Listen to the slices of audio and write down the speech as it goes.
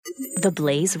the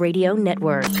Blaze Radio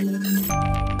Network.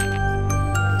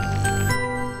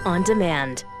 On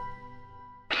demand.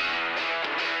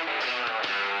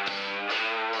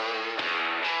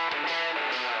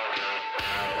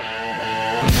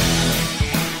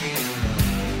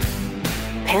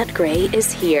 Pat Gray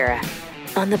is here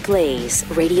on the Blaze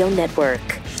Radio Network.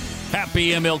 Happy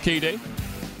MLK Day.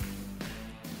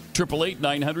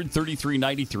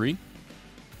 888-900-3393.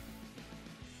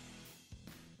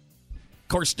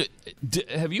 Of course,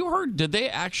 have you heard, did they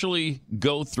actually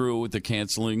go through with the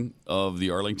canceling of the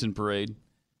Arlington Parade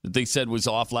that they said was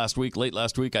off late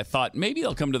last week? I thought maybe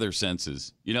they'll come to their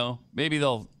senses. You know, maybe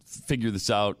they'll figure this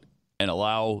out and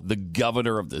allow the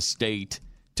governor of the state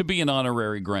to be an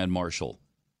honorary grand marshal.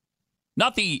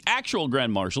 Not the actual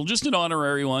grand marshal, just an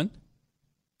honorary one.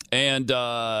 And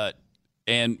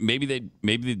maybe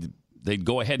they'd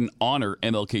go ahead and honor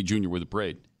MLK Jr. with a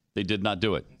parade. They did not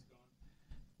do it.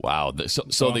 Wow.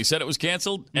 So they said it was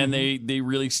canceled, and they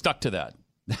really stuck to that.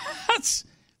 That's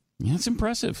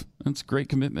impressive. That's great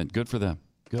commitment. Good for them.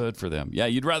 Good for them. Yeah,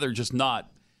 you'd rather just not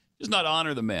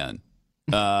honor the man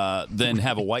than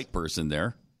have a white person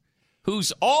there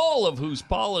all of whose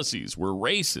policies were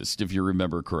racist, if you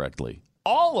remember correctly.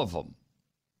 All of them.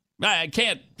 I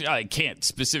can't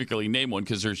specifically name one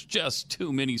because there's just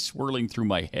too many swirling through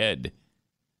my head.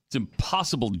 It's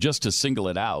impossible just to single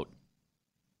it out.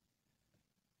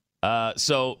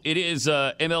 So it is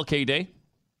MLK Day.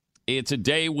 It's a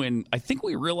day when I think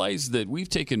we realize that we've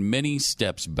taken many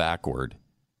steps backward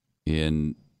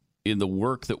in the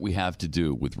work that we have to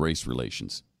do with race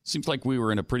relations. Seems like we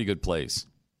were in a pretty good place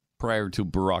prior to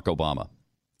Barack Obama.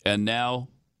 And now,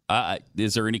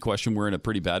 is there any question we're in a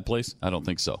pretty bad place? I don't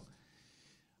think so.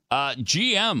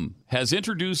 GM has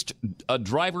introduced a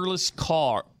driverless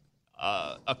car,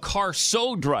 a car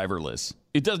so driverless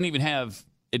it doesn't even have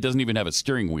a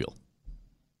steering wheel,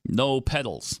 no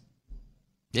pedals.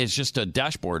 It's just a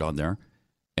dashboard on there,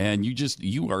 and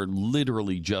you are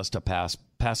literally just a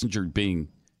passenger being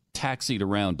taxied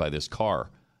around by this car.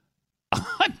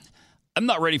 I'm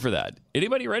not ready for that.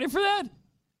 Anybody ready for that?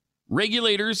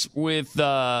 Regulators with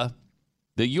the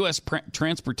U.S.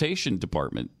 Transportation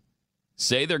Department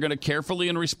say they're going to carefully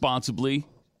and responsibly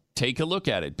take a look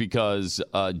at it because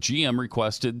GM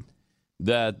requested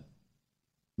that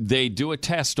they do a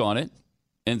test on it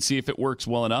and see if it works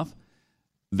well enough.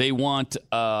 They want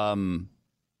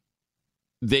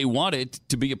it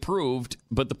to be approved,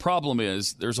 but the problem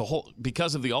is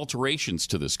because of the alterations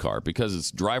to this car, because it's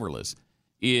driverless,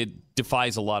 it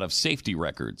defies a lot of safety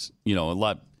records. You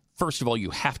know, first of all,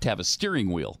 you have to have a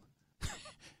steering wheel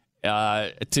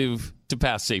to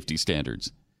pass safety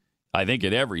standards. I think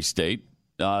in every state,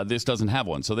 this doesn't have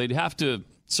one. So they'd have to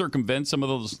circumvent some of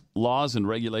those laws and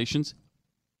regulations.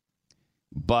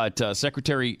 But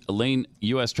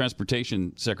U.S.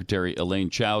 Transportation Secretary Elaine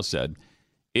Chao said,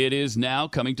 it is now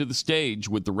coming to the stage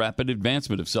with the rapid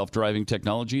advancement of self-driving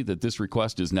technology that this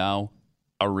request is now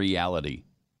a reality.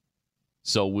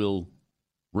 So we'll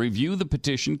review the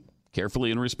petition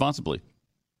carefully and responsibly.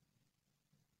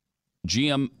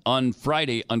 GM on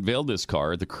Friday unveiled this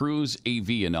car, the Cruise AV,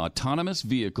 an autonomous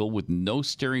vehicle with no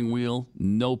steering wheel,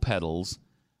 no pedals.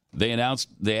 They asked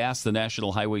the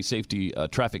National Highway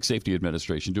Traffic Safety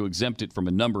Administration to exempt it from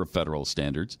a number of federal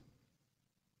standards.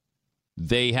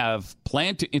 They have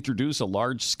planned to introduce a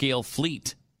large-scale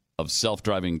fleet of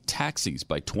self-driving taxis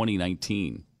by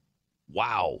 2019.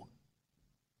 Wow.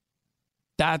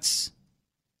 That's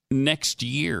next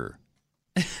year.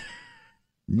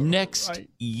 Next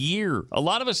year. A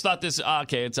lot of us thought this,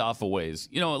 it's off a ways.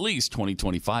 You know, at least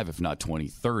 2025, if not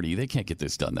 2030. They can't get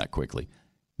this done that quickly.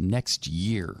 Next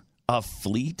year, a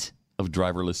fleet of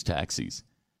driverless taxis.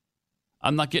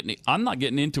 I'm not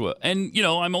getting into it. And, you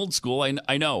know, I'm old school.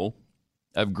 I know.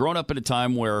 I've grown up at a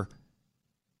time where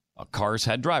cars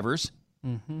had drivers,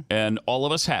 and all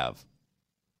of us have.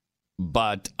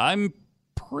 But I'm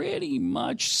pretty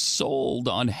much sold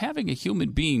on having a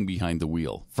human being behind the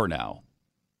wheel for now.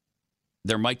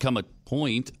 There might come a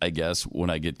point, I guess, when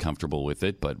I get comfortable with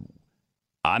it, but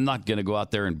I'm not going to go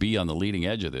out there and be on the leading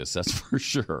edge of this. That's for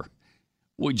sure.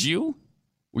 Would you?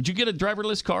 Would you get a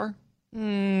driverless car?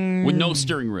 With no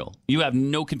steering wheel. You have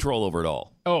no control over it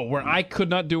all. Oh, where I could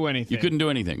not do anything. You couldn't do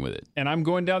anything with it. And I'm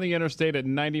going down the interstate at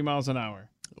 90 miles an hour.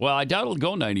 Well, I doubt it'll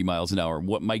go 90 miles an hour.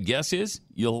 What my guess is,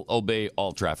 you'll obey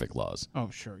all traffic laws. Oh,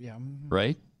 sure, yeah.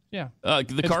 Right? Yeah.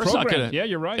 The car's not going to... Yeah,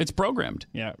 you're right. It's programmed.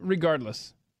 Yeah,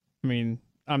 regardless. I mean,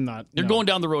 I'm not... You're going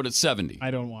down the road at 70.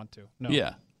 I don't want to. No.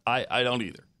 Yeah, I don't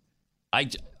either.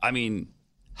 I mean,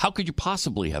 how could you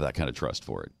possibly have that kind of trust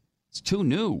for it? It's too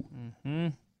new.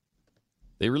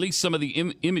 They released some of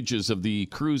the images of the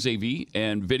Cruise AV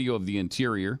and video of the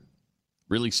interior.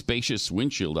 Really spacious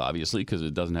windshield, obviously, because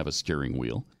it doesn't have a steering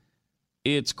wheel.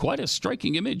 It's quite a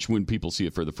striking image when people see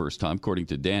it for the first time, according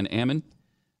to Dan Ammann,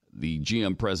 the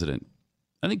GM president.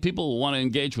 I think people will want to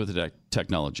engage with the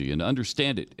technology and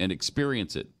understand it and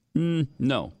experience it.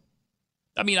 No.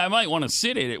 I mean, I might want to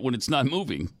sit in it when it's not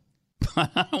moving,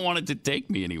 but I don't want it to take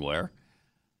me anywhere.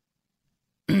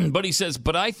 But he says,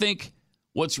 but I think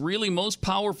what's really most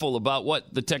powerful about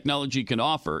what the technology can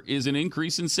offer is an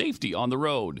increase in safety on the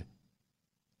road.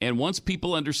 And once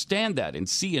people understand that and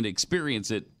see and experience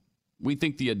it, we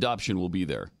think the adoption will be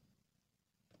there.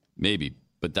 Maybe,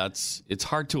 but it's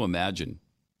hard to imagine.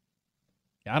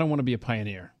 I don't want to be a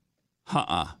pioneer.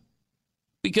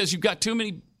 Because you've got too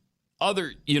many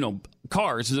other,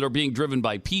 cars that are being driven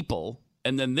by people,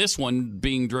 and then this one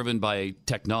being driven by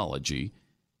technology.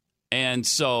 And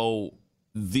so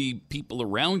the people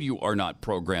around you are not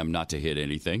programmed not to hit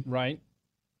anything. Right.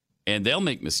 And they'll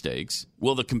make mistakes.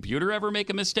 Will the computer ever make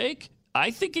a mistake?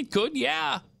 I think it could,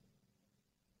 yeah.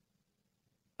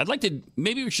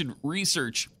 Maybe we should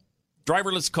research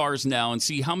driverless cars now and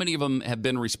see how many of them have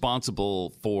been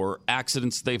responsible for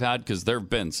accidents they've had, because there have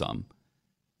been some,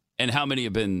 and how many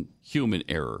have been human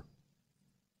error.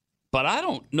 But I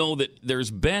don't know that there's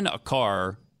been a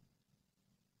car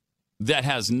that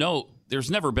there's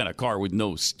never been a car with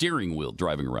no steering wheel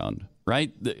driving around,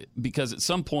 right? Because at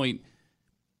some point,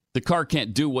 the car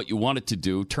can't do what you want it to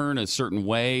do, turn a certain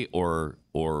way or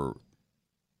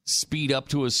speed up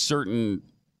to a certain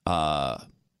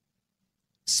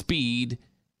speed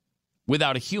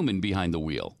without a human behind the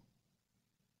wheel.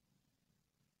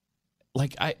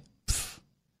 I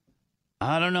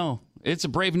don't know. It's a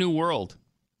brave new world.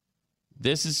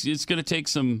 It's going to take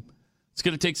some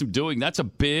doing. That's a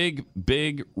big,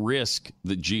 big risk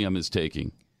that GM is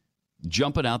taking,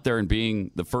 jumping out there and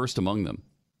being the first among them.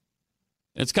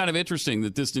 It's kind of interesting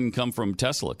that this didn't come from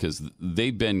Tesla, because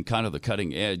they've been kind of the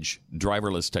cutting edge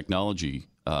driverless technology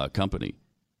company.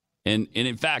 And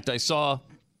in fact, I saw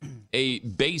a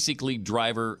basically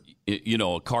driver,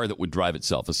 a car that would drive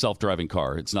itself, a self-driving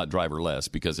car. It's not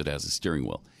driverless because it has a steering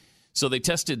wheel. So they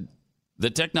tested the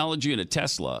technology in a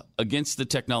Tesla against the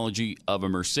technology of a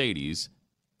Mercedes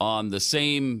on the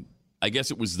same, I guess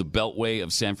it was the Beltway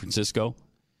of San Francisco.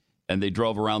 And they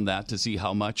drove around that to see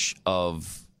how much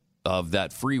of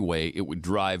that freeway it would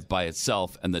drive by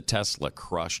itself. And the Tesla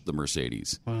crushed the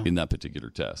Mercedes in that particular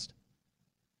test.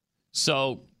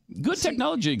 So good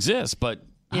technology exists, but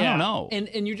I don't know.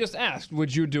 And you just asked,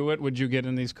 would you do it? Would you get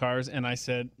in these cars? And I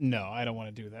said, no, I don't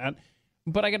want to do that.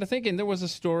 But I got to thinking, there was a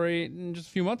story just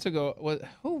a few months ago.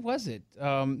 Who was it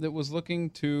that was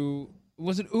looking to?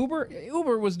 Was it Uber?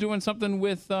 Uber was doing something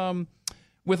with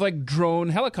like drone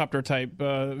helicopter type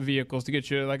vehicles to get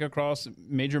you like across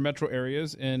major metro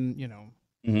areas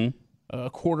in a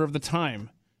quarter of the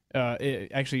time.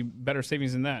 Actually, better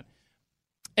savings than that.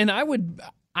 And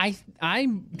I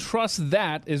trust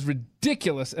that, as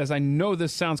ridiculous as I know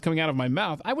this sounds coming out of my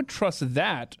mouth, I would trust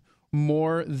that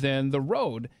more than the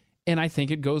road. And I think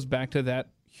it goes back to that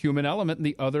human element in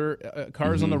the other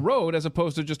cars on the road, as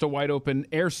opposed to just a wide open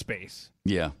airspace.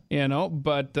 Yeah.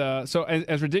 But so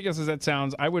as ridiculous as that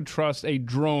sounds, I would trust a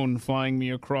drone flying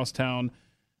me across town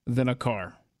than a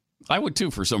car. I would too,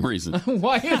 for some reason.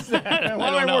 Why is that? Why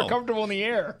am I more comfortable in the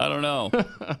air? I don't know.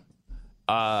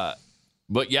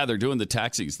 But yeah, they're doing the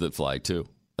taxis that fly too.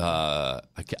 I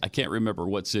can't remember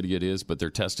what city it is, but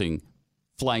they're testing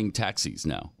flying taxis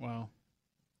now. Wow.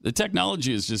 The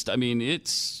technology is just,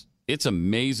 it's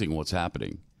amazing what's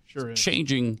happening. Sure is.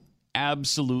 Changing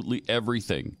absolutely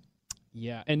everything.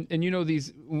 Yeah. And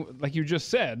these, like you just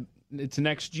said, it's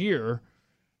next year.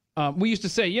 We used to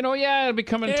say, it'll be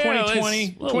coming 2020.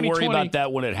 Don't worry about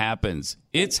that when it happens.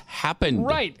 It's happened.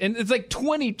 Right. And it's like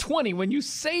 2020. When you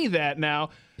say that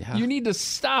now, you need to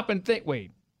stop and think,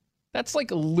 wait, that's like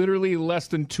literally less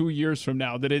than 2 years from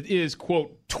now that it is,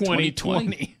 quote,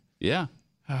 2020. Yeah.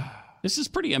 This is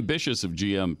pretty ambitious of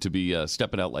GM to be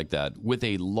stepping out like that with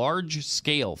a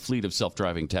large-scale fleet of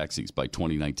self-driving taxis by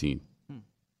 2019.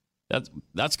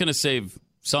 That's going to save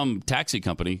some taxi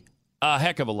company a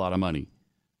heck of a lot of money,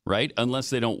 right? Unless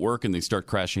they don't work and they start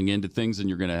crashing into things, and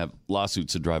you're going to have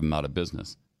lawsuits to drive them out of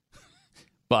business.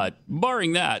 But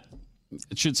barring that,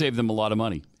 it should save them a lot of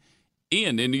money.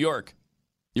 Ian in New York,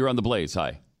 you're on the Blaze.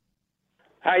 Hi.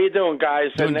 How you doing, guys?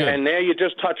 Doing good. And there you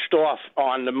just touched off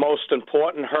on the most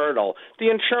important hurdle, the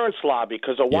insurance lobby,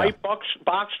 because a white box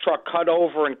truck cut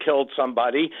over and killed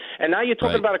somebody, and now you're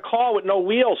talking about a car with no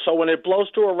wheels, so when it blows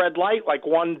through a red light like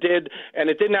one did,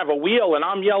 and it didn't have a wheel, and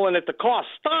I'm yelling at the car,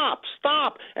 stop,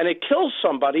 and it kills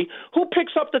somebody, who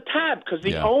picks up the tab? Because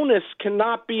the onus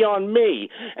cannot be on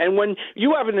me. And when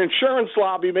you have an insurance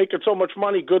lobby making so much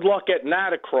money, good luck getting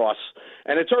that across.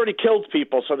 And it's already killed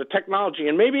people, so the technology,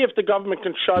 and maybe if the government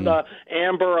can shut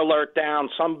Amber Alert down,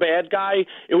 some bad guy,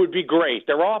 it would be great.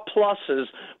 There are pluses,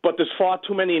 but there's far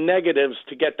too many negatives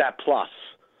to get that plus.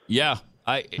 Yeah,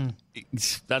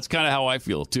 that's kind of how I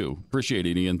feel, too. Appreciate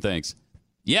it, Ian. Thanks.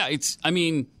 Yeah,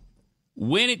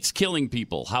 when it's killing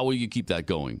people, how will you keep that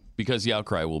going? Because the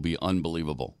outcry will be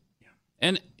unbelievable.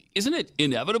 And isn't it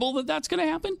inevitable that that's going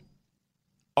to happen?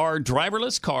 Are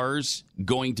driverless cars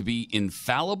going to be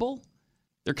infallible?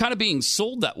 They're kind of being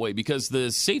sold that way because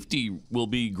the safety will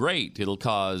be great. It'll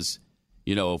cause,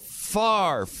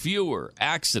 far fewer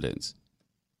accidents.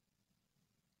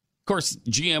 Of course,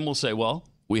 GM will say, well,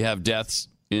 we have deaths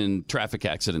in traffic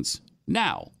accidents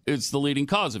now. It's the leading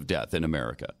cause of death in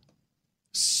America.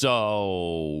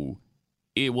 So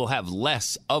it will have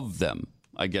less of them,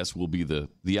 I guess, will be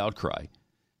the outcry.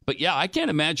 But yeah, I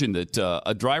can't imagine that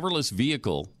a driverless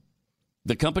vehicle,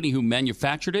 the company who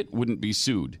manufactured it wouldn't be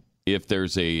sued if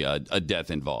there's a death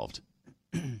involved.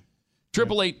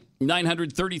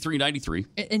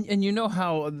 888-900-3393. And you know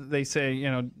how they say,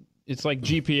 it's like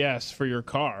GPS for your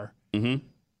car. Mm-hmm.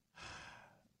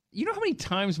 You know how many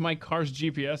times my car's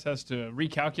GPS has to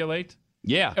recalculate?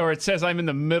 Yeah. Or it says I'm in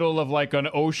the middle of like an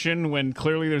ocean when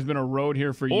clearly there's been a road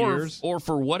here for years. Or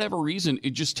for whatever reason,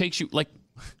 it just takes you, like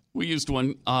we used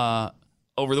one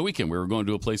over the weekend. We were going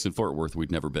to a place in Fort Worth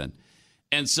we'd never been.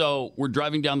 And so we're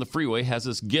driving down the freeway, has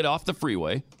us get off the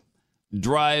freeway,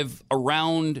 drive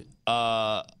around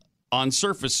on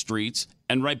surface streets,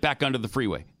 and right back onto the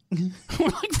freeway. We're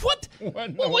like, what?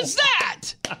 What was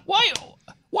that? Why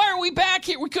are we back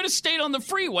here? We could have stayed on the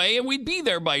freeway, and we'd be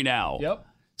there by now. Yep.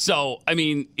 So,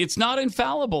 it's not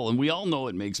infallible, and we all know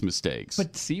it makes mistakes.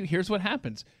 But see, here's what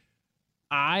happens.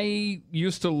 I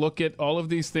used to look at all of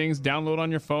these things, download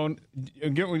on your phone.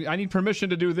 I need permission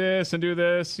to do this and do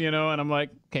this, and I'm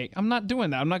like, okay, I'm not doing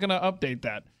that. I'm not going to update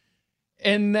that.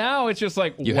 And now it's just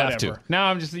like, you whatever. have to. Now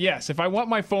I'm just, yes, if I want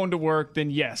my phone to work, then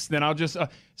yes. Then I'll just,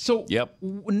 Yep.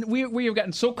 We have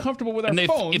gotten so comfortable with our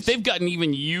phones. If they've gotten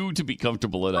even you to be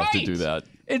comfortable enough to do that.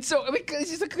 It's so, it's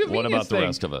just a convenience what about thing. The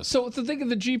rest of us? So to think of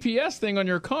the GPS thing on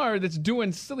your car that's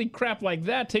doing silly crap like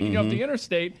that, taking you off the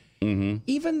interstate,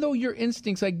 even though your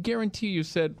instincts, I guarantee you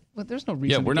said, well, there's no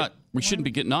reason. Yeah, we shouldn't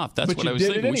be getting off. That's but what you I was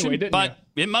did thinking. It anyway, but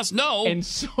it must know. And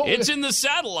so it's in the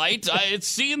satellite. It's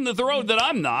seeing the road that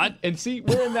I'm not. And see,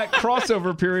 we're in that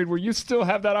crossover period where you still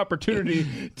have that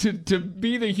opportunity to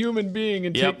be the human being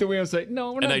and take the wheel and say,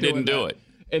 no, we're not doing that. And I didn't do it.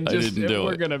 And just,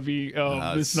 we're going to be,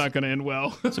 this is not going to end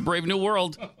well. It's a brave new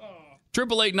world.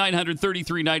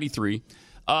 888-900-3393.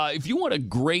 If you want a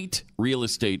great real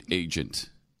estate agent,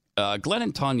 Glenn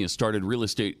and Tanya started Real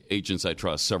Estate Agents I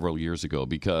Trust several years ago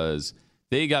because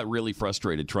they got really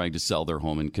frustrated trying to sell their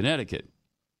home in Connecticut.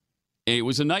 And it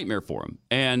was a nightmare for them.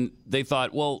 And they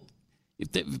thought, well, if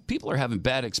people are having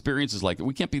bad experiences like that,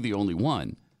 we can't be the only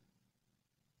one.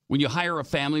 When you hire a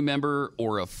family member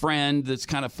or a friend that's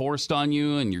kind of forced on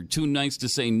you and you're too nice to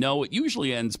say no, it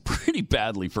usually ends pretty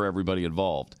badly for everybody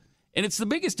involved. And it's the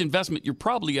biggest investment you're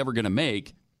probably ever going to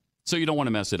make, so you don't want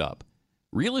to mess it up.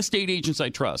 Real Estate Agents I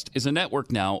Trust is a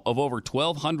network now of over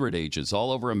 1,200 agents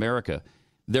all over America.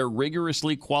 They're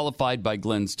rigorously qualified by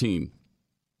Glenn's team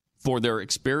for their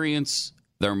experience,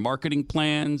 their marketing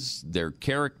plans, their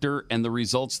character, and the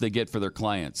results they get for their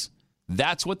clients.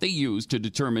 That's what they use to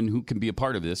determine who can be a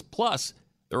part of this. Plus,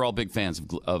 they're all big fans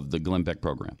of the Glenn Beck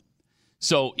program.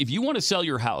 So if you want to sell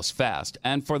your house fast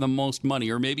and for the most money,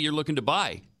 or maybe you're looking to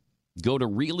buy, go to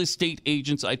Real Estate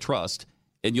Agents I Trust,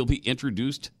 and you'll be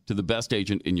introduced to the best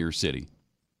agent in your city.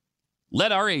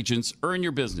 Let our agents earn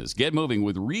your business. Get moving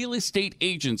with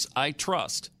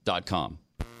realestateagentsitrust.com.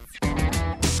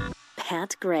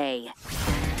 Pat Gray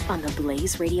on the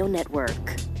Blaze Radio Network.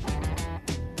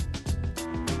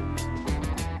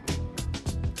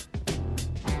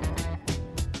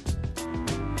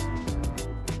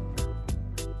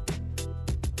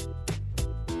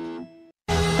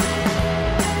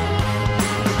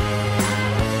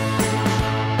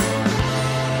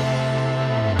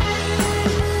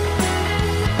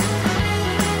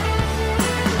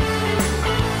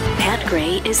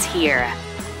 Gray is here.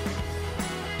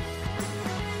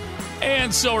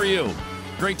 And so are you.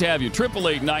 Great to have you.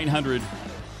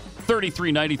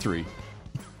 888-900-3393.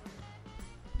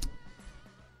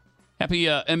 Happy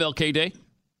MLK Day.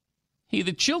 Hey,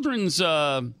 the children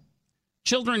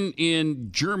in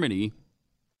Germany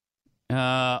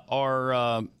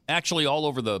are actually all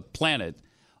over the planet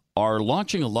are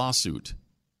launching a lawsuit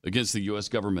against the U.S.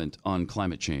 government on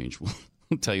climate change. We'll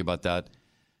tell you about that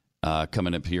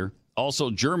coming up here.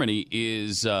 Also, Germany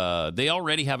is, they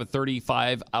already have a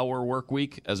 35-hour work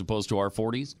week as opposed to our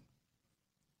 40s.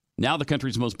 Now the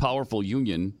country's most powerful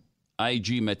union,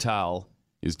 IG Metall,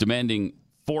 is demanding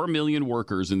 4 million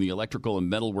workers in the electrical and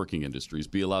metalworking industries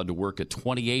be allowed to work a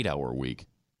 28-hour week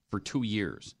for 2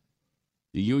 years.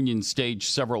 The union staged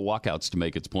several walkouts to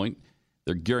make its point.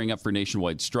 They're gearing up for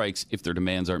nationwide strikes if their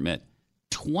demands aren't met.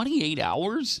 28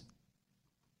 hours?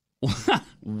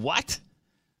 What?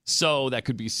 So that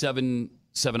could be seven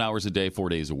hours a day, 4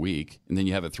 days a week, and then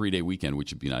you have a 3-day weekend,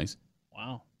 which would be nice.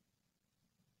 Wow.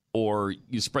 Or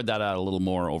you spread that out a little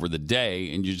more over the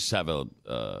day, and you just have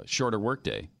a shorter work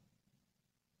day.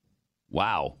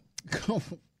 Wow.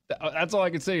 That's all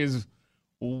I can say is,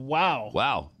 wow.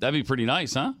 Wow. That'd be pretty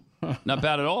nice, huh? Not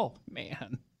bad at all.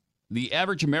 Man. The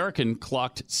average American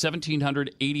clocked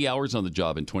 1,780 hours on the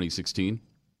job in 2016.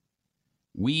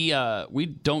 We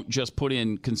don't just put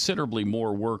in considerably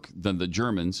more work than the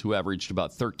Germans, who averaged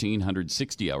about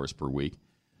 1,360 hours per week.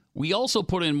 We also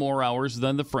put in more hours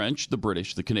than the French, the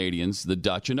British, the Canadians, the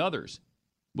Dutch, and others,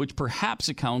 which perhaps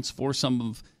accounts for some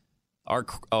of our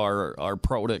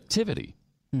productivity.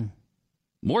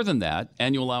 More than that,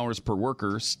 annual hours per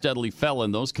worker steadily fell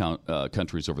in those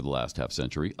countries over the last half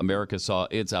century. America saw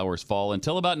its hours fall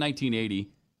until about 1980,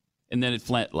 and then it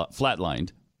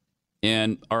flatlined.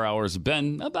 And our hours have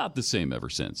been about the same ever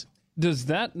since. Does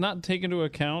that not take into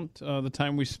account the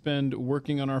time we spend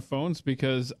working on our phones?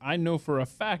 Because I know for a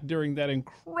fact during that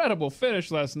incredible finish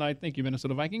last night, thank you,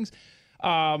 Minnesota Vikings,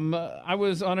 I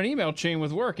was on an email chain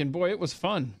with work, and boy, it was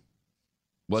fun.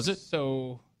 Was it?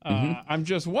 So I'm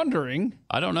just wondering.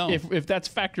 I don't know. If that's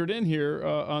factored in here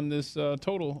on this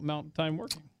total amount of time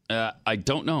working. I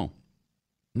don't know.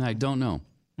 I don't know.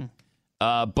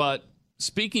 But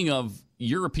speaking of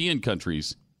European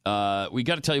countries, we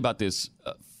got to tell you about this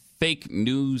fake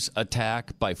news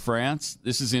attack by France.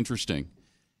 This is interesting.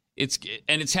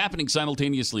 It's happening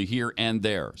simultaneously here and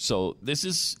there. So this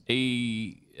is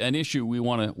an issue we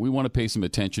want to pay some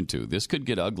attention to. This could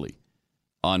get ugly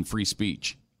on free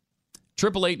speech.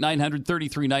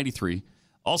 888-900-3393.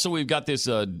 Also, we've got this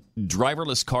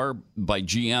driverless car by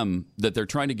GM that they're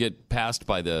trying to get passed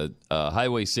by the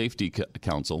Highway Safety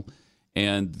Council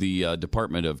and the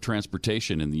Department of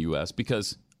Transportation in the U.S.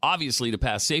 because obviously to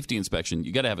pass safety inspection,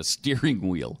 you got to have a steering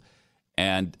wheel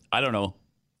and, I don't know,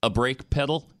 a brake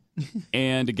pedal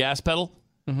and a gas pedal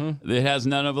that has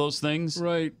none of those things.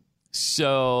 Right.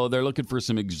 So they're looking for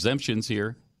some exemptions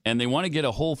here, and they want to get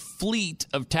a whole fleet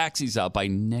of taxis out by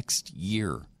next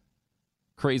year.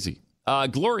 Crazy.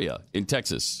 Gloria in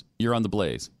Texas, you're on the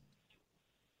Blaze.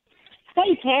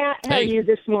 Hey, Pat. How are you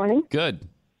this morning? Good.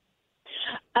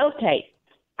 Okay.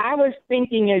 I was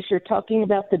thinking as you're talking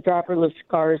about the driverless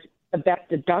cars, about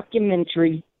the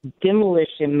documentary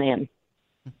Demolition Man.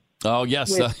 Oh,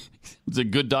 yes. It's a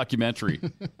good documentary.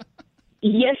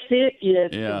 Yes, it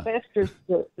is. Yeah. Sylvester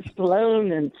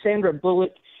Stallone and Sandra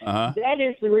Bullock. That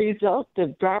is the result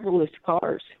of driverless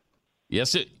cars.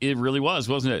 Yes, it really was,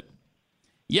 wasn't it?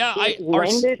 Yeah.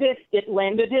 It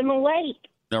landed in a lake.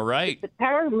 All right.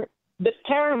 The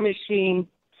power machine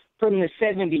from the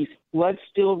 70s was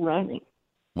still running.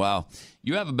 Wow.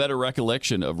 You have a better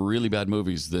recollection of really bad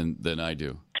movies than I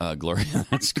do, Gloria.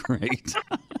 That's great.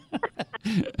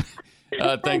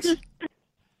 Thanks.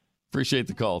 Appreciate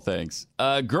the call. Thanks.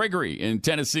 Gregory in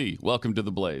Tennessee, welcome to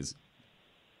the Blaze.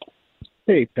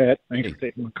 Hey, Pat. Thanks for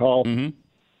taking the call.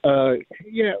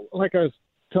 Yeah, like I was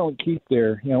telling Keith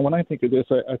there, when I think of this,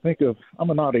 I think of, I'm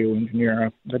an audio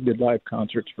engineer. I did live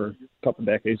concerts for a couple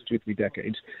decades, 2-3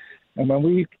 decades. And when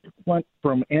we went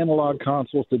from analog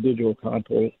consoles to digital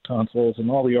consoles,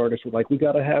 and all the artists were like, we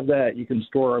got to have that. You can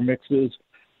store our mixes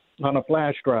on a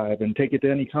flash drive and take it to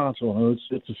any console. And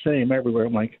it's the same everywhere.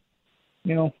 I'm like,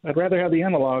 I'd rather have the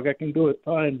analog. I can do it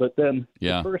fine. But then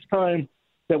the first time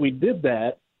that we did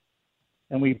that,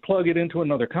 and we plug it into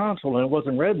another console, and it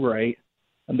wasn't read right,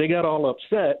 and they got all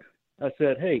upset, I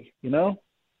said, hey,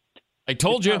 I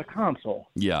told you. It's not a console.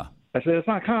 Yeah. I said, it's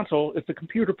not a console. It's a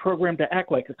computer program to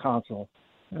act like a console.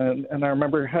 And I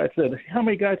remember I said, how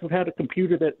many guys have had a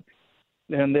computer that,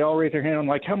 and they all raised their hand. I'm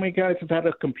like, how many guys have had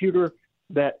a computer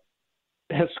that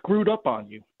has screwed up on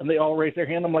you? And they all raised their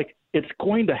hand. I'm like, it's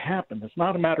going to happen. It's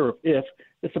not a matter of if,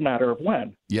 it's a matter of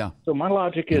when. Yeah. So my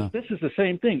logic is this is the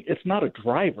same thing. It's not a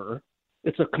driver.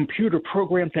 It's a computer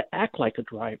program to act like a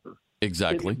driver.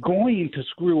 Exactly. It's going to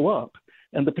screw up.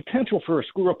 And the potential for a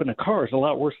screw up in a car is a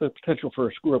lot worse than the potential for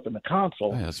a screw up in the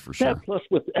console. That's for sure. That plus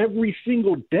with every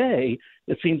single day,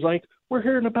 it seems like we're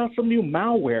hearing about some new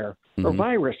malware or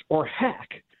virus or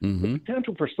hack. The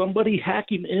potential for somebody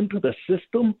hacking into the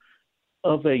system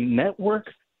of a network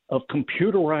of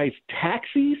computerized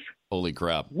taxis. Holy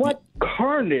crap. What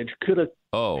carnage could a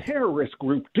terrorist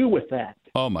group do with that?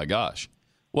 Oh, my gosh.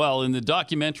 Well, in the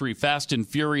documentary Fast and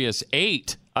Furious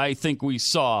 8, I think we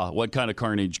saw what kind of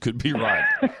carnage could be wrought.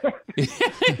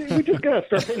 We just got to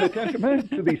start paying attention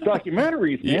to these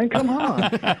documentaries, man. Come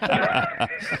on.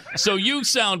 So you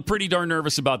sound pretty darn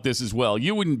nervous about this as well.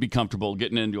 You wouldn't be comfortable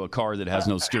getting into a car that has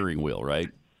no steering wheel, right?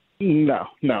 No,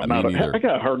 not I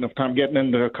got a hard enough time getting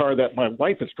into a car that my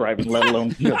wife is driving, let alone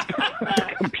just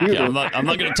a computer. Yeah, I'm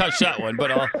not going to touch that one,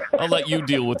 but I'll let you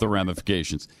deal with the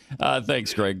ramifications.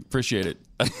 Thanks, Greg. Appreciate it.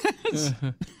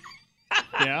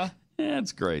 Yeah?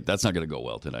 That's great. That's not going to go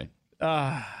well tonight.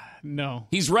 No.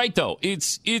 He's right, though.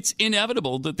 It's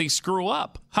inevitable that they screw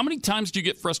up. How many times do you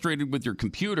get frustrated with your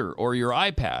computer or your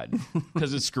iPad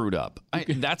because it's screwed up?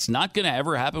 That's not going to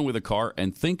ever happen with a car.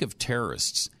 And think of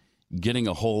terrorists getting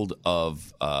a hold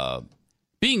of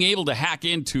being able to hack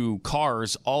into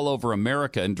cars all over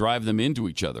America and drive them into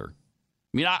each other.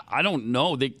 I mean, I don't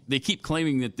know. They keep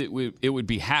claiming that it would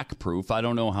be hack-proof. I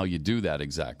don't know how you do that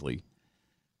exactly.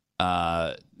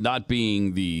 Not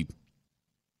being the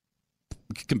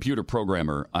computer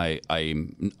programmer,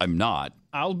 I'm not.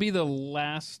 I'll be the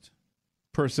last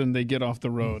person they get off the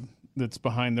road that's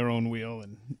behind their own wheel.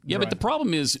 And yeah, but the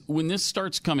problem is when this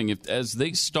starts coming, as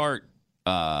they start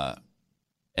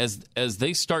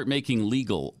making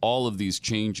legal all of these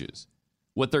changes,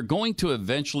 what they're going to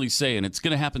eventually say, and it's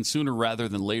going to happen sooner rather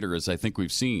than later, as I think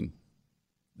we've seen,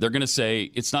 they're going to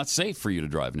say it's not safe for you to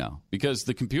drive now because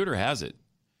the computer has it.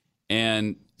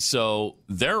 And so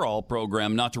they're all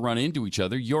programmed not to run into each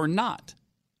other. You're not.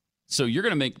 So you're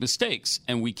going to make mistakes,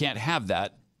 and we can't have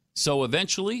that. So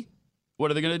eventually,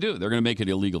 what are they going to do? They're going to make it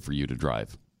illegal for you to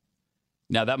drive.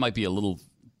 Now, that might be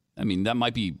that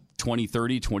might be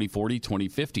 2030, 2040,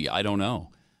 2050. I don't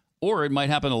know. Or it might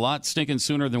happen a lot stinking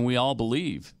sooner than we all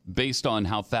believe based on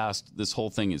how fast this whole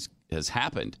thing has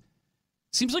happened.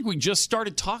 Seems like we just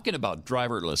started talking about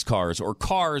driverless cars or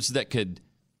cars that could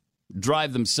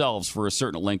drive themselves for a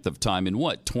certain length of time in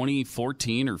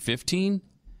 2014 or 15?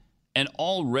 And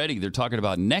already they're talking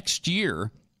about next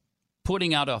year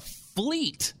putting out a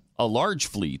large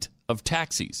fleet of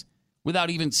taxis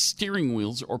without even steering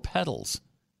wheels or pedals.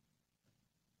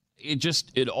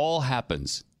 It all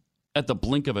happens at the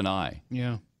blink of an eye.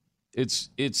 Yeah.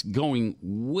 It's going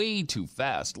way too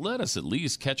fast. Let us at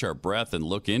least catch our breath and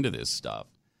look into this stuff.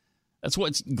 That's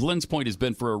what Glenn's point has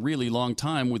been for a really long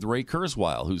time with Ray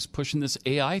Kurzweil, who's pushing this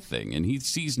AI thing, and he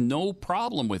sees no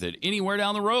problem with it anywhere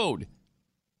down the road.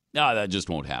 That just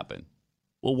won't happen.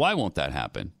 Well, why won't that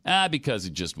happen? Because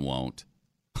it just won't.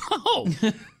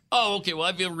 Okay. Well,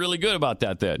 I feel really good about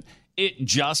that then. It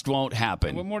just won't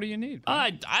happen. What more do you need?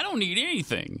 I don't need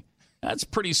anything. That's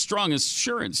pretty strong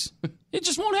assurance. It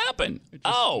just won't happen.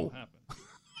 Won't happen.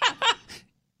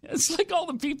 It's like all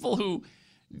the people who,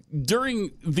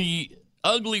 during the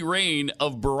ugly reign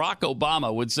of Barack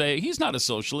Obama, would say, he's not a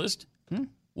socialist.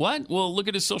 What? Well, look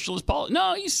at his socialist policy.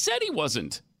 No, he said he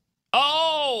wasn't.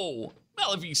 Oh,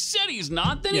 well, if he said he's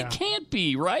not, then he can't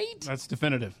be, right? That's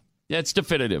definitive. That's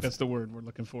definitive. That's the word we're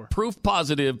looking for. Proof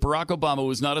positive, Barack Obama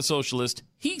was not a socialist.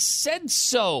 He said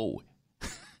so.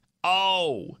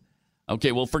 Oh.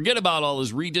 Okay, well, forget about all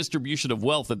his redistribution of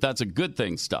wealth, that's a good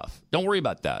thing stuff. Don't worry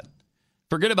about that.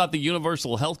 Forget about the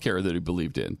universal health care that he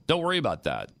believed in. Don't worry about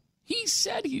that. He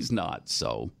said he's not,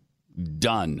 so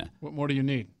done. What more do you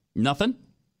need? Nothing.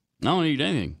 I don't need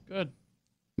anything. Good.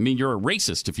 I mean, you're a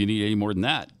racist if you need any more than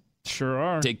that. Sure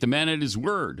are. Take the man at his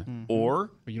word.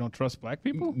 Or... But you don't trust black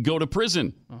people? Go to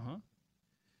prison.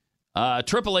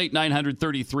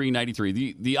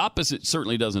 888-933-93. The opposite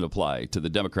certainly doesn't apply to the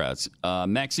Democrats.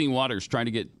 Maxine Waters trying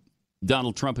to get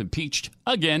Donald Trump impeached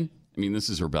again. I mean, this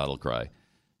is her battle cry.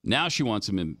 Now she wants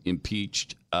him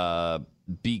impeached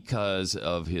because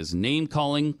of his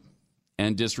name-calling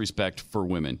and disrespect for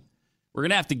women. We're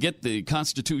going to have to get the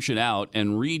Constitution out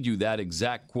and read you that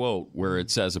exact quote where it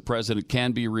says a president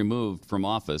can be removed from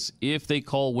office if they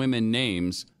call women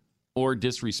names or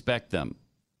disrespect them.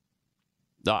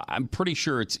 I'm pretty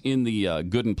sure it's in the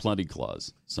Good and Plenty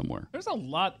Clause somewhere. There's a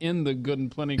lot in the Good and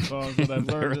Plenty Clause that I've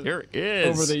learned there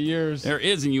is. Over the years. There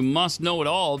is, and you must know it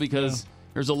all because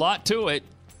there's a lot to it.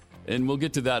 And we'll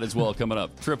get to that as well coming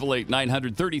up.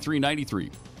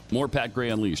 888-933-93. More Pat Gray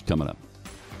Unleashed coming up.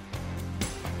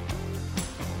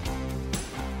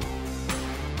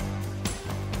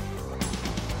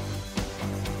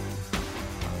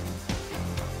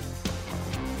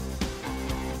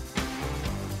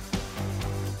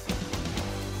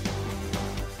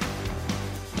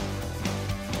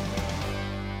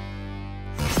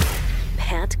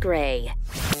 Gray,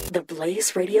 the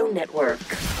Blaze Radio Network.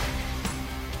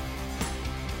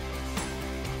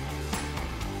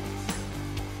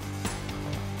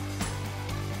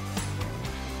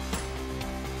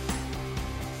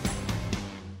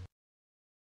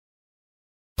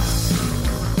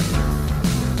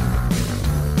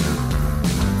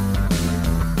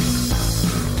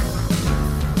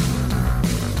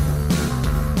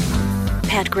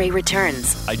 Pat Gray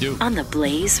returns. I do. On the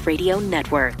Blaze Radio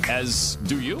Network. As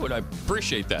do you, and I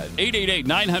appreciate that.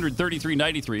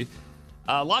 888-933-93.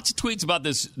 Lots of tweets about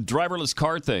this driverless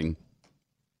car thing.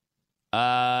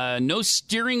 No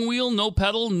steering wheel, no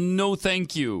pedal, no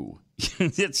thank you.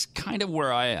 It's kind of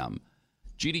where I am.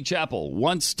 GD Chapel,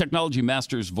 once technology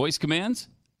masters voice commands,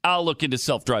 I'll look into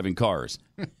self-driving cars.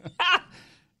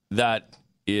 That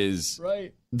is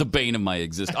right. The bane of my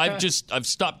existence. I've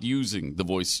stopped using the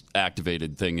voice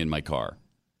activated thing in my car.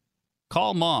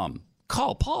 Call mom.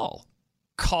 Call Paul.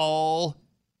 Call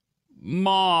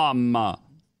mom.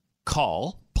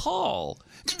 Call Paul.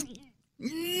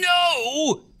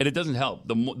 No! And it doesn't help.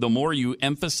 The more you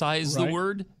emphasize the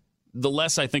word, the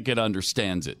less I think it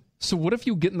understands it. So what if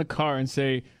you get in the car and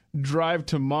say, drive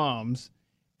to mom's,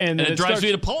 and it drives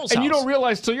me to Paul's house. And you don't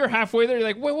realize till you're halfway there, you're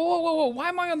like, whoa, why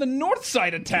am I on the north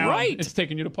side of town? Right. It's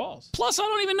taking you to Paul's. Plus, I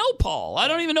don't even know Paul. I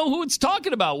don't even know who it's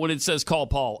talking about when it says call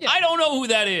Paul. Yeah. I don't know who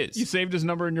that is. You saved his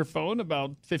number in your phone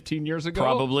about 15 years ago.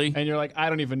 Probably. And you're like, I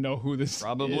don't even know who this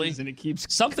is. And it keeps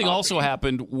Something copying. also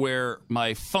happened where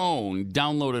my phone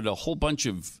downloaded a whole bunch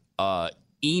of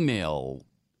email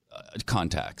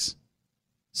contacts.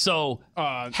 So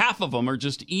half of them are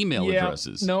just email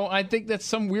addresses. No, I think that's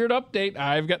some weird update.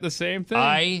 I've got the same thing.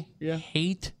 I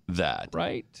hate that.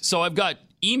 Right. So I've got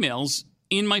emails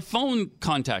in my phone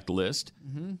contact list,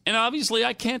 and obviously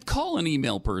I can't call an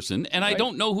email person, and I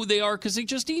don't know who they are because they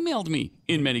just emailed me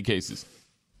in many cases.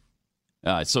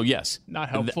 So yes. Not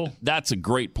helpful. That's a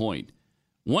great point.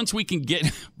 Once we can get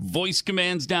voice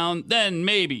commands down, then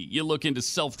maybe you look into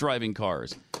self-driving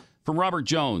cars. From Robert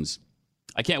Jones,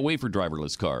 I can't wait for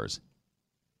driverless cars.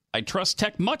 I trust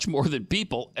tech much more than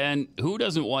people, and who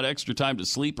doesn't want extra time to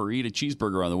sleep or eat a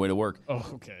cheeseburger on the way to work? Oh,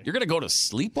 okay. You're going to go to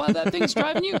sleep while that thing's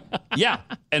driving you? Yeah,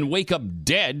 and wake up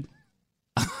dead.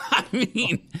 I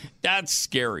mean, that's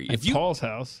scary. At Paul's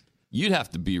house. You'd have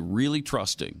to be really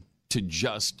trusting to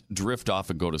just drift off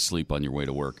and go to sleep on your way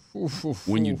to work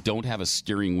when you don't have a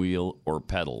steering wheel or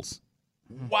pedals.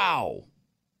 Wow.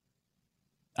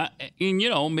 And,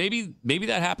 maybe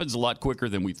that happens a lot quicker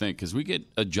than we think because we get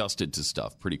adjusted to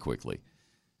stuff pretty quickly.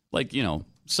 Like,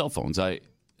 cell phones.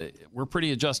 We're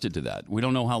pretty adjusted to that. We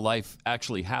don't know how life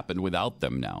actually happened without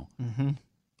them now. Mm-hmm.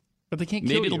 But they can't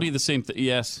kill Maybe it'll be the same thing.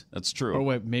 Yes, that's true. Oh,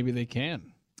 wait, maybe they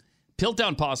can.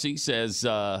 Piltdown Posse says,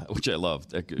 which I love,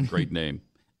 a great name.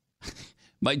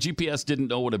 My GPS didn't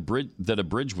know that a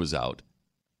bridge was out.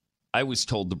 I was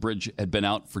told the bridge had been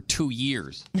out for 2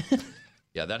 years.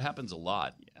 Yeah, that happens a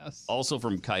lot. Yes. Also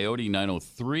from Coyote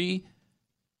 903.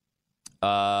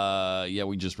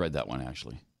 We just read that one,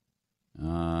 actually.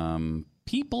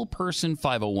 People Person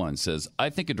 501 says, I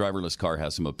think a driverless car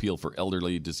has some appeal for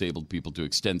elderly, disabled people to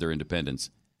extend their independence.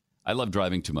 I love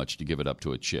driving too much to give it up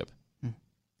to a chip.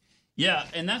 Yeah,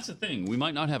 and that's the thing. We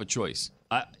might not have a choice.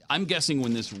 I'm guessing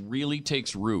when this really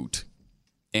takes root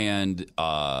and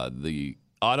the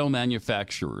auto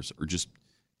manufacturers are just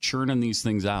churning these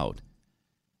things out,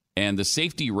 and the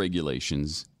safety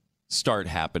regulations start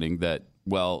happening that,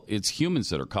 well, it's humans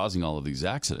that are causing all of these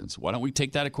accidents. Why don't we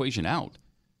take that equation out?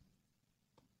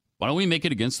 Why don't we make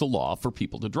it against the law for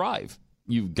people to drive?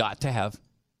 You got to have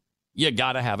a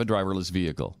driverless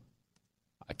vehicle.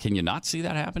 Can you not see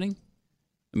that happening?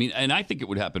 I mean, and I think it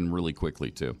would happen really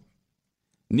quickly, too.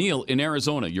 Neil in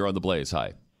Arizona, you're on the Blaze.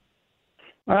 Hi.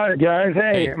 Hi, guys.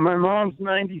 Hey, my mom's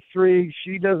 93.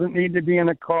 She doesn't need to be in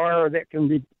a car that can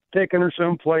be taking her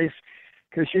someplace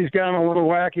because she's gotten a little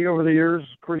wacky over the years.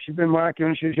 Of course, she's been wacky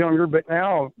when she was younger, but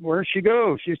now where she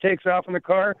goes, she takes off in the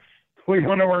car. We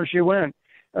don't know where she went.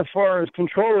 As far as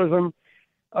controlism,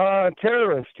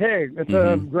 terrorist, hey, it's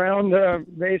a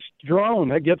ground-based drone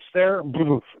that gets there.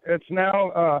 It's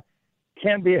now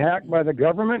can be hacked by the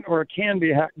government, or it can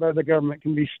be hacked by the government,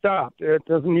 can be stopped. It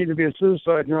doesn't need to be a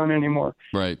suicide drone anymore.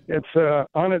 Right. It's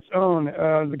on its own.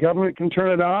 The government can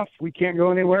turn it off. We can't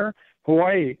go anywhere.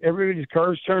 Hawaii, everybody's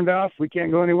car's turned off. We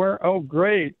can't go anywhere. Oh,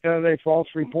 great. They false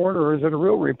report, or is it a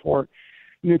real report?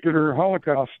 Nuclear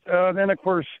holocaust. Then, of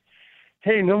course,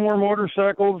 hey, no more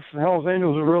motorcycles. Hells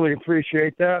Angels would really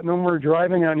appreciate that. No more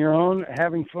driving on your own,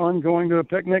 having fun, going to a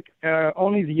picnic.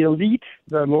 Only the elite,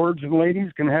 the lords and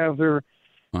ladies, can have their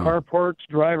carports,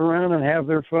 drive around, and have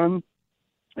their fun.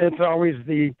 It's always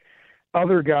the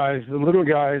other guys, the little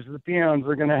guys, the peons,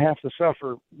 are going to have to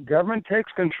suffer. Government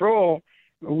takes control,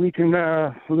 we can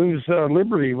lose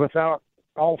liberty. Without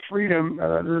all freedom,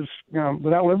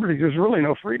 without liberty, there's really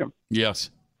no freedom. Yes.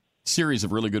 Series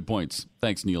of really good points.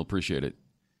 Thanks, Neil. Appreciate it.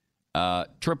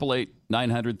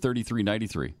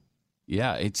 888-900-3393.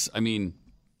 Yeah, it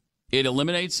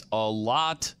eliminates a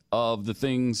lot of the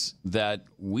things that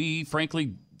we,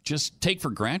 frankly, just take for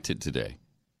granted today.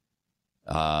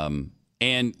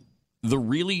 And the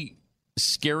really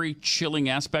scary, chilling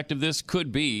aspect of this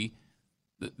could be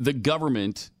the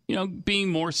government, being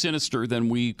more sinister than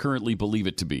we currently believe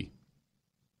it to be.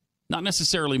 Not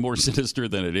necessarily more sinister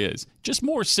than it is, just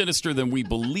more sinister than we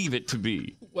believe it to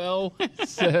be. Well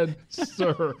said,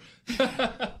 sir.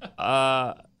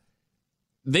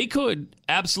 They could,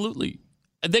 absolutely.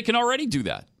 They can already do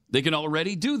that. They can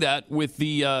already do that with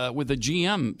the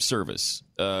GM service,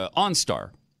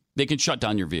 OnStar. They can shut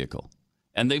down your vehicle.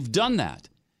 And they've done that.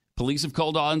 Police have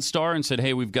called OnStar and said,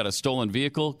 hey, we've got a stolen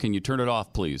vehicle. Can you turn it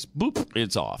off, please? Boop,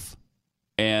 it's off.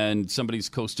 And somebody's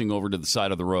coasting over to the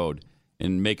side of the road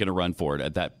and making a run for it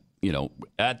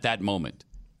at that moment.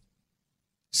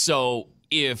 So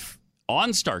if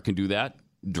OnStar can do that,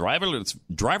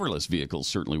 driverless vehicles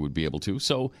certainly would be able to.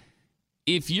 So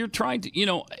if you're trying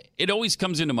to, it always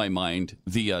comes into my mind,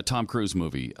 the Tom Cruise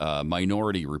movie,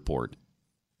 Minority Report.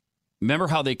 Remember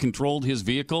how they controlled his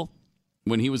vehicle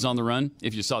when he was on the run,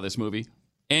 if you saw this movie?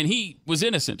 And he was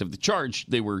innocent of the charge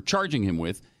they were charging him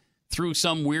with through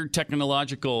some weird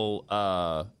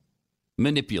technological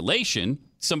manipulation.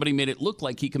 Somebody made it look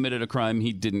like he committed a crime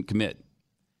he didn't commit.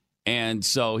 And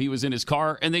so he was in his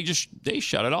car, and they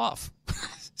shut it off.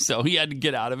 So he had to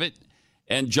get out of it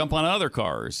and jump on other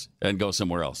cars and go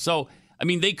somewhere else. So,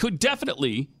 they could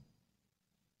definitely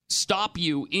stop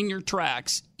you in your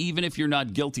tracks, even if you're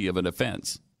not guilty of an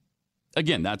offense.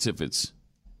 Again, that's if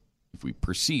we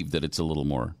perceive that it's a little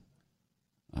more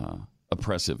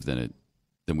oppressive than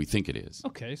we think it is.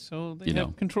 Okay, so they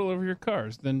have control over your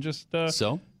cars. Then just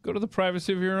go to the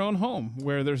privacy of your own home,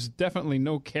 where there's definitely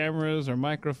no cameras or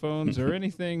microphones or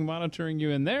anything monitoring you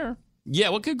in there. Yeah,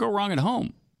 what could go wrong at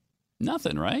home?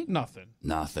 Nothing, right?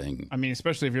 Nothing.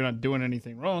 Especially if you're not doing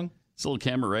anything wrong. This little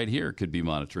camera right here could be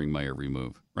monitoring my every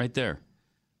move. Right there.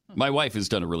 My wife has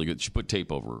done a really good. She put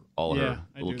tape over all her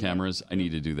little cameras. That. I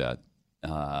need to do that.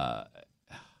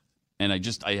 And I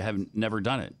haven't never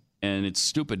done it. And it's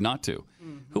stupid not to.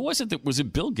 Mm-hmm. Who was it was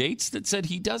it Bill Gates that said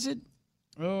he does it?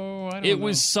 Oh, I don't know. It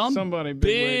was somebody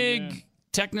big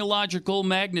technological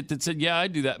magnet that said, yeah, I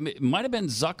do that. It might have been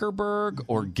Zuckerberg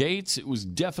or Gates. It was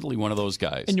definitely one of those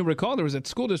guys. And you'll recall there was that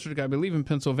school district, I believe, in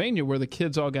Pennsylvania, where the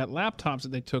kids all got laptops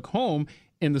that they took home,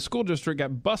 and the school district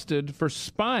got busted for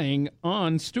spying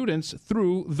on students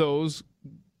through those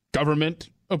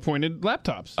government-appointed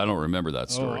laptops. I don't remember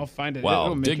that story. Oh, I'll find it. Wow,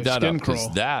 It'll make dig that up, because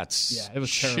it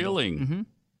was chilling. Mm-hmm.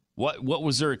 What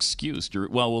was their excuse?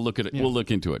 Well, we'll look at it. Yeah. We'll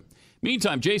look into it.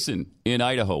 Meantime, Jason in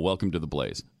Idaho, welcome to the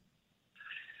Blaze.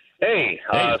 Hey.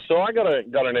 So I got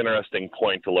an interesting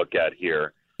point to look at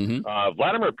here. Mm-hmm.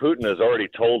 Vladimir Putin has already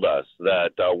told us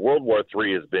that World War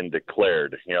III has been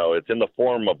declared. It's in the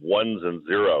form of ones and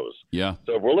zeros. Yeah.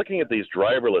 So if we're looking at these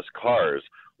driverless cars,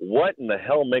 what in the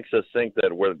hell makes us think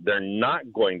that they're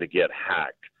not going to get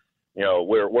hacked?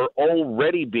 We're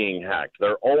already being hacked.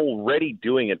 They're already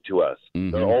doing it to us.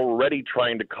 Mm-hmm. They're already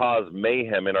trying to cause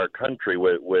mayhem in our country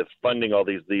with funding all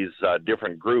these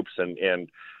different groups and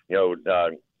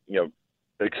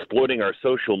exploiting our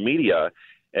social media.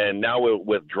 And now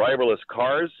with driverless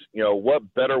cars,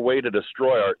 what better way to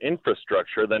destroy our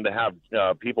infrastructure than to have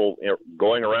people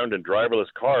going around in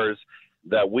driverless cars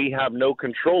that we have no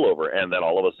control over, and then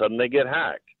all of a sudden they get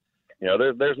hacked.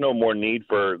 There's no more need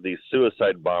for these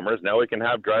suicide bombers. Now we can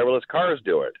have driverless cars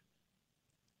do it.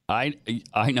 I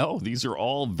know. These are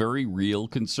all very real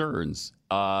concerns.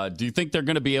 Do you think they're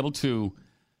going to be able to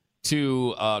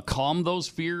calm those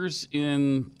fears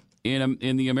in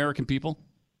the American people?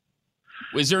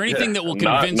 Is there anything that will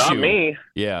convince you? Not me.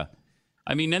 Yeah.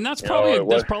 And that's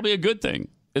probably a good thing.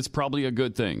 It's probably a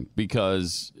good thing,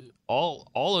 because all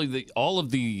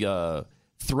of the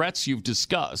threats you've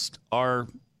discussed are,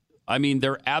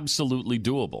 they're absolutely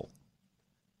doable.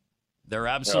 They're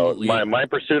absolutely. My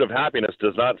pursuit of happiness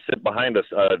does not sit behind a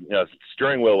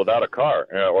steering wheel without a car,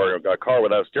 or a car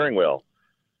without a steering wheel.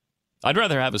 I'd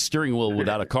rather have a steering wheel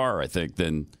without a car, I think,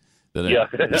 than yeah.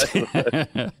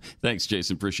 Thanks,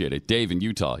 Jason. Appreciate it. Dave in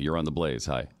Utah, you're on the Blaze.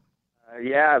 Hi.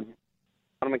 I'm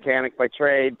a mechanic by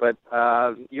trade, but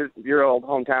your old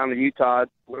hometown of Utah,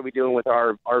 what are we doing with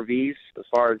our RVs as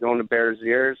far as going to Bears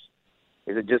Ears?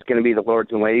 Is it just going to be the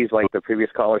lords and ladies, like the previous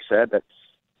caller said, that's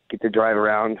get to drive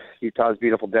around Utah's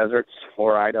beautiful deserts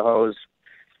or Idaho's,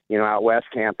 out west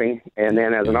camping. And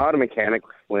then as an auto mechanic,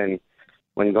 when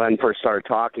Glenn first started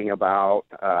talking about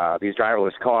these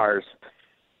driverless cars,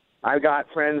 I've got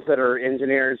friends that are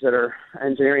engineers that are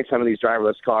engineering some of these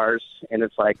driverless cars, and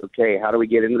it's like, okay, how do we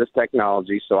get into this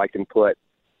technology so I can put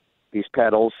these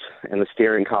pedals and the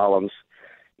steering columns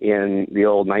in the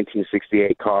old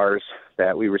 1968 cars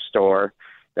that we restore,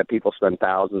 that people spend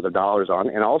thousands of dollars on.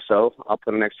 And also, I'll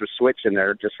put an extra switch in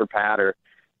there just for Pat or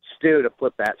Stu to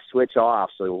flip that switch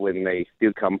off so when they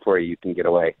do come for you, you can get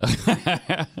away.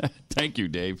 Thank you,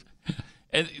 Dave.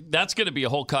 And that's going to be a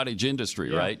whole cottage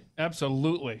industry, right?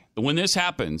 Absolutely. When this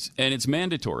happens, and it's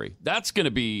mandatory, that's going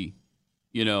to be,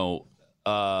 that's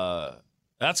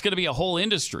going to be a whole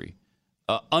industry.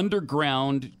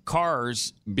 Underground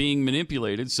cars being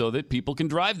manipulated so that people can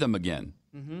drive them again.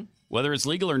 Mm-hmm. Whether it's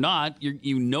legal or not,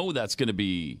 that's going to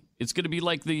be, it's going to be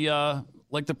like the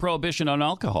prohibition on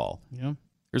alcohol. Yeah.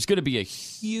 There's going to be a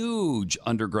huge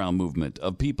underground movement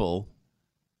of people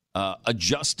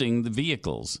adjusting the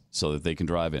vehicles so that they can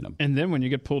drive in them. And then when you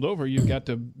get pulled over, you've got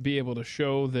to be able to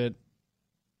show that,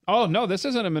 oh, no, this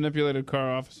isn't a manipulated car,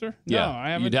 officer. No, Yeah, I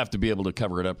haven't. you'd have to be able to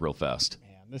cover it up real fast.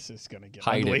 Man, this is going to get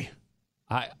Hide ugly.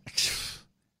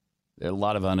 There are a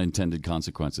lot of unintended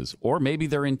consequences. Or maybe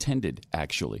they're intended,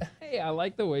 actually. Hey, I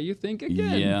like the way you think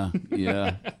again.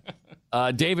 Yeah.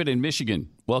 David in Michigan,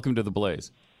 welcome to the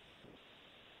Blaze.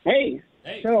 Hey.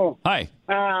 So, hi.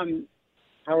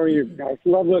 How are you guys?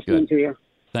 Love listening to you.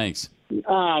 Thanks.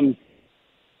 Are we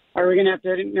going to have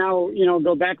to now,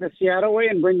 go back the Seattle way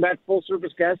and bring back full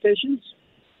service gas stations?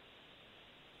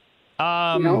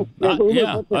 I don't know.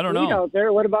 Out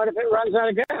there. What about if it runs out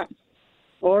of gas?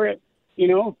 Or, a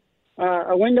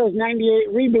Windows 98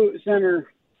 reboot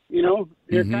center,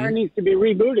 your car needs to be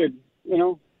rebooted,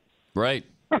 Right.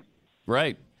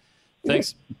 Right.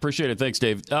 Thanks. Appreciate it. Thanks,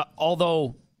 Dave.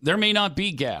 Although there may not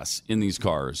be gas in these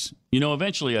cars.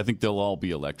 Eventually I think they'll all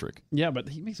be electric. Yeah, but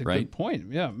he makes a good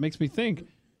point. Yeah, it makes me think.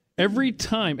 Every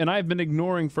time, and I've been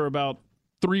ignoring for about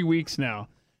 3 weeks now,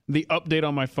 the update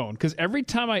on my phone. Because every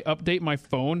time I update my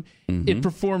phone, it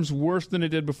performs worse than it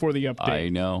did before the update. I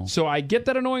know. So I get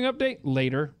that annoying update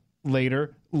later.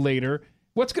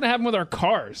 What's going to happen with our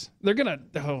cars? They're going to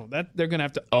have to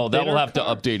update that will our have to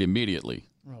cars. update immediately.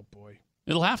 Oh, boy.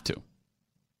 It'll have to.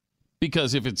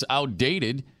 Because if it's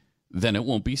outdated, then it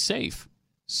won't be safe.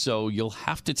 So you'll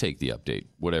have to take the update,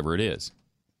 whatever it is.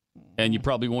 And you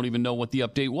probably won't even know what the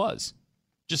update was.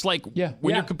 Just like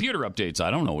when your computer updates, I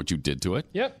don't know what you did to it.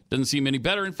 Yep. Doesn't seem any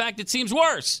better. In fact, it seems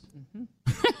worse.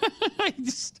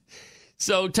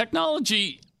 So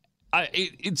technology,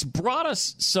 it's brought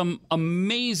us some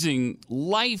amazing,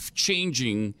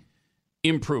 life-changing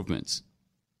improvements.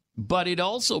 But it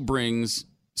also brings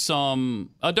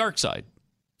a dark side.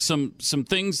 Some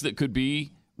things that could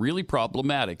be really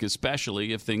problematic,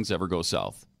 especially if things ever go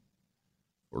south.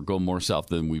 Or go more south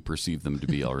than we perceive them to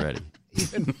be already.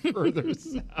 Even further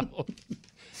south.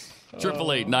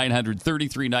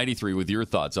 888-900-3393 with your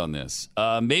thoughts on this.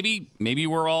 Maybe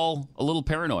we're all a little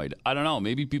paranoid. I don't know.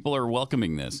 Maybe people are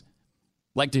welcoming this.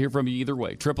 Like to hear from you either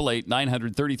way.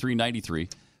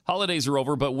 888-900-3393. Holidays are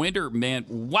over, but winter, man,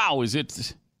 wow,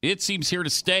 it seems here to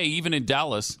stay, even in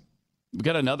Dallas. We've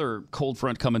got another cold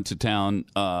front coming to town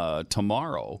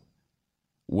tomorrow,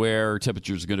 where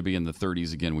temperatures are going to be in the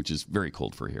 30s again, which is very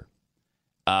cold for here.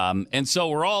 And so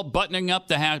we're all buttoning down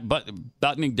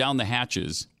the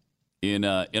hatches in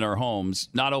our homes,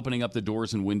 not opening up the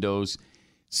doors and windows.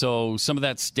 So some of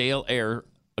that stale air,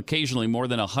 occasionally more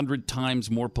than 100 times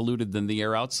more polluted than the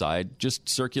air outside, just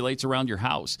circulates around your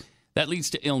house. That leads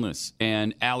to illness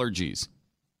and allergies.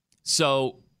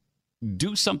 So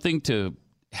do something to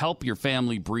help your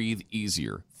family breathe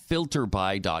easier.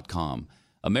 FilterBuy.com.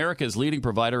 America's leading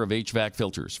provider of HVAC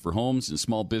filters for homes and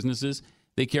small businesses.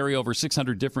 They carry over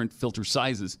 600 different filter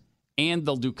sizes, and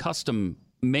they'll do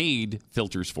custom-made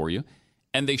filters for you.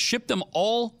 And they ship them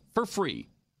all for free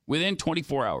within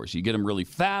 24 hours. You get them really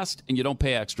fast, and you don't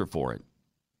pay extra for it.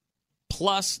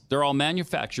 Plus, they're all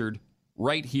manufactured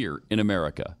right here in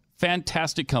America.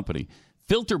 Fantastic company.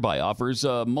 FilterBuy offers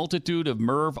a multitude of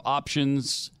MERV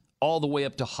options all the way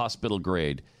up to hospital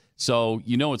grade. So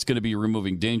you know it's going to be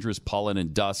removing dangerous pollen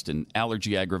and dust and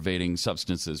allergy-aggravating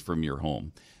substances from your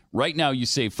home. Right now, you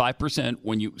save 5%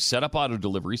 when you set up auto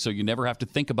delivery, so you never have to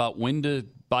think about when to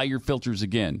buy your filters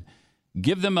again.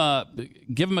 Give them a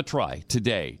try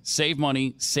today. Save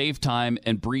money, save time,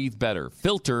 and breathe better.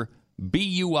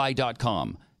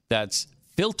 FilterBuy.com. That's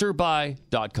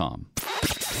FilterBuy.com.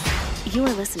 You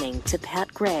are listening to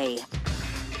Pat Gray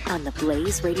on the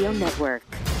Blaze Radio Network.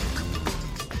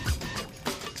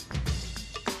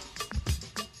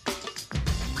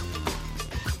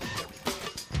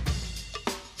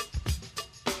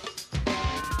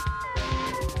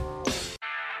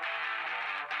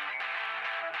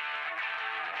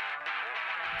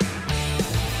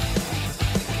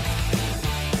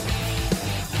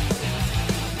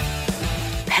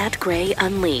 Pat Gray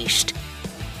Unleashed.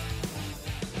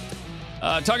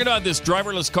 Talking about this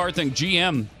driverless car thing,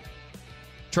 GM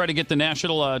tried to get the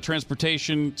National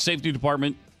Transportation Safety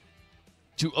Department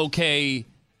to okay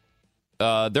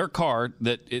their car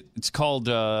that it's called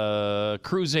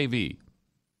Cruise AV.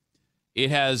 It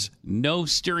has no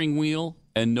steering wheel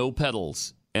and no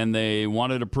pedals, and they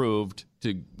want it approved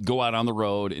to go out on the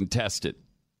road and test it.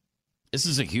 This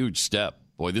is a huge step.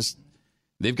 Boy,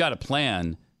 they've got a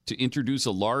plan to introduce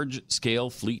a large-scale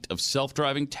fleet of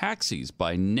self-driving taxis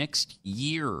by next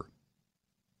year.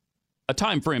 A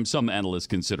time frame some analysts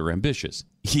consider ambitious.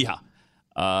 Yeah,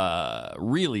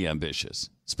 really ambitious.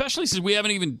 Especially since we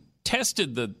haven't even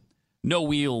tested the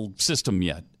no-wheel system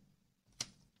yet.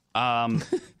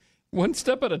 One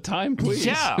step at a time, please.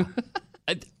 Yeah.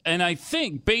 And I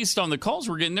think, based on the calls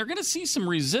we're getting, they're going to see some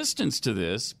resistance to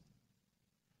this.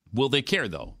 Will they care,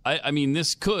 though? I mean,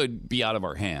 this could be out of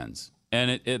our hands.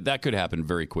 And that could happen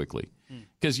very quickly.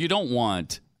 Because you don't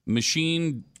want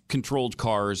machine-controlled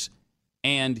cars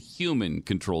and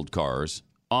human-controlled cars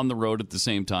on the road at the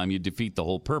same time. You defeat the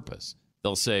whole purpose.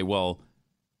 They'll say, well,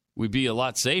 we'd be a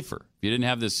lot safer if you didn't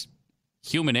have this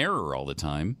human error all the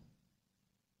time.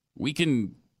 We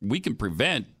can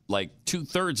prevent like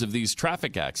 2/3 of these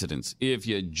traffic accidents if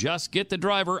you just get the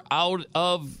driver out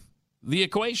of the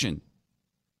equation.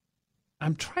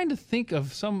 I'm trying to think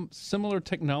of some similar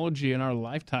technology in our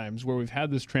lifetimes where we've had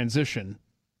this transition,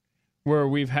 where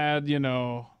we've had,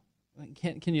 can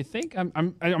you think?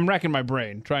 I'm racking my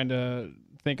brain trying to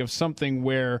think of something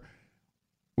where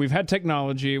we've had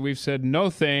technology, we've said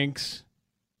no thanks.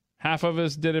 Half of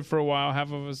us did it for a while,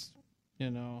 half of us, I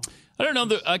don't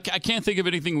know. I can't think of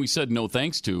anything we said no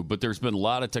thanks to, but there's been a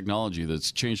lot of technology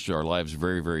that's changed our lives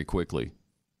very, very quickly.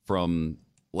 From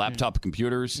laptop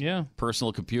computers,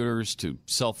 personal computers, to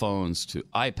cell phones, to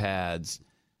iPads,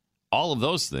 all of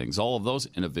those things, all of those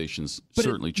innovations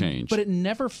certainly changed. But it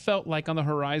never felt like on the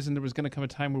horizon there was going to come a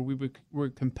time where we were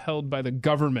compelled by the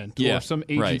government or some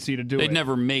agency to do it. They'd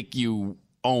never make you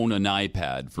own an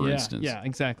iPad, for instance. Yeah,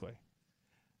 exactly.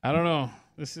 I don't know.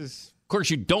 Of course,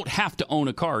 you don't have to own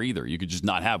a car either. You could just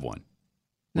not have one,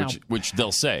 which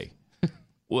they'll say.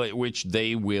 Which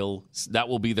they will, that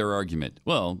will be their argument.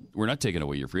 Well, we're not taking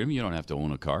away your freedom. You don't have to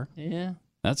own a car. Yeah.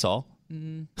 That's all.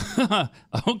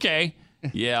 Okay.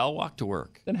 Yeah, I'll walk to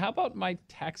work. Then how about my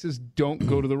taxes don't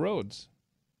go to the roads?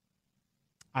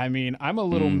 I mean, I'm a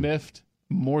little miffed,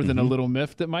 more than a little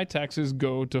miffed, that my taxes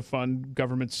go to fund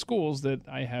government schools that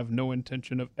I have no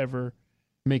intention of ever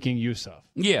making use of.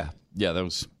 Yeah. Yeah,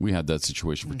 we had that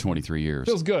situation for 23 years.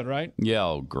 Feels good, right? Yeah,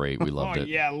 oh, great. We loved it.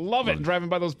 Yeah, love it. Driving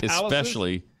by those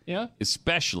palaces.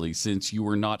 Especially since you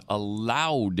were not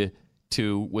allowed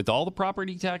to, with all the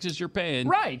property taxes you're paying,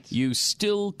 right? You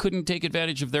still couldn't take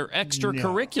advantage of their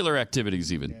extracurricular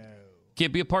activities even. No.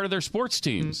 Can't be a part of their sports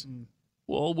teams.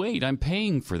 Well, wait, I'm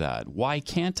paying for that. Why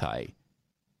can't I?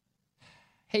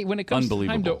 Hey, when it comes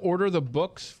time to order the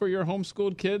books for your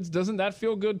homeschooled kids, doesn't that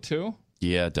feel good too?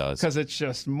 Yeah, it does. Because it's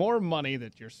just more money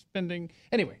that you're spending.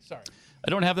 Anyway, sorry. I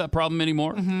don't have that problem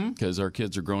anymore because our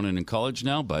kids are grown and in college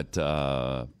now. But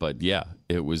yeah,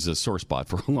 it was a sore spot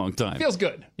for a long time. Feels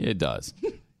good. It does.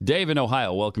 Dave in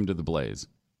Ohio, welcome to the Blaze.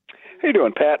 How you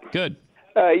doing, Pat? Good.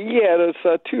 There's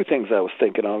two things I was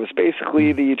thinking of. It's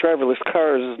basically the driverless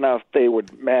cars. Now, if they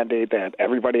would mandate that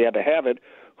everybody had to have it,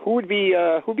 who'd be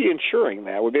insuring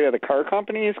that? Would it be the car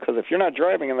companies? Because if you're not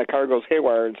driving and the car goes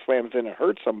haywire and slams in and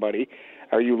hurts somebody,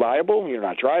 are you liable? You're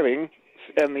not driving.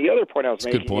 And the other point I was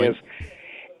making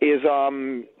is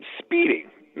speeding.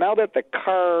 Now that the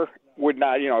car would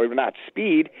not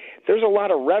speed, there's a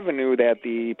lot of revenue that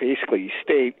the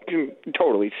state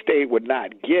would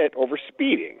not get over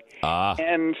speeding.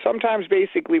 And sometimes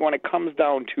basically when it comes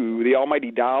down to the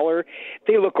almighty dollar,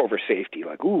 they look over safety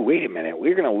like, ooh, wait a minute,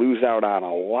 we're going to lose out on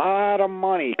a lot of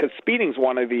money because speeding's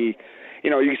one of the,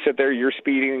 you sit there, you're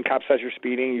speeding, and cop says you're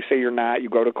speeding, you say you're not, you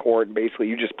go to court, and basically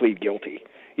you just plead guilty.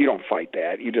 You don't fight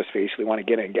that. You just basically want to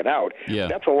get in and get out. Yeah.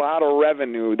 That's a lot of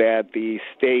revenue that the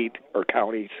state or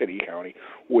county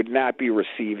would not be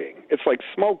receiving. It's like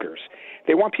smokers.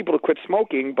 They want people to quit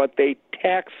smoking, but they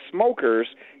tax smokers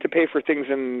to pay for things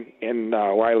in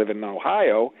where I live in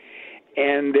Ohio.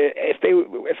 And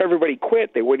if everybody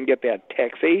quit, they wouldn't get that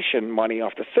taxation money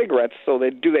off the cigarettes. So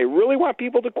do they really want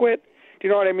people to quit? Do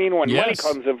you know what I mean? When money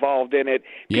comes involved in it,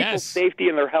 people's safety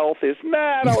and their health is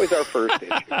not always our first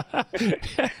issue.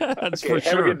 That's for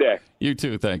sure. Have a good day. You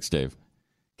too. Thanks, Dave.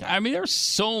 I mean, there's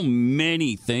so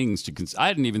many things to consider. I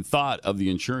hadn't even thought of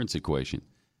the insurance equation.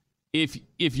 If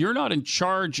you're not in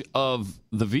charge of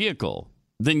the vehicle,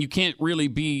 then you can't really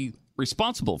be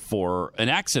responsible for an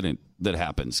accident that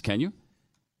happens, can you?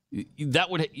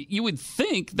 you would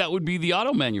think that would be the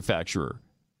auto manufacturer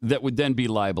that would then be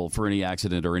liable for any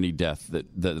accident or any death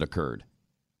that occurred.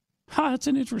 That's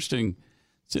an interesting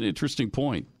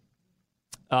point.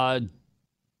 Let's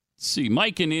see,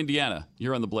 Mike in Indiana,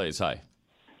 you're on the Blaze. Hi.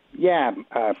 Yeah,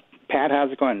 Pat,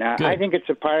 how's it going? I think it's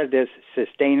a part of this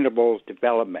sustainable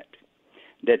development.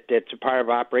 That's a part of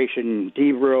Operation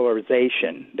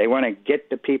Deruralization. They want to get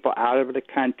the people out of the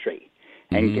country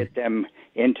and get them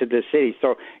into the city.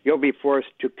 So you'll be forced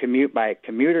to commute by a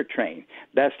commuter train.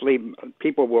 Thusly,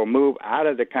 people will move out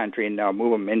of the country and they'll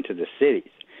move them into the cities.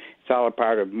 It's all a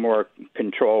part of more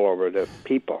control over the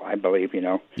people, I believe,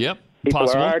 Yep, people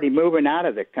possible. are already moving out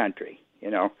of the country,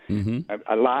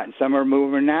 a lot, and some are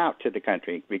moving out to the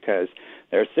country because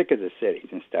they're sick of the cities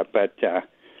and stuff. But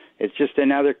it's just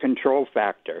another control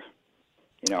factor,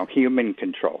 human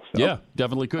control. So, yeah,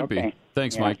 definitely could be.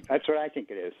 Thanks, Mike. That's what I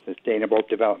think it is, sustainable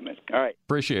development. All right.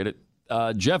 Appreciate it.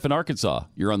 Jeff in Arkansas,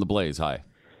 you're on the Blaze. Hi.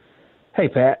 Hey,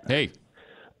 Pat. Hey.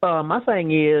 My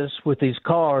thing is with these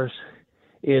cars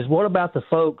is what about the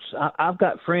folks? I've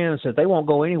got friends that they won't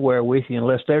go anywhere with you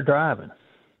unless they're driving.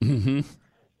 Mm-hmm.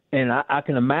 And I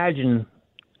can imagine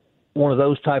one of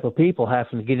those type of people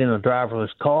having to get in a driverless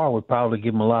car would probably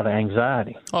give them a lot of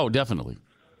anxiety. Oh, definitely.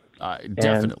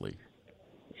 Definitely.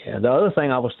 And the other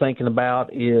thing I was thinking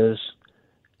about is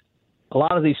a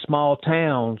lot of these small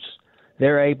towns,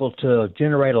 they're able to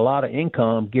generate a lot of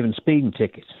income giving speeding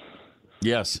tickets.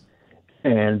 Yes.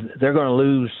 And they're going to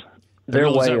lose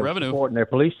their way of revenue. Supporting their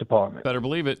police department. Better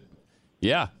believe it.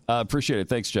 Yeah, appreciate it.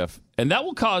 Thanks, Jeff. And that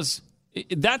will cause,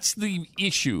 that's the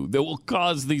issue that will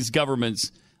cause these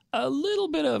governments a little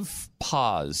bit of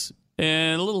pause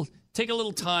and take a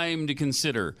little time to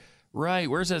consider, right,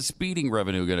 where's that speeding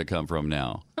revenue going to come from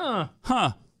now?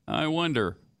 I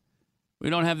wonder. We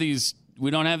don't have these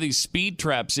speed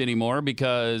traps anymore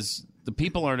because the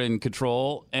people aren't in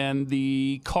control and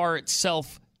the car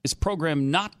itself is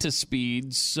programmed not to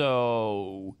speed,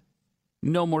 so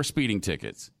no more speeding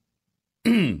tickets.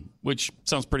 Which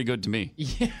sounds pretty good to me.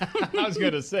 Yeah, I was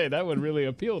going to say, that would really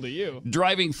appeal to you.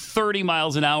 Driving 30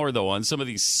 miles an hour, though, on some of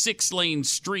these 6-lane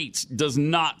streets does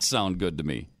not sound good to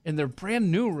me. And they're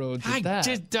brand new roads at that.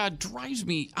 It just drives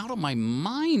me out of my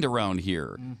mind around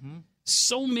here. Mm-hmm.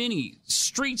 So many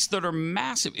streets that are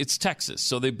massive. It's Texas,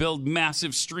 so they build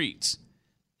massive streets.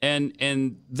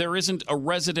 And there isn't a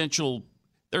residential...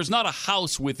 There's not a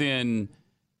house within,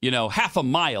 half a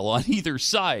mile on either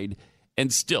side.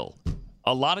 And still,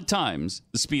 a lot of times,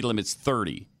 the speed limit's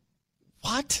 30.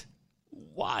 What?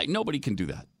 Why? Nobody can do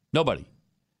that. Nobody.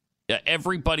 Yeah,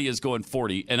 everybody is going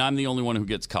 40, and I'm the only one who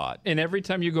gets caught. And every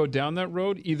time you go down that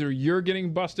road, either you're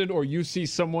getting busted or you see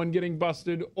someone getting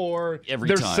busted or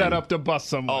they're set up to bust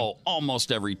someone. Oh,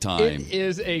 almost every time. It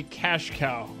is a cash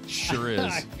cow. Sure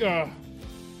is.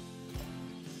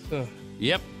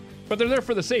 Yep. But they're there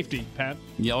for the safety, Pat.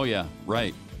 Oh, yeah.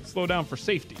 Right. Slow down for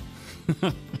safety.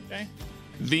 Okay.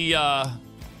 The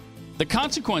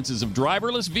consequences of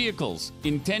driverless vehicles,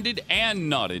 intended and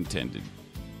not intended.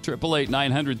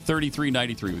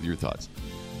 888-900-3393 with your thoughts.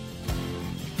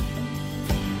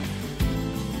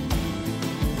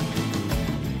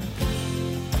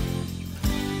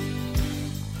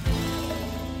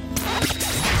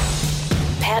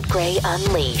 Pat Gray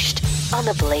Unleashed on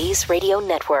the Blaze Radio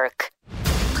Network.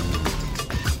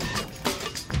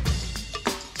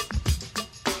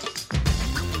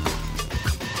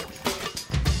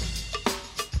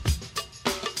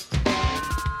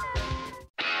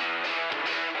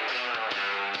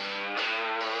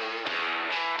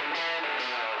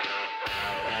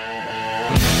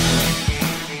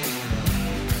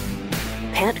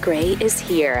 Pat Gray is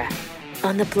here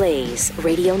on the Blaze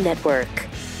Radio Network.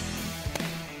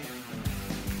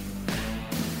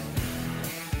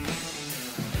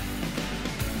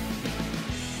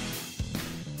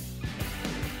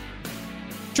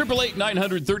 Triple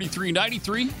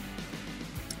 8-900-3393.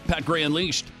 Pat Gray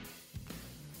Unleashed.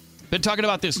 Been talking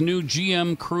about this new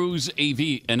GM Cruise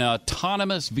AV, an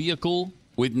autonomous vehicle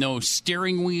with no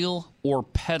steering wheel or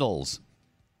pedals.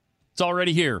 It's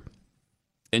already here.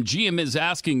 And GM is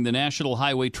asking the National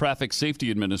Highway Traffic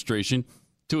Safety Administration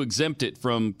to exempt it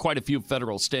from quite a few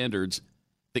federal standards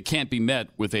that can't be met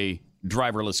with a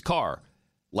driverless car.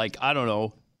 Like, I don't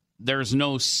know, there's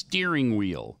no steering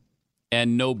wheel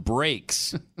and no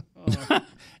brakes.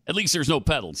 At least there's no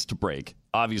pedals to brake.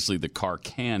 Obviously, the car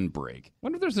can brake. I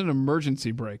wonder if there's an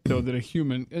emergency brake, though, that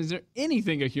is there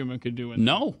anything a human could do in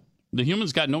No. The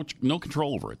human's got no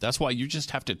control over it. That's why you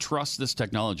just have to trust this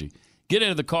technology. Get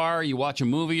into the car, you watch a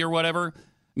movie or whatever.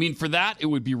 I mean, for that, it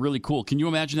would be really cool. Can you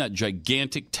imagine that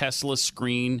gigantic Tesla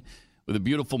screen with a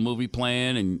beautiful movie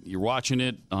playing and you're watching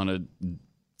it on a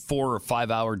 4 or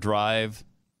 5 hour drive.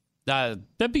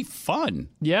 That'd be fun.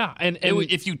 Yeah, and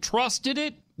if you trusted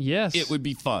it, yes, it would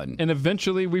be fun. And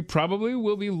eventually, we probably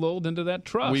will be lulled into that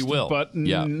trust. We will. But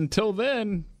until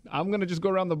then, I'm going to just go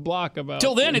around the block about.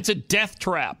 Till then, it's a death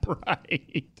trap.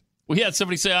 Right. We had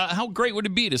somebody say, "How great would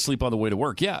it be to sleep on the way to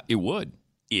work?" Yeah, it would,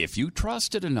 if you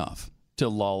trusted enough to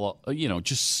lull.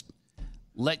 Just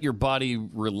let your body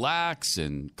relax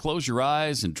and close your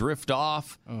eyes and drift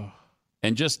off. Oh.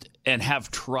 And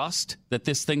have trust that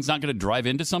this thing's not going to drive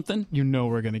into something.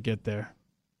 We're going to get there.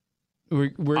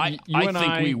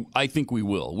 I think we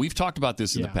will. We've talked about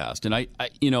this in the past, and I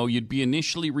you'd be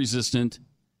initially resistant,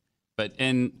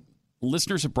 and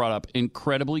listeners have brought up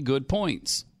incredibly good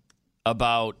points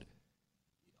about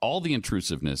all the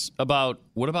intrusiveness.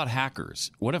 What about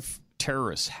hackers? What if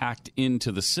terrorists hacked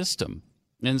into the system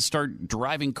and start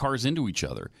driving cars into each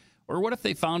other? Or what if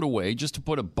they found a way just to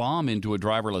put a bomb into a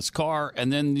driverless car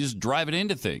and then just drive it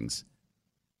into things?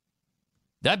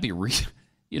 That'd be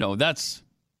that's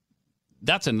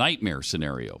a nightmare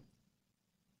scenario.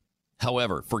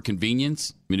 However, for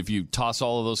convenience, if you toss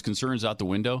all of those concerns out the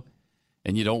window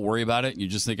and you don't worry about it, you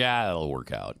just think, it'll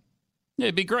work out.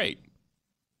 It'd be great.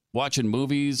 Watching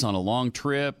movies on a long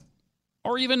trip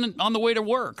or even on the way to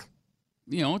work.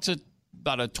 It's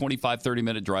about a 25,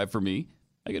 30-minute drive for me.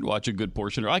 I could watch a good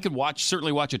portion, or I could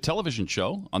certainly watch a television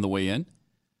show on the way in,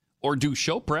 or do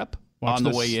show prep on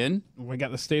the way in. We got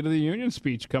the State of the Union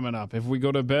speech coming up. If we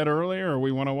go to bed earlier or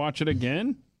we want to watch it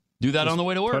again, do that on the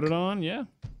way to work. Put it on, yeah.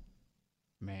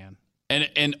 Man,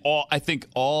 and I think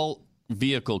all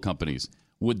vehicle companies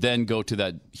would then go to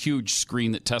that huge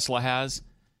screen that Tesla has,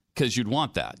 because you'd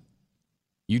want that.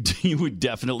 You would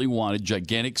definitely want a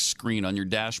gigantic screen on your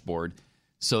dashboard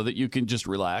so that you can just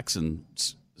relax and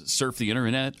surf the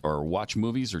internet or watch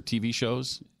movies or TV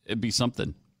shows. It'd be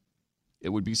something. It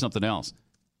would be something else.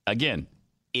 Again,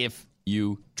 if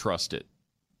you trust it.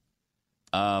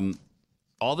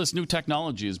 All this new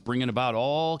technology is bringing about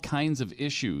all kinds of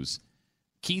issues.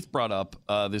 Keith brought up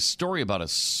this story about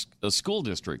a school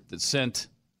district that sent,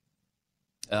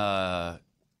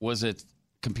 was it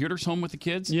computers home with the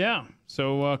kids? Yeah.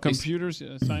 So computers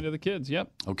assigned to the kids.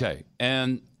 Yep. Okay.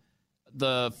 And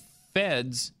the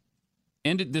feds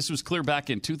this was clear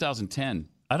back in 2010.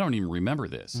 I don't even remember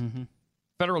this. Mm-hmm.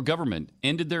 Federal government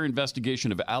ended their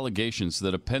investigation of allegations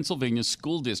that a Pennsylvania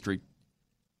school district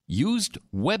used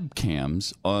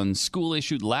webcams on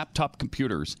school-issued laptop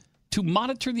computers to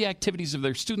monitor the activities of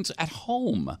their students at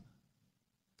home.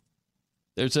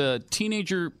 There's a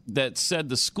teenager that said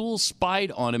the school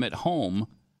spied on him at home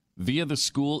via the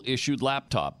school-issued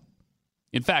laptop.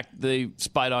 In fact, they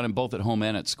spied on him both at home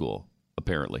and at school,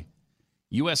 apparently.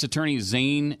 U.S. Attorney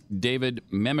Zane David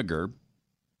Memiger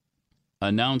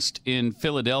announced in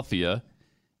Philadelphia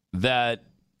that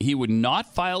he would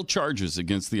not file charges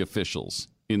against the officials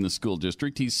in the school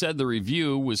district. He said the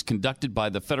review was conducted by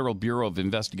the Federal Bureau of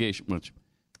Investigation, which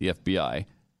the FBI,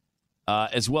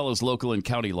 as well as local and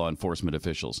county law enforcement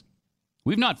officials.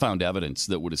 We've not found evidence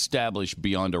that would establish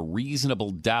beyond a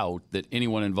reasonable doubt that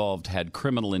anyone involved had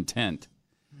criminal intent.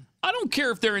 I don't care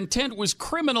if their intent was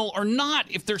criminal or not.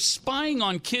 If they're spying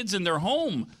on kids in their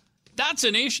home, that's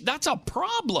an issue. That's a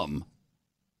problem.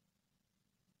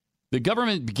 The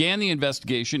government began the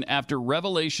investigation after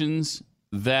revelations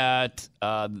that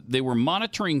they were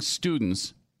monitoring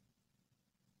students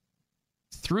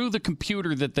through the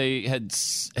computer that they had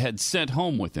sent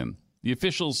home with them. The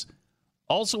officials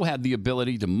also had the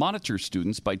ability to monitor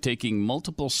students by taking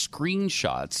multiple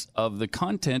screenshots of the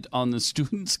content on the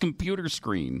student's computer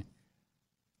screen.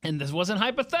 And this wasn't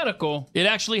hypothetical. It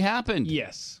actually happened.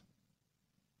 Yes.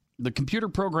 The computer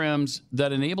programs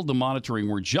that enabled the monitoring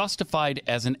were justified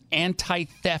as an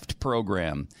anti-theft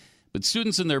program, but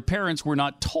students and their parents were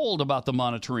not told about the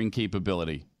monitoring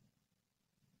capability.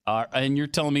 And you're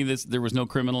telling me there was no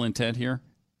criminal intent here?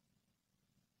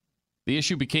 The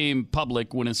issue became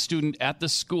public when a student at the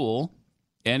school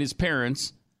and his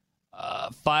parents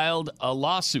filed a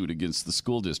lawsuit against the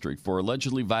school district for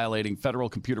allegedly violating federal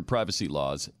computer privacy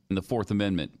laws in the Fourth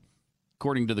Amendment.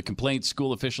 According to the complaint,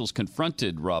 school officials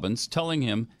confronted Robbins, telling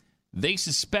him they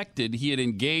suspected he had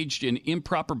engaged in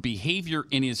improper behavior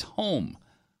in his home.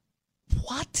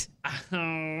 What?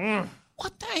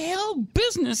 What the hell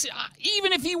business?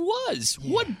 Even if he was,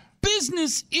 what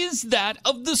business is that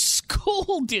of the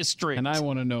school district? And I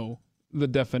want to know the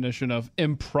definition of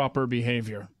improper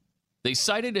behavior. They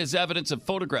cited as evidence a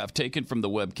photograph taken from the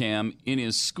webcam in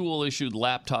his school-issued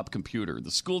laptop computer.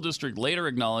 The school district later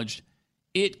acknowledged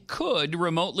it could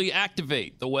remotely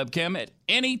activate the webcam at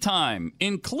any time,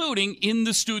 including in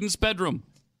the student's bedroom.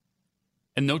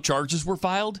 and no charges were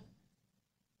filed?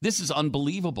 This is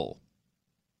unbelievable.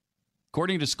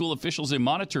 According to school officials, they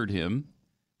monitored him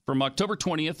from October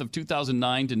 20th of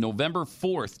 2009 to November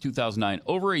 4th, 2009,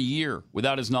 over a year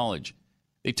without his knowledge.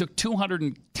 They took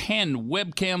 210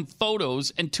 webcam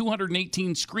photos and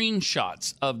 218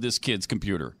 screenshots of this kid's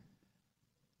computer.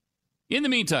 In the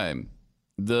meantime,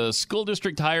 the school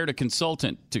district hired a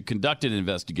consultant to conduct an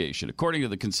investigation. According to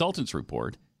the consultant's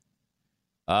report,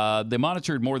 they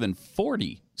monitored more than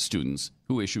 40 students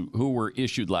who were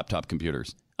issued laptop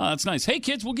computers. Oh, that's nice. Hey,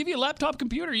 kids, we'll give you a laptop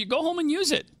computer. You go home and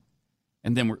use it.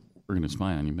 And then we're going to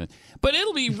spy on you. But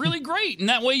it'll be really great, and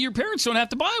that way your parents don't have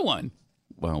to buy one.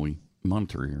 Well, we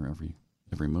monitor your every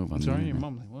move. I'm sorry, your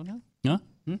mom. What now? Huh?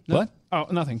 No. What? Oh,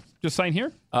 nothing. Just sign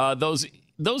here? Those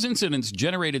incidents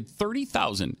generated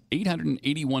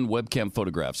 30,881 webcam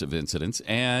photographs of incidents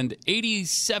and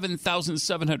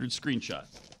 87,700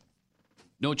 screenshots.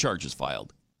 No charges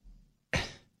filed.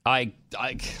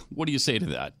 What do you say to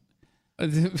that?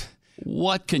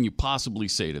 What can you possibly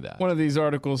say to that? One of these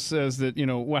articles says that,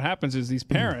 what happens is these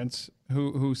parents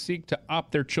who seek to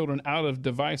opt their children out of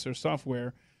device or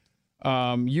software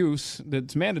use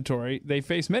that's mandatory, they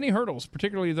face many hurdles,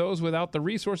 particularly those without the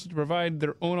resources to provide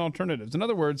their own alternatives. In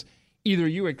other words, either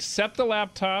you accept the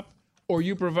laptop or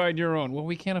you provide your own. Well,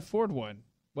 we can't afford one.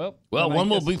 Well, one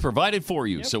will be provided for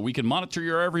you, so we can monitor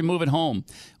your every move at home.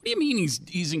 What do you mean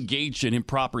he's engaged in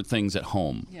improper things at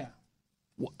home? Yeah.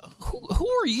 Who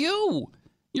are you?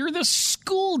 You're the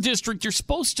school district. You're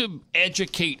supposed to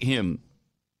educate him.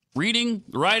 Reading,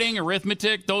 writing,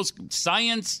 arithmetic, those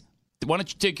science. Why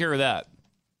don't you take care of that?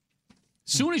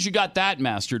 Soon as you got that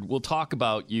mastered, we'll talk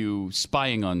about you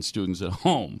spying on students at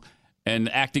home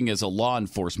and acting as a law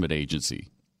enforcement agency.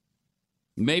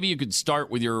 Maybe you could start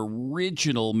with your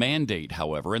original mandate,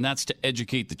 however, and that's to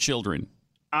educate the children.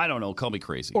 I don't know. Call me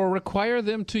crazy. Or require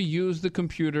them to use the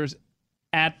computers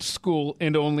at school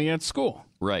and only at school.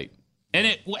 Right.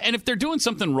 And if they're doing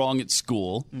something wrong at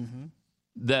school,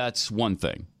 that's one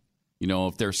thing.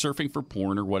 If they're surfing for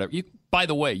porn or whatever. By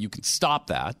the way, you can stop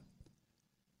that.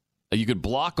 You could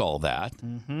block all that.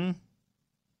 Mm-hmm.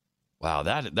 Wow,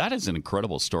 that is an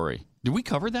incredible story. Did we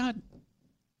cover that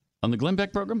on the Glenn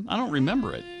Beck program? I don't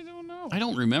remember it. I don't know. I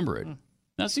don't remember it.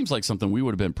 That seems like something we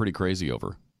would have been pretty crazy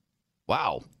over.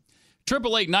 Wow.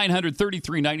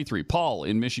 888-900-3393. Paul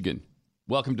in Michigan.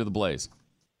 Welcome to the Blaze.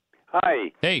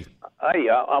 Hi. Hey. Hi.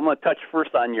 I'm going to touch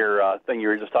first on your thing you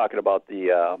were just talking about,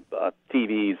 the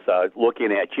TVs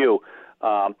looking at you.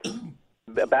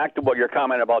 Back to what your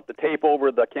comment about the tape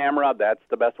over the camera, that's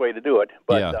the best way to do it.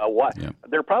 But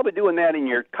they're probably doing that in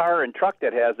your car and truck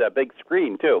that has that big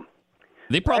screen, too.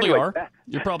 They probably are.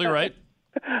 You're probably right.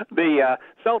 The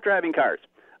self-driving cars.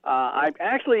 I'm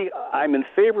in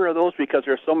favor of those because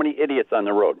there's so many idiots on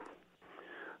the road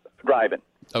driving.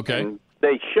 Okay. And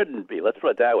they shouldn't be. Let's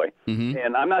put it that way. Mm-hmm.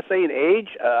 And I'm not saying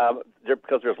age,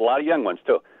 because there's a lot of young ones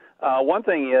too. One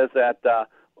thing is that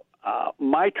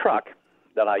my truck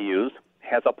that I use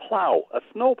has a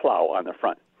snow plow on the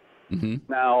front. Mm-hmm.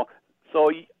 Now,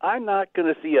 so I'm not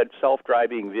going to see a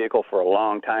self-driving vehicle for a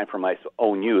long time for my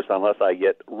own use unless I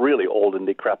get really old and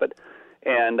decrepit.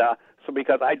 And so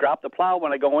because I drop the plow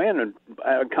when I go in and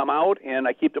come out, and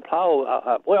I keep the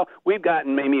plow, we've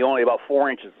gotten maybe only about 4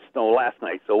 inches of snow last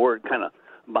night, so we're kind of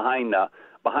behind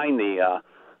the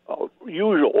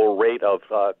usual rate of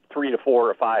 3 to 4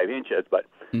 or 5 inches. But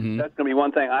that's going to be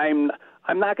one thing. I'm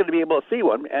not going to be able to see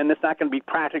one, and it's not going to be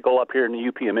practical up here in the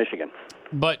UP of Michigan.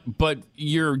 But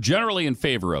you're generally in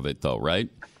favor of it, though, right?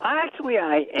 Actually,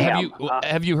 I am.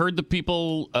 Have you heard the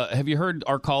people? Have you heard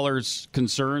our callers'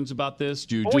 concerns about this?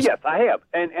 Yes, I have,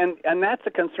 and that's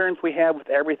the concerns we have with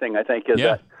everything. I think is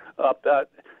that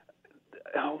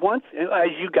once,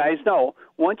 as you guys know,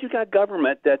 once you got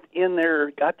government that's in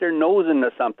there, got their nose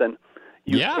into something,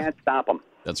 you can't stop them.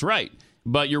 That's right.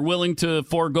 But you're willing to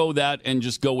forego that and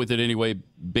just go with it anyway,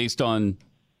 based on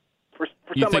for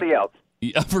somebody else.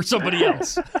 Yeah, for somebody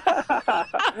else. Okay,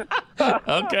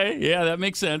 yeah, that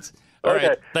makes sense. All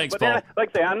right, thanks, Paul. Then, like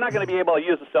I say, I'm not going to be able to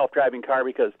use a self-driving car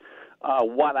because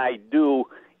what I do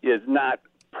is not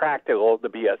practical to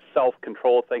be a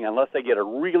self-control thing unless I get a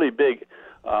really big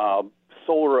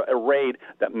solar array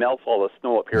that melts all the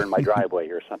snow up here in my driveway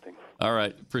or something. All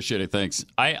right, appreciate it, thanks.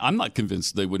 I'm not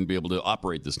convinced they wouldn't be able to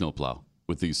operate the snowplow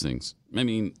with these things. I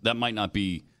mean, that might not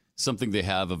be something they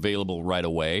have available right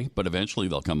away, but eventually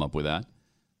they'll come up with that.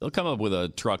 They'll come up with a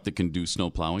truck that can do snow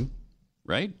plowing,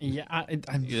 right? Yeah,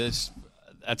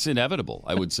 that's inevitable,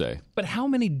 I would say. But how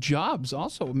many jobs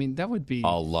also? I mean, that would be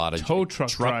a lot of tow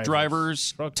truck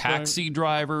drivers, taxi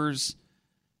drivers.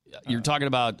 You're talking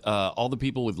about all the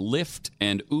people with Lyft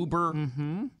and Uber.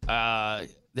 Mm-hmm. That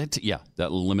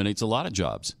eliminates a lot of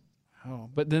jobs. Oh,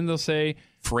 but then they'll say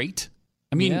freight.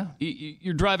 I mean,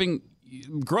 you're driving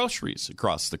groceries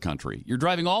across the country. You're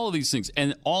driving all of these things,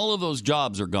 and all of those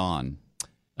jobs are gone.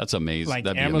 That's amazing. Like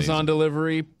That'd be Amazon amazing.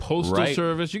 delivery, postal Right.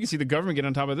 service. You can see the government get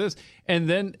on top of this. And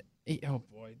then, oh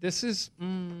boy, this is...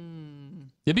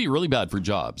 It'd be really bad for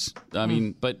jobs. I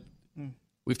mean, but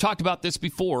we've talked about this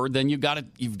before. Then you've got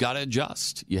to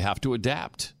adjust. You have to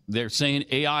adapt. They're saying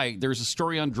AI. There's a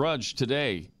story on Drudge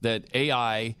today that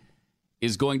AI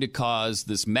is going to cause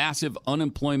this massive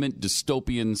unemployment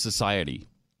dystopian society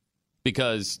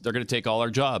because they're going to take all our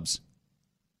jobs.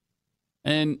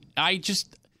 And I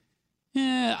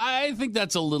think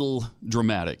that's a little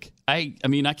dramatic. I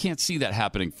mean, I can't see that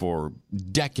happening for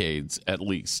decades at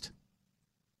least.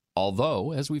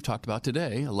 Although, as we've talked about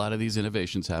today, a lot of these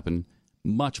innovations happen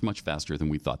much, much faster than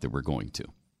we thought they were going to.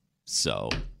 So,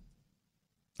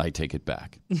 I take it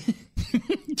back.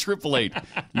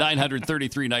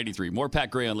 888-933-93. More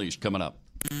Pat Gray Unleashed coming up.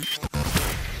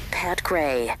 Pat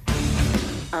Gray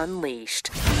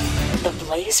Unleashed. The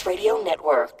Blaze Radio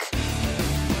Network.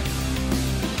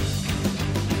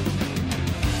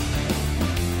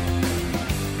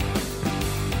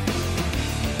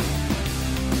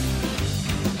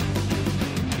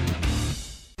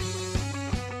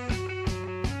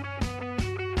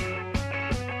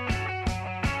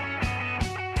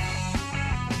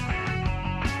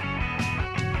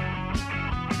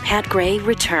 Pat Gray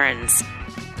returns.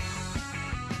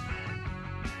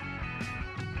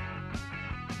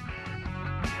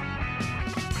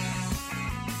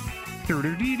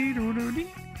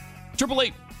 Triple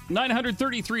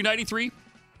 8-933-93.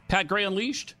 Pat Gray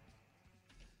Unleashed.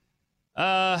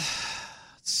 Let's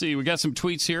see. We got some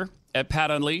tweets here at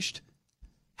Pat Unleashed.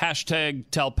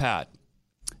 Hashtag tell Pat.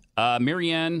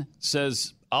 Marianne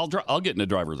says, I'll get in a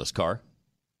driverless car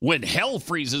when hell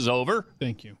freezes over.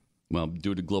 Thank you. Well,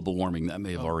 due to global warming, that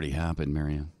may have already happened,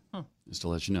 Marianne. Huh. Just to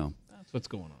let you know. That's what's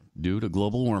going on. Due to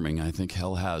global warming, I think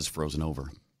hell has frozen over.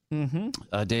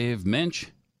 Mm-hmm. Dave Mensch,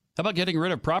 how about getting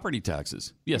rid of property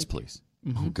taxes? Yes, please.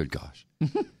 Mm-hmm. Oh, good gosh.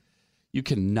 You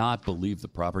cannot believe the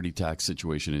property tax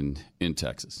situation in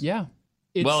Texas. Yeah.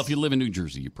 Well, if you live in New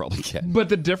Jersey, you probably can. But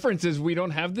the difference is we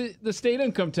don't have the state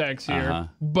income tax here. Uh-huh.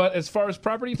 But as far as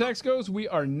property tax goes, we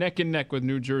are neck and neck with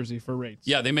New Jersey for rates.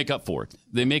 Yeah, they make up for it.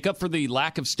 They make up for the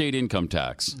lack of state income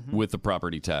tax with the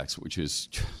property tax, which is...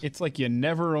 It's like you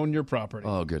never own your property.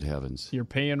 Oh, good heavens. You're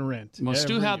paying rent. Well,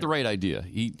 Stu every had year. the right idea.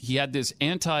 He had this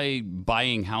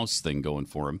anti-buying house thing going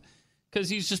for him because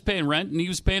he's just paying rent, and he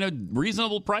was paying a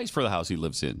reasonable price for the house he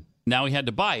lives in. Now he had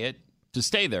to buy it to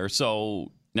stay there,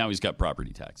 so... Now he's got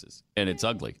property taxes, and it's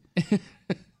ugly.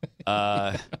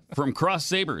 From Cross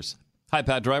Sabres. Hi,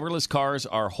 Pat. Driverless cars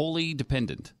are wholly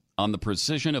dependent on the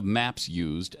precision of maps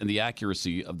used and the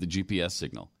accuracy of the GPS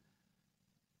signal.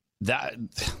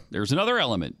 There's another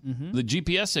element. The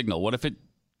GPS signal. What if it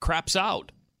craps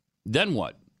out? Then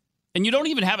what? And you don't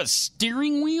even have a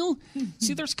steering wheel?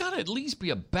 See, there's got to at least be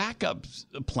a backup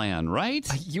plan, right?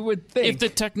 You would think. If the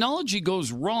technology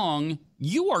goes wrong,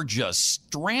 you are just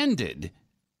stranded.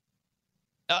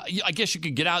 I guess you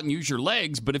could get out and use your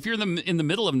legs, but if you're in the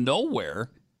middle of nowhere,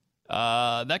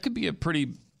 that could be a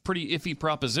pretty iffy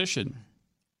proposition.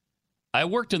 I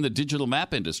worked in the digital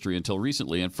map industry until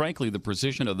recently, and frankly, the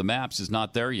precision of the maps is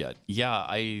not there yet. Yeah,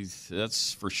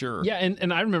 that's for sure. Yeah,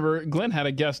 and I remember Glenn had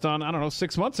a guest on, I don't know,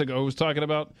 6 months ago who was talking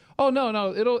about,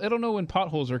 it'll know when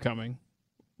potholes are coming.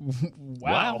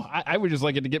 Wow. I would just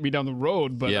like it to get me down the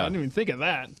road, but I didn't even think of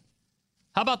that.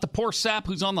 How about the poor sap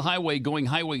who's on the highway going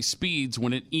highway speeds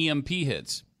when an EMP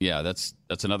hits? Yeah, that's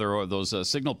another of those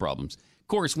signal problems. Of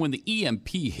course, when the EMP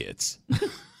hits,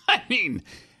 I mean,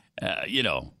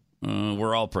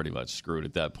 we're all pretty much screwed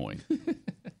at that point.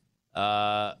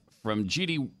 From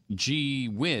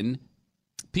GDG Win,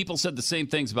 people said the same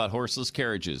things about horseless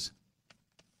carriages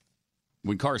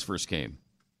when cars first came.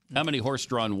 How many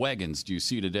horse-drawn wagons do you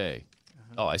see today?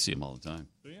 Oh, I see them all the time.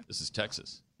 This is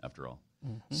Texas, after all.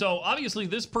 So obviously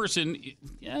this person,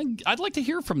 I'd like to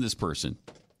hear from this person.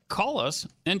 Call us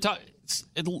and talk.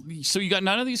 So you got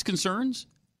none of these concerns?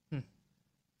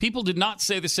 People did not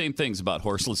say the same things about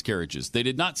horseless carriages. They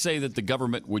did not say that the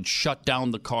government would shut down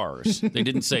the cars. They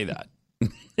didn't say that.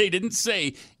 They didn't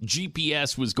say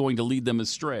GPS was going to lead them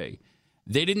astray.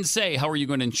 They didn't say, how are you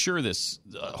going to insure this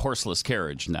horseless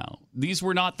carriage now? These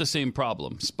were not the same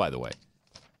problems, by the way.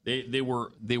 They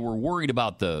were worried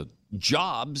about the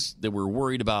jobs. They were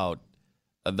worried about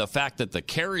the fact that the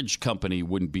carriage company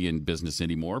wouldn't be in business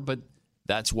anymore, but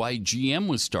that's why GM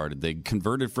was started. They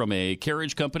converted from a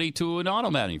carriage company to an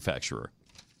auto manufacturer.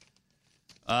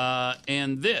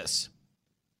 And this,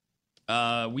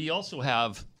 we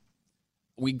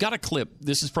got a clip.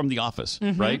 This is from The Office,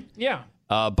 right? Yeah.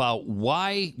 About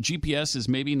why GPS is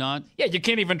maybe not. Yeah, you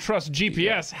can't even trust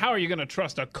GPS. How are you going to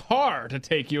trust a car to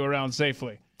take you around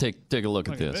safely? Take a look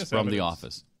at this from The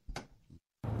Office.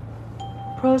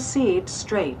 Proceed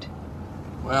straight.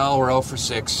 Well, we're 0 for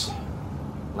 6.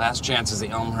 Last chance is the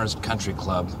Elmhurst Country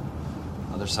Club.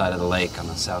 Other side of the lake on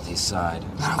the southeast side.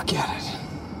 I don't get it.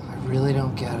 I really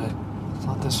don't get it. I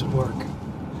thought this would work.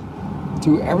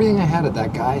 Threw everything I had at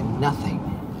that guy, nothing.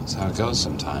 That's how it goes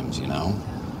sometimes, you know.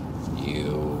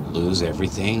 You lose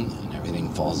everything, and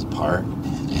everything falls apart,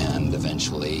 and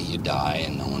eventually you die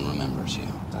and no one remembers you.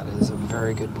 That is a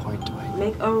very good point, Dwight.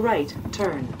 Make a right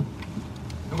turn.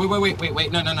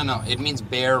 Wait. No. It means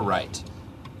bear right.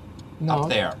 No, up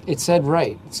there. It said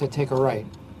right. It said take a right.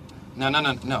 No,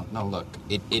 look.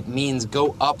 It means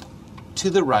go up to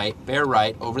the right, bear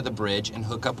right, over the bridge, and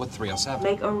hook up with 307.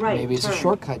 Make a right Maybe it's turn. a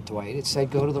shortcut, Dwight. It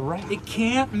said go to the right. It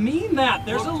can't mean that.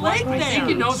 There's a lake there. I think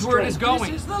it knows where it is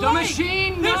going. This is the The lake.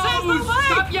 machine This is the knows. lake.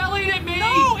 Stop yelling at me.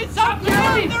 No, it's Stop up there.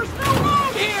 yelling. There's no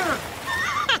road here.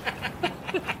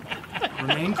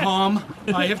 Remain calm.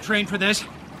 I have trained for this.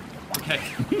 Okay.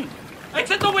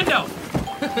 Exit the window.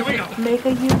 Here we go. Make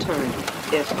a U-turn,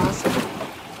 if possible.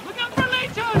 Look out for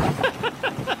leeches.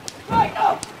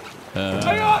 Michael,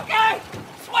 are you okay?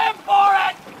 Swim for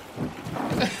it.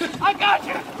 I got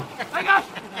you.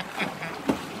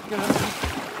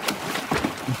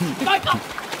 Michael.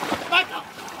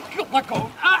 Let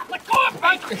go. Let go of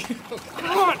me.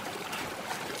 Come on.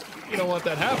 You don't want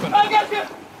that happening. I got you.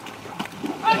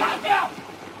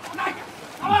 Michael,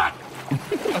 come on.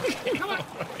 Okay. Come on.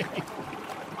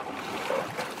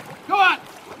 Go on.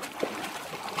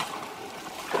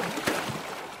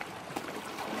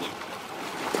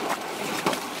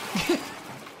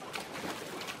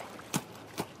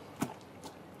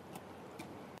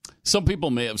 Some people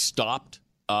may have stopped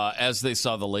as they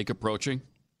saw the lake approaching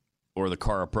or the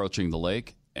car approaching the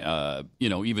lake,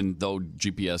 even though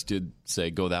GPS did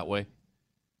say go that way.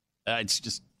 It's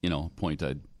just, a point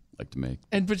I'd like to make.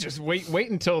 But just wait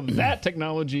until that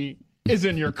technology is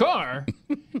in your car,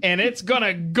 and it's going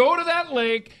to go to that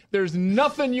lake. There's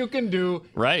nothing you can do.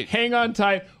 Right. Hang on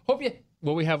tight.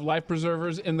 Will we have life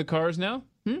preservers in the cars now?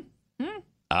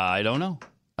 I don't know.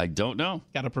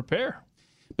 Got to prepare.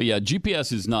 But yeah,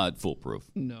 GPS is not foolproof.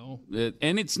 No.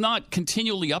 And it's not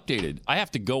continually updated. I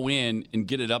have to go in and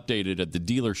get it updated at the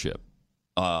dealership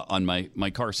on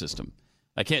my car system.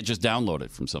 I can't just download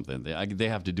it from something. They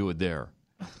have to do it there.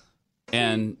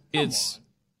 And it's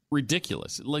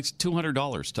ridiculous. It likes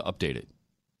 $200 to update it.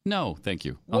 No, thank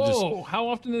you. Whoa, how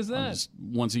often is that? Just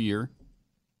once a year.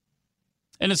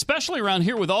 And especially around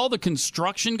here with all the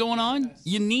construction going on,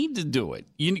 you need to do it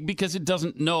because it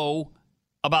doesn't know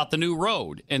about the new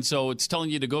road. And so it's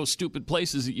telling you to go stupid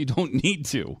places that you don't need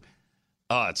to.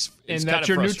 It's and kind that's of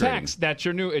your new frustrating. tax. It's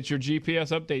your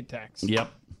GPS update tax. Yep.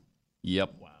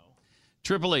 Wow.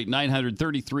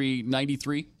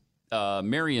 888-900-3393.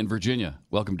 Mary in Virginia,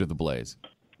 welcome to the Blaze.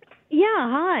 Yeah,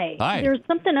 hi. Hi. There's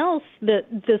something else that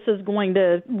this is going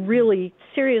to really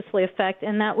seriously affect,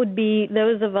 and that would be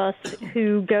those of us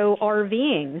who go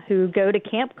RVing, who go to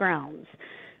campgrounds.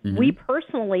 Mm-hmm. We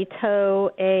personally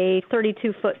tow a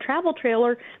 32-foot travel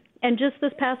trailer, and just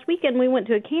this past weekend we went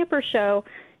to a camper show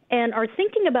and are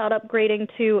thinking about upgrading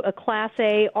to a Class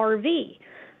A RV.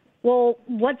 Well,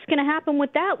 what's going to happen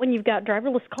with that when you've got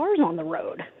driverless cars on the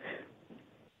road?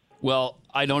 Well,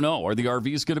 I don't know. Are the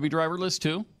RVs going to be driverless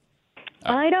too?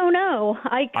 I don't know.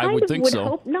 I would think so.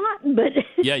 hope not, but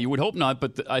yeah, you would hope not,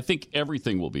 but I think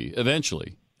everything will be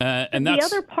eventually. And the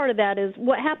other part of that is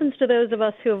what happens to those of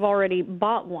us who have already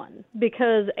bought one,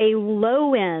 because a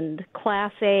low-end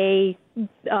Class A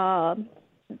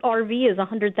RV is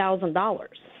 $100,000.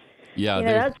 Yeah,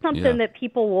 that's something that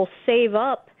people will save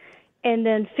up and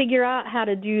then figure out how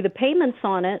to do the payments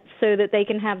on it so that they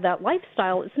can have that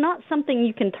lifestyle. It's not something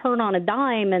you can turn on a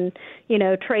dime and,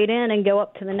 trade in and go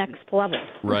up to the next level.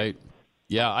 Right.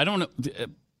 Yeah, I don't know.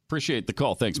 Appreciate the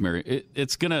call. Thanks, Mary.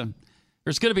 There's going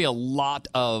to be a lot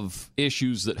of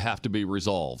issues that have to be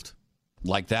resolved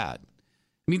like that.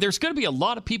 I mean, there's going to be a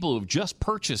lot of people who've just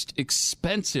purchased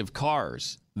expensive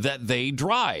cars that they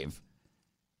drive.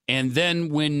 And then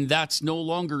when that's no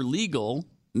longer legal,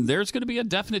 there's going to be a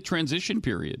definite transition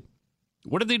period.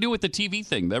 What did they do with the TV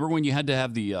thing? Remember when you had to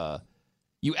have you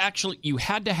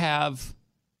had to have,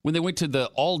 when they went to the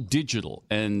all digital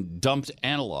and dumped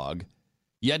analog,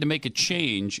 you had to make a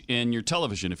change in your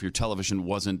television if your television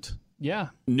wasn't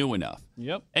new enough.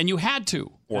 Yep. And you had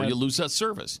to, or you lose that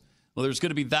service. Well, there's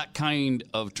going to be that kind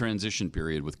of transition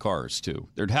period with cars, too.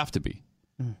 There'd have to be.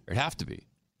 There'd have to be.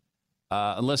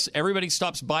 Unless everybody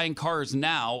stops buying cars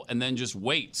now and then just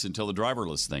waits until the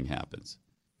driverless thing happens.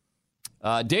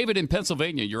 David in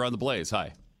Pennsylvania, you're on the Blaze.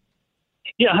 Hi.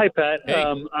 Yeah, hi, Pat. Hey.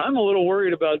 I'm a little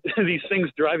worried about these things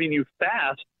driving you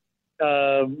fast.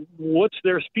 What's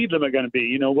their speed limit going to be?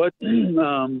 You know what?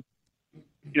 I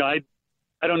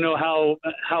don't know how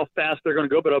fast they're going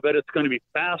to go, but I'll bet it's going to be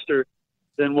faster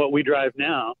than what we drive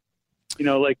now. You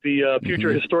know, like the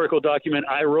future historical document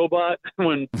I, Robot,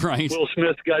 when Will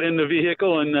Smith got in the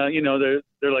vehicle and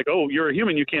they're like, "Oh, you're a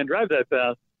human, you can't drive that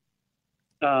fast."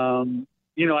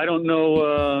 I don't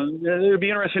know. It'll be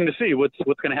interesting to see what's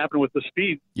going to happen with the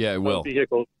speed. Yeah, it will. Of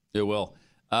vehicles. It will.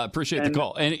 Appreciate the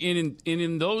call. And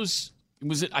in those,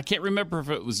 was it? I can't remember if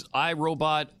it was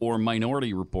iRobot or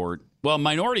Minority Report. Well,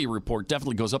 Minority Report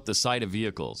definitely goes up the side of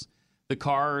vehicles. The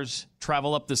cars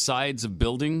travel up the sides of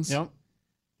buildings. Yep.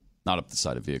 Not up the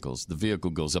side of vehicles. The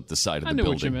vehicle goes up the side of the I knew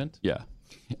building. what you meant. Yeah.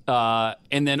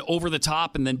 And then over the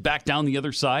top and then back down the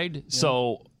other side. Yeah.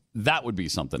 So that would be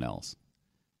something else.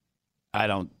 I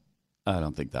don't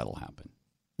think that'll happen.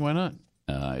 Why not?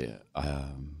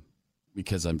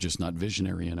 Because I'm just not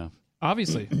visionary enough.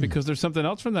 Obviously, because there's something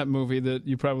else from that movie that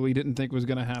you probably didn't think was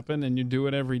going to happen, and you do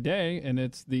it every day, and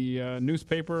it's the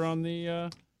newspaper on the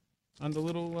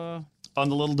little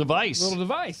device. Little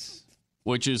device,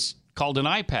 which is called an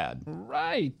iPad.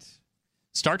 Right.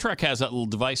 Star Trek has that little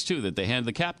device too that they hand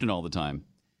the captain all the time,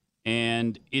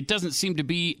 and it doesn't seem to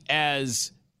be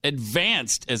as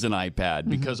advanced as an iPad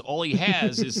because all he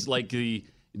has is like the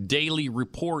daily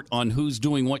report on who's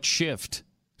doing what shift.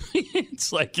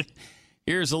 It's like,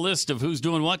 here's a list of who's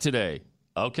doing what today.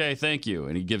 Okay, thank you.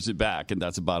 And he gives it back, and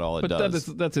that's about all it does.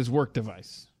 But that's his work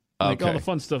device. Like all the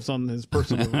fun stuff's on his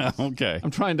personal device. Okay.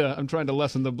 I'm trying to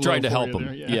lessen the blow. Trying to help him.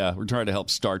 There, Yeah, we're trying to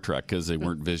help Star Trek because they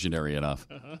weren't visionary enough.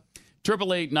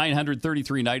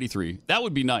 888-900-3393. That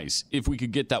would be nice if we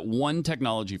could get that one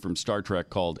technology from Star Trek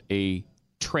called a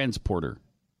transporter,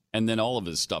 and then all of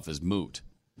his stuff is moot.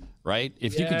 Right?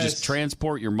 If you could just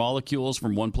transport your molecules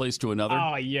from one place to another.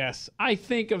 Oh, yes. I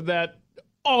think of that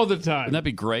all the time. Wouldn't that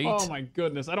be great? Oh, my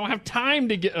goodness. I don't have time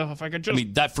to get... if I could just... I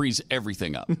mean, that frees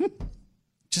everything up.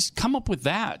 Just come up with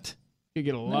that. You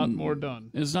get a lot more done.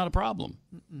 It's not a problem.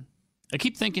 I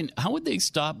keep thinking, how would they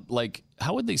stop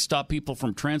people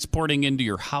from transporting into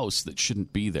your house that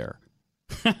shouldn't be there?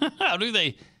 How do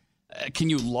they... can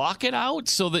you lock it out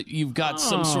so that you've got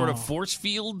some sort of force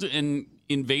field and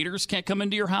invaders can't come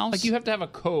into your house? Like you have to have a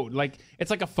code. Like it's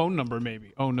like a phone number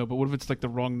maybe. Oh no, but what if it's like the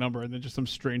wrong number and then just some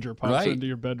stranger pops into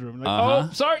your bedroom? Like, oh,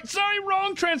 sorry,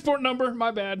 wrong transport number.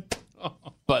 My bad.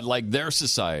 But like their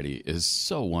society is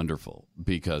so wonderful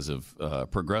because of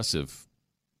progressive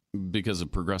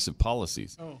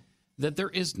policies that there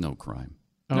is no crime.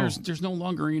 There's no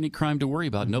longer any crime to worry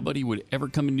about. Nobody would ever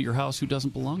come into your house who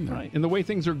doesn't belong there. Right. And the way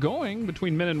things are going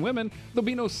between men and women, there'll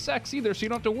be no sex either, so you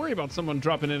don't have to worry about someone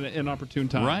dropping in at an opportune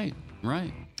time.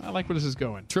 Right. I like where this is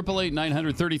going.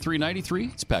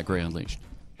 888-900-3393. It's Pat Gray Unleashed.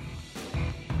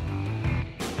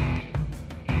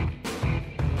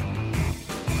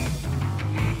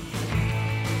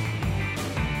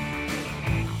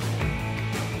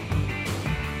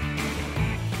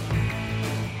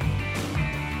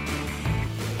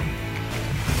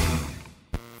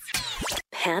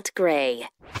 Pat Gray,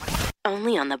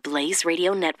 only on the Blaze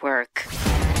Radio Network.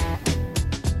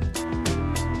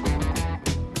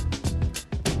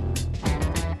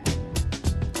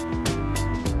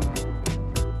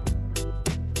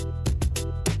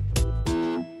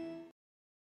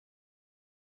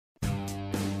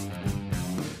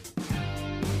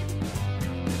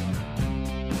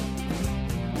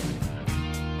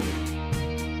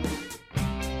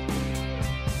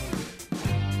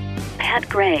 Pat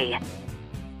Gray.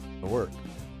 Work.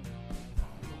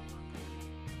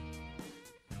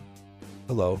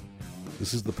 Hello,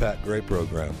 this is the Pat Gray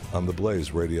program on the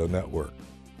Blaze Radio Network.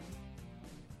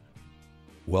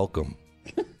 Welcome.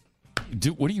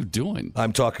 What are you doing?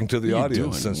 I'm talking to the What are you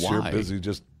audience doing? since Why? you're busy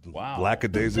just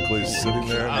lackadaisically sitting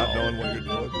there not knowing what you're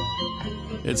doing.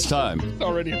 It's time It's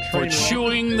already a for train wreck.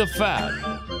 Chewing the Fat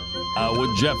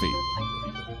with Jeffy.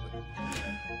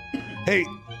 Hey,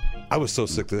 I was so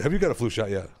sick. Have you got a flu shot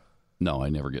yet? No, I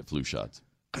never get flu shots.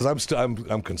 Because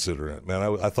I'm considering it, man.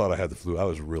 I thought I had the flu. I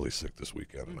was really sick this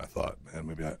weekend, and I thought, man,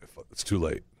 maybe it's too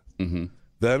late. Mm-hmm.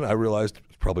 Then I realized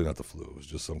it's probably not the flu. It was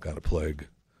just some kind of plague,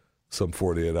 some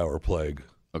 48-hour plague.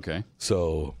 Okay.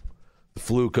 So the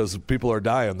flu, because people are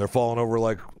dying. They're falling over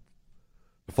like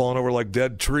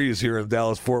dead trees here in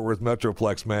Dallas-Fort Worth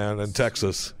Metroplex, man, and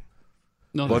Texas.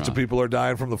 No, a bunch of people are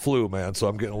dying from the flu, man. So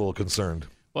I'm getting a little concerned.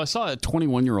 Well, I saw a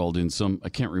 21-year-old in I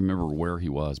can't remember where he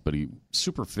was, but he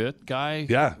super fit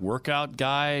guy, workout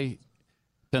guy,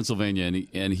 Pennsylvania,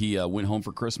 and he went home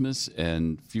for Christmas,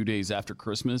 and a few days after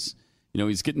Christmas,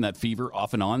 he's getting that fever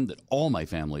off and on that all my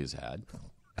family has had.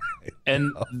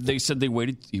 And they said he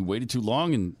waited too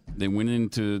long, and they went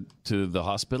into the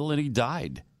hospital, and he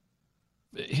died.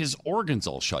 His organs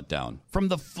all shut down from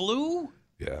the flu?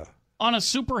 Yeah. On a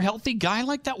super healthy guy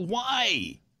like that?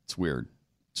 Why? It's weird.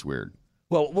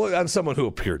 Well, on someone who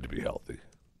appeared to be healthy.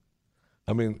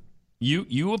 I mean,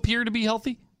 you appear to be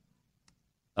healthy?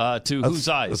 To whose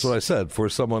eyes? That's what I said. For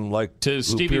someone like to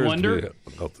Stevie Wonder. To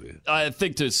be healthy. I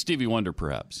think to Stevie Wonder,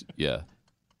 perhaps. Yeah.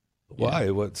 Why?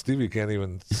 Yeah. What? Stevie can't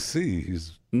even see.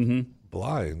 He's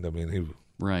blind. I mean, he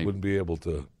wouldn't be able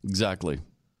to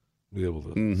be able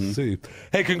to see.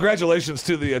 Hey, congratulations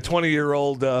to the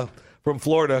 20-year-old from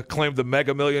Florida claimed the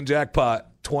Mega Million jackpot.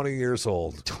 20 years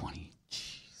old. 20.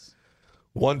 Jeez.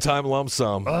 One-time lump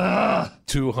sum.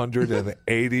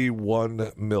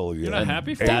 $281 million. You're not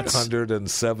happy for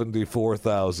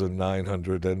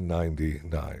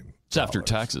 $874,999. It's after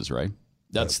taxes, right?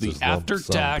 That's the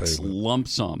after-tax lump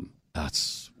sum.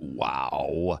 That's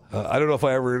wow. I don't know if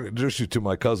I ever introduced you to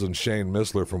my cousin Shane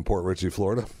Missler from Port Richey,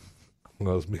 Florida. That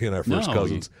was me and our first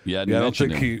cousins. I don't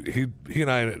think he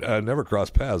and I never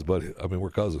crossed paths, but I mean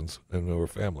we're cousins and we're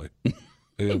family.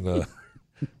 And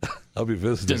I'll be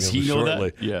visiting him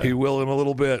shortly. Yeah. He will in a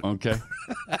little bit. Okay.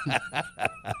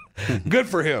 Good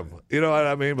for him. You know what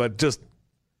I mean? But just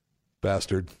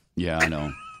bastard. Yeah, I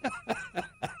know.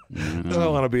 I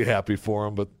want to be happy for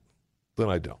him, but then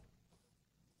I don't.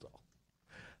 So,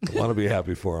 I want to be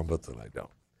happy for him, but then I don't.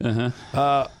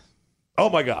 Oh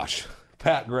my gosh,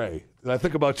 Pat Gray. And I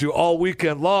think about you all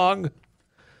weekend long.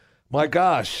 My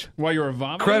gosh. While you were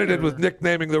vomiting? Credited with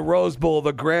nicknaming the Rose Bowl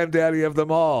the granddaddy of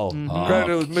them all.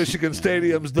 Credited with Michigan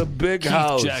Stadium's the Big Keith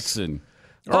House. Jackson.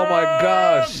 Oh my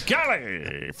gosh.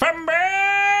 Golly, from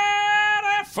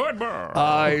better football.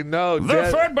 I know. The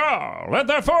football at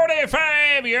the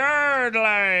 45-yard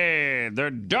line. The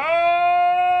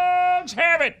Dogs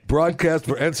have it. Broadcast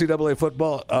for NCAA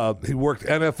football. He worked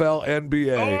NFL,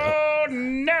 NBA.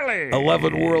 Nelly.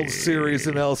 11 World Series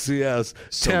in LCS,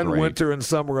 10 Winter and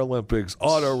Summer Olympics,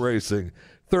 auto racing,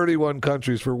 31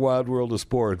 countries for Wild World of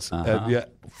Sports. And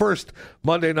yet, first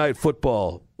Monday Night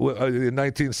Football in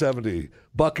 1970.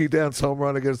 Bucky Dent's home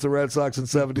run against the Red Sox in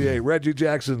 78. Reggie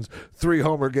Jackson's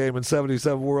 3-homer game in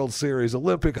 77 World Series.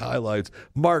 Olympic highlights.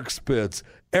 Mark Spitz.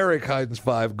 Eric Heiden's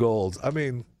 5 goals. I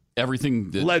mean,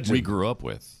 everything that legend. We grew up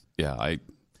with. Yeah,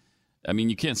 I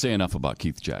mean, you can't say enough about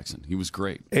Keith Jackson. He was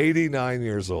great. 89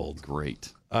 years old.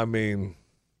 Great. I mean,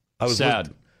 I was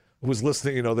sad. Was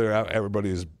listening. You know,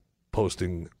 everybody's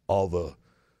posting all the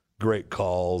great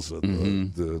calls.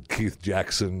 The Keith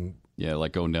Jackson. Yeah,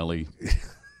 like O'Nelly.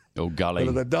 Oh golly.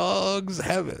 The Dogs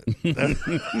have it.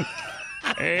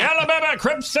 Alabama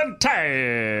Crimson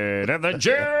Tide and the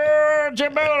Georgia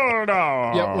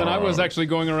Bulldogs. Yeah, when I was actually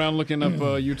going around looking up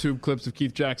YouTube clips of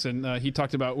Keith Jackson, he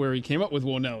talked about where he came up with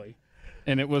Wonelli.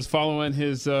 And it was following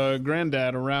his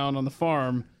granddad around on the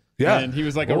farm. Yeah. And he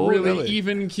was like a really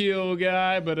even keel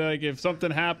guy, but like if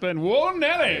something happened,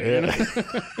 Wonelli. Yeah.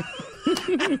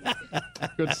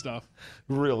 Good stuff.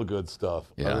 Real good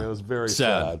stuff. Yeah. I mean, it was very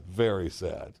sad. Very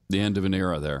sad. The end of an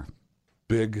era there.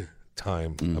 Big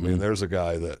time. I mean, there's a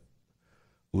guy that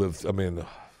lived. I mean,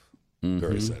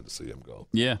 very sad to see him go.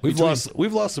 Yeah, we've lost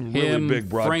some really big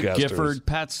broadcasters. Frank Gifford,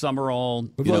 Pat Summerall.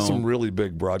 We've lost some really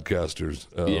big broadcasters.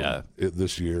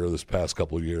 This year, this past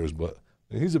couple of years, but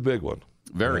he's a big one.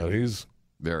 Very.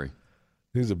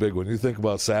 He's a big one. You think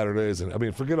about Saturdays, and I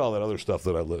mean, forget all that other stuff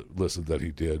that I listed that he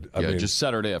did. I mean, just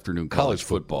Saturday afternoon college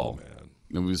football, man.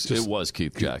 It was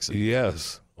Keith Jackson.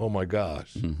 Yes. Oh my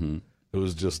gosh. It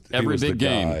was just every big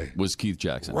game was Keith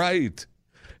Jackson, right?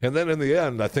 And then in the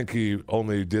end, I think he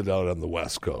only did out on the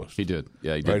West Coast. He did,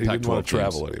 yeah. He did. Right? He didn't want to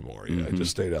travel anymore. Yeah, he just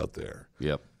stayed out there.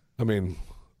 Yep. I mean,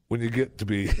 when you get to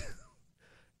be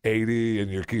 80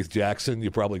 and you're Keith Jackson, you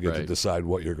probably get to decide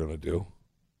what you're going to do.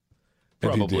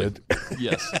 And probably. he did.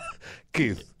 Yes.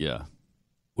 Keith. Yeah.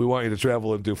 We want you to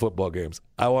travel and do football games.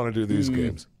 I want to do these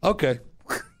games. Okay.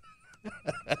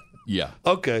 Yeah.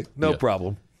 Okay. No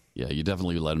problem. Yeah, you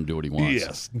definitely let him do what he wants.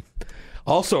 Yes.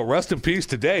 Also, rest in peace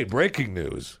today. Breaking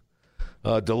news.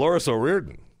 Dolores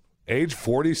O'Riordan, age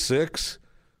 46.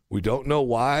 We don't know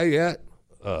why yet.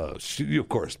 She, of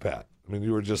course, Pat. I mean,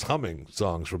 you were just humming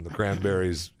songs from the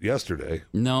Cranberries yesterday.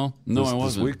 No, I wasn't.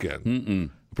 This weekend.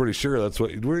 I'm pretty sure that's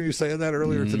what. Were you saying that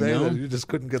earlier today? No. That you just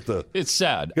couldn't get the. It's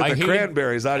sad. Get the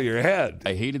cranberries out of your head.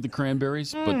 I hated the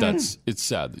cranberries, but it's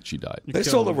sad that she died. They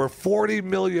sold over 40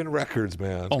 million records,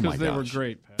 man. Oh my gosh. They were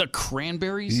great. Pat. The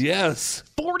cranberries? Yes.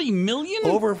 40 million?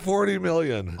 Over 40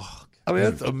 million. I mean,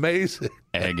 that's amazing.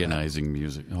 Agonizing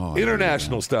music. Oh,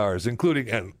 International stars, including,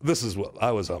 and this is what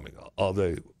I was humming all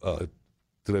day.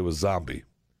 Today was Zombie.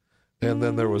 And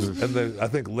then I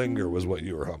think Linger was what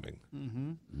you were humming.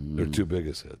 Mm-hmm. Their two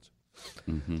biggest hits.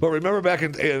 Mm-hmm. But remember back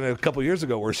in a couple years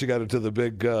ago where she got into the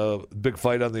big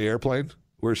fight on the airplane,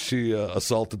 where she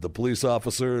assaulted the police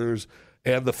officers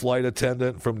and the flight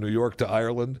attendant from New York to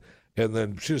Ireland, and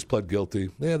then she just pled guilty.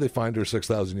 Yeah, they fined her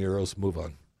 6,000 euros. Move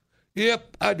on.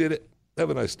 Yep, I did it. Have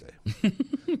a nice day.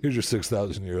 Here's your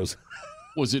 6,000 euros.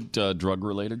 Was it drug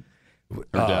related? Or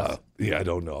death? Yeah, I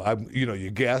don't know.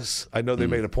 You guess. I know they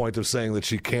made a point of saying that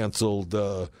she canceled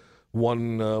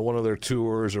one of their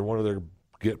tours or one of their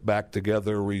get back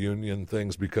together reunion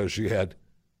things because she had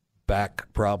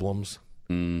back problems.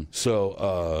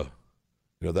 So,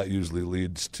 that usually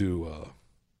leads to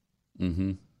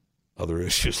other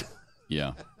issues.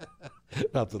 Yeah.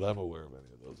 Not that I'm aware of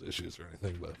any of those issues or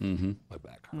anything, but my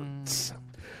back hurts.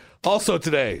 Also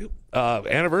today,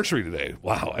 anniversary today.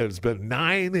 Wow, it's been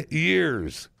 9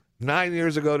 years. 9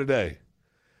 years ago today.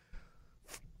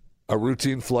 A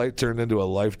routine flight turned into a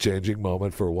life-changing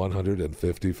moment for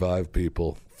 155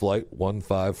 people. Flight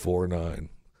 1549.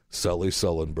 Sully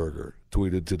Sullenberger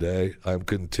tweeted today, I'm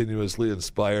continuously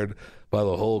inspired by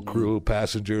the whole crew,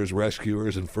 passengers,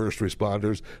 rescuers, and first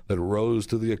responders that rose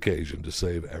to the occasion to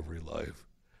save every life.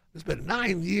 It's been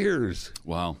 9 years.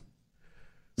 Wow.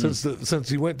 Since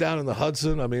he went down in the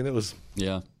Hudson, I mean, it was...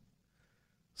 Yeah.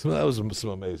 So that was some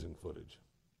amazing footage.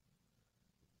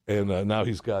 And now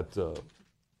he's got...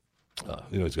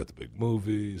 he's got the big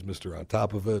movie. He's Mr. On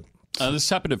Top of It. This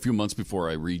happened a few months before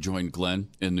I rejoined Glenn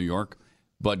in New York.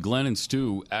 But Glenn and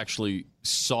Stu actually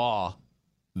saw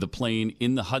the plane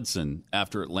in the Hudson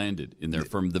after it landed in there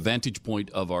from the vantage point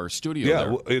of our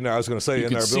studio. Yeah, I was going to say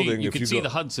in our building. You could see the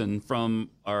Hudson from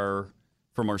our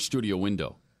studio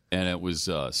window, and it was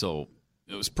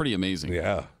it was pretty amazing.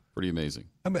 Yeah, pretty amazing.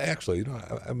 I mean, actually,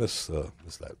 I miss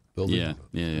that building.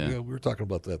 Yeah. We were talking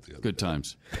about that the other Good day.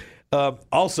 times.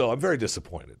 Also, I'm very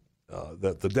disappointed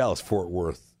that the Dallas-Fort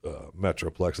Worth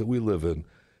Metroplex that we live in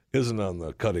isn't on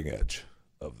the cutting edge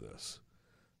of this.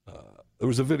 There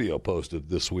was a video posted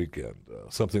this weekend,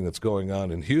 something that's going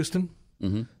on in Houston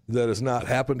that has not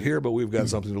happened here, but we've got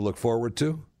something to look forward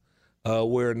to,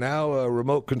 where now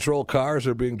remote control cars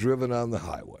are being driven on the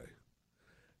highway.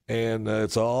 And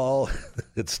it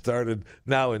started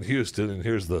now in Houston, and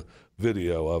here's the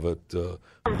video of it.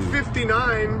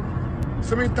 59,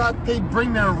 somebody thought they'd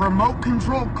bring their remote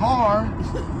control car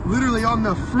literally on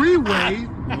the freeway.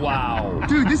 Wow.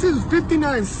 Dude, this is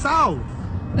 59 South.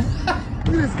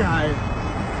 Look at this guy.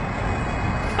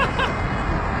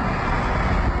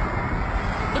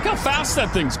 Look how fast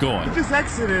that thing's going. He just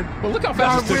exited. Well, look how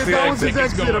fast that was his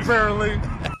exit, going. apparently.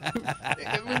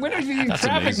 When are the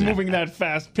traffic amazing. moving that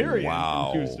fast, period?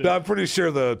 Wow. in Houston? No, I'm pretty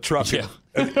sure the truck,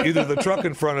 either the truck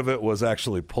in front of it was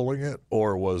actually pulling it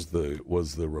or was the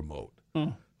remote.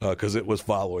 Because it was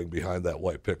following behind that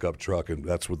white pickup truck, and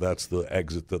that's the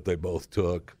exit that they both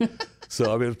took.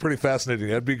 So, I mean, it's pretty fascinating.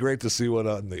 It'd be great to see one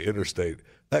on the interstate.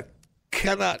 That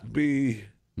cannot be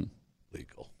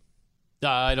legal.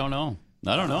 I don't know.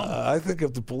 I think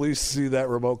if the police see that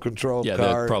remote control car,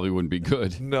 that probably wouldn't be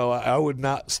good. No, I would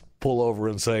not pull over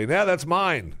and say, "Yeah, that's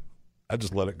mine." I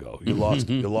just let it go. You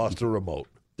lost a remote.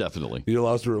 Definitely. You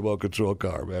lost a remote control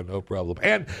car, man. No problem.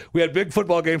 And we had big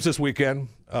football games this weekend.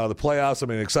 The playoffs, I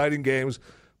mean, exciting games.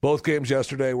 Both games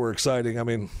yesterday were exciting. I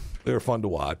mean, they were fun to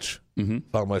watch.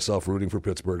 Found myself rooting for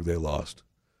Pittsburgh. They lost.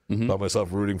 Found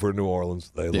myself rooting for New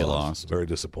Orleans. They lost. Very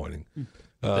disappointing.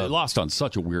 They lost on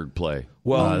such a weird play.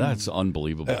 Well, that's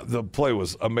unbelievable. The play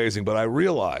was amazing, but I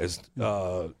realized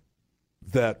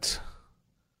that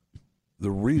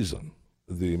the reason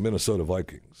the Minnesota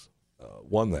Vikings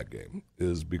won that game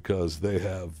is because they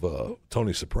have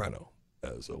Tony Soprano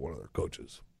as one of their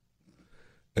coaches.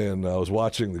 And I was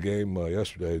watching the game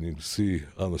yesterday, and you can see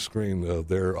on the screen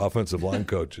their offensive line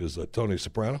coach is Tony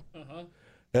Soprano.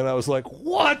 And I was like,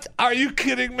 what? Are you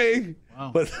kidding me?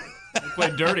 Wow. But They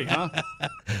played dirty, huh?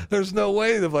 There's no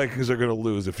way the Vikings are going to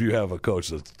lose if you have a coach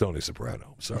that's Tony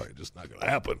Soprano. I'm sorry, just not going to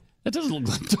happen. That doesn't look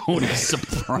like Tony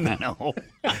Soprano.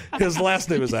 His last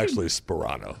name is actually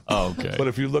Sperano. Oh, okay. But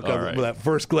if you look at that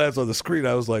first glance on the screen,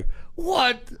 I was like,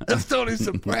 what? That's Tony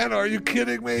Soprano. Are you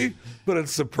kidding me? But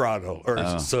it's Soprano. Or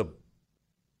Sperano.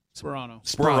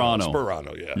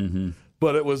 Sperano, yeah.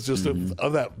 But it was just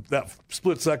of that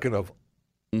split second of,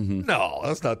 Mm-hmm. No,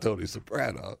 that's not Tony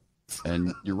Soprano.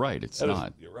 And you're right, it's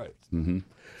not. You're right. Mm-hmm.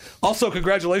 Also,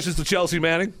 congratulations to Chelsea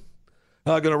Manning.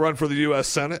 Going to run for the U.S.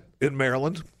 Senate in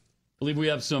Maryland. I believe we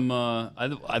have some.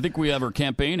 I think we have her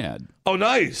campaign ad. Oh,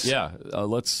 nice. Yeah.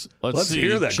 Let's see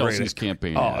hear that Chelsea's great.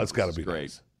 campaign Oh, ad. that's got to be great.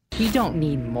 nice. We don't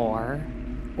need more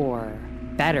or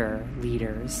better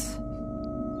leaders.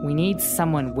 We need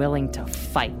someone willing to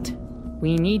fight.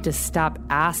 We need to stop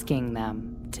asking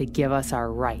them to give us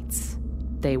our rights.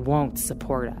 They won't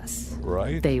support us.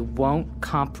 Right. They won't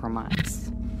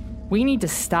compromise. We need to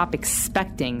stop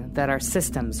expecting that our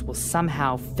systems will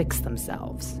somehow fix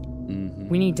themselves. Mm-hmm.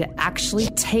 We need to actually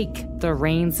take the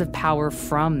reins of power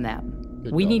from them.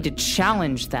 We need to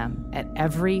challenge them at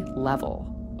every level.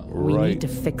 We Right. need to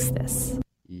fix this.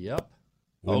 Yep.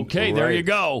 Okay, there you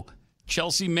go.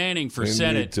 Chelsea Manning for We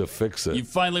Senate. need to fix it. You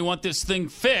finally want this thing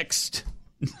fixed.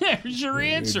 There's your We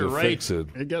need answer, to right? fix it.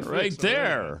 It got Right fixed already,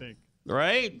 there. I think.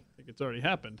 Right? I think it's already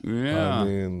happened. Yeah. I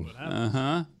mean,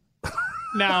 Uh-huh.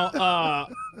 Now,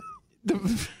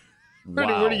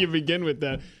 where do you begin with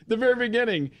that? The very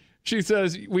beginning, she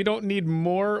says, we don't need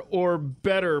more or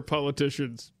better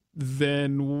politicians.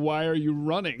 Then why are you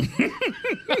running?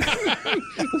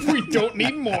 We don't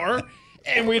need more,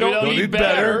 and we don't need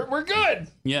better. We're good.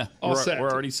 Yeah, All set. we're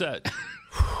already set.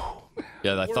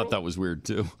 Yeah, I thought that was weird,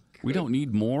 too. We don't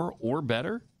need more or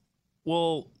better?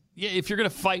 Well, yeah, if you're going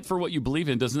to fight for what you believe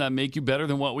in, doesn't that make you better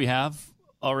than what we have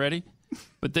already?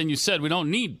 But then you said we don't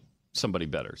need somebody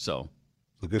better, so...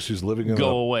 I guess she's living in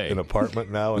an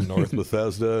apartment now in North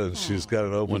Bethesda, and she's got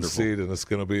an open Wonderful. seat, and it's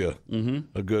going to be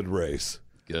a good race.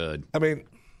 Good. I mean,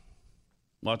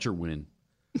 watch her win.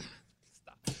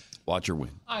 Watch her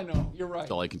win. I know, you're right.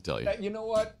 That's all I can tell you. You know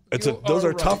what? those are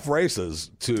right. tough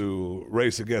races to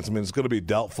race against. I mean, it's going to be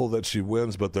doubtful that she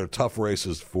wins, but they're tough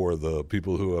races for the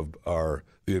people who are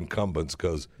the incumbents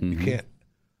because you can't.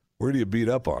 Where do you beat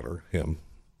up on him?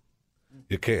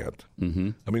 You can't. Mm-hmm.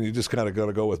 I mean, you just kind of got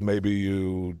to go with maybe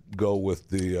you go with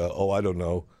the I don't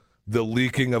know, the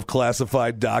leaking of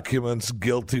classified documents,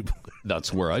 guilty.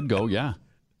 That's where I'd go. Yeah,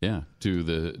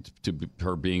 to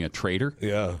her being a traitor.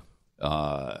 Yeah.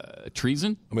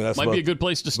 Treason. I mean, that's might be a good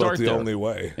place to start. The there. only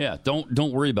way. Yeah.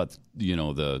 Don't worry about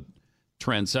the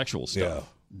transsexual stuff. Yeah.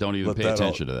 Don't even pay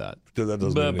attention to that. That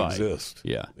doesn't even exist.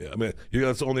 Yeah. I mean,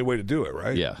 that's the only way to do it,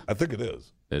 right? Yeah. I think it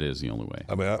is. It is the only way.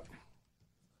 I mean,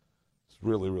 it's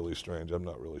really, really strange. I'm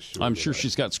not really sure. I'm sure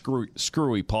she's got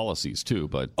screwy policies too,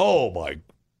 but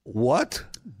what?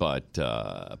 But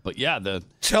yeah, the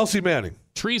Chelsea Manning.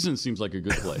 Treason seems like a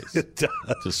good place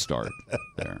to start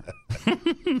there.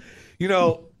 You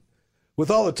know, with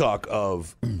all the talk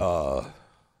of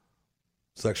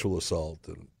sexual assault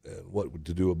and what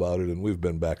to do about it, and we've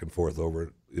been back and forth over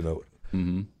it,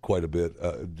 quite a bit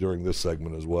during this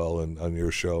segment as well, and on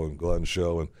your show and Glenn's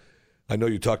show, and I know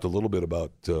you talked a little bit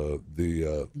about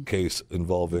the case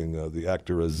involving the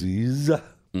actor Aziz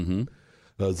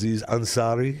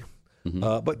Ansari,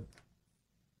 but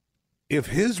if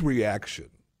his reaction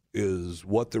is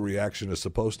what the reaction is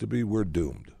supposed to be, we're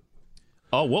doomed.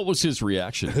 Oh, what was his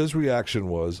reaction? His reaction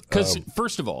was... Because,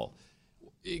 first of all,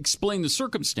 explain the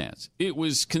circumstance. It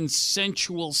was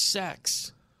consensual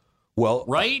sex. Well,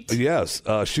 right? Yes.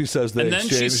 She says they And then she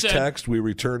exchanged said- text. We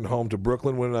returned home to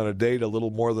Brooklyn, went on a date a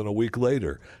little more than a week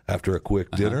later. After a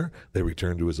quick dinner, they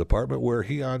returned to his apartment where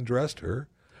he undressed her,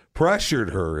 pressured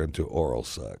her into oral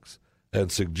sex,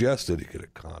 and suggested he get a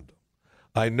condom.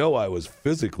 I know I was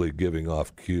physically giving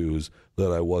off cues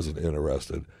that I wasn't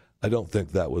interested. I don't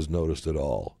think that was noticed at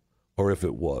all. Or if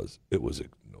it was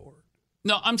ignored.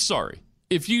 No, I'm sorry.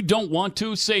 If you don't want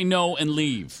to, say no and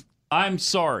leave. I'm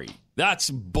sorry. That's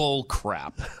bull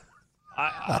crap.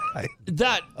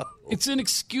 It's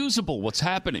inexcusable what's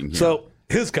happening here. So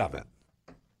his comment,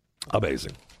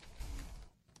 amazing.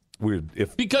 Weird.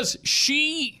 Because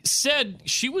she said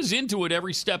she was into it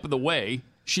every step of the way.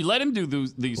 She let him do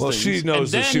these things. Well, she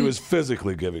knows and that she then- was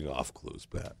physically giving off clues,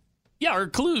 Pat. Yeah, her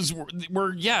clues were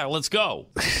let's go.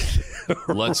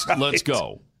 Let's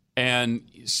go. And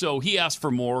so he asked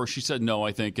for more. She said no,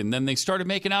 I think. And then they started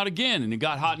making out again, and it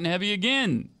got hot and heavy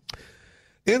again.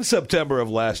 In September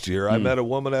of last year, I met a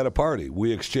woman at a party.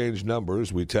 We exchanged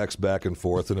numbers, we text back and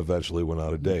forth, and eventually went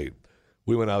on a date.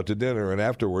 We went out to dinner, and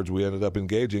afterwards we ended up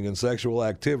engaging in sexual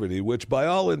activity, which by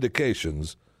all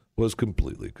indications was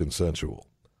completely consensual.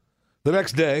 The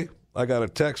next day, I got a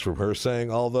text from her saying,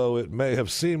 although it may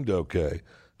have seemed okay,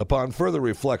 upon further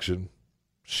reflection,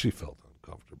 she felt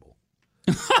uncomfortable.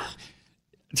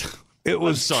 It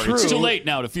was I'm sorry. true. It's too late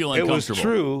now to feel uncomfortable. It was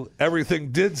true.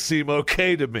 Everything did seem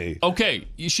okay to me. Okay,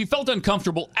 she felt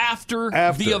uncomfortable after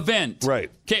the event.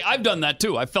 Right. Okay, I've done that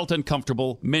too. I've felt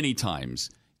uncomfortable many times.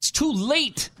 It's too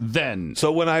late then.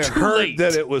 So when I Too heard late.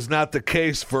 that it was not the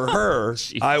case for her,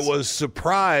 I was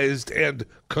surprised and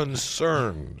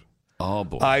concerned. Oh,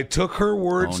 boy. I took her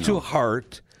words to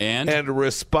heart and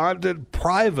responded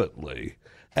privately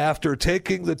after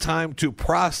taking the time to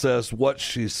process what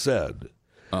she said.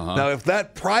 Now, if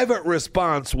that private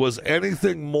response was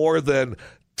anything more than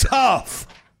tough,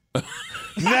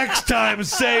 next time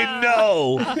say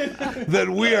no,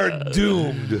 then we are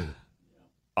doomed.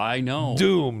 I know.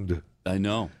 Doomed. I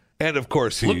know. And, of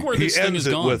course, he Look where this thing ends has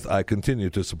it gone. with, I continue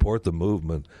to support the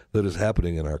movement that is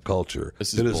happening in our culture.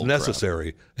 This is It is bull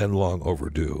necessary and long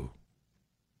overdue.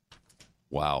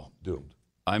 Wow. Doomed.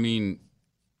 I mean,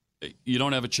 you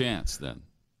don't have a chance then.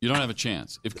 You don't have a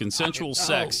chance. If consensual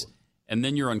sex and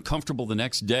then you're uncomfortable the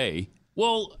next day,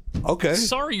 well, okay.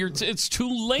 Sorry, it's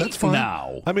too late That's fine.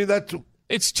 now. I mean,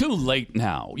 it's too late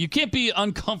now. You can't be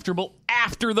uncomfortable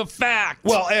after the fact.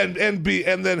 Well, and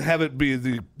then have it be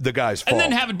the guy's fault. And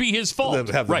then have it be his fault. Then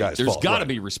have the right. guy's There's fault. got to Right.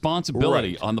 be responsibility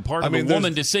Right. on the part I of mean, the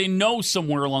woman there's- to say no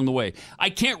somewhere along the way. I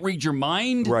can't read your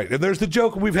mind. Right, and there's the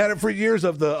joke we've had it for years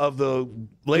of the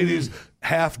ladies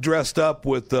half dressed up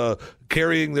with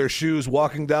carrying their shoes,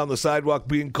 walking down the sidewalk,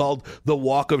 being called the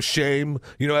walk of shame.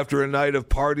 You know, after a night of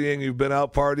partying, you've been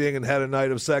out partying and had a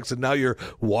night of sex, and now you're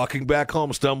walking back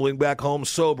home, stumbling back home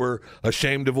sober,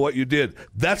 ashamed of what you did.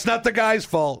 That's not the guy's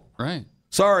fault. Right.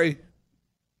 Sorry.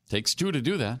 Takes two to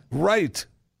do that. Right.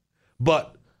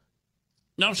 But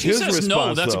now she his says no.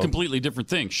 response, That's though- a completely different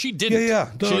thing. She didn't. Yeah.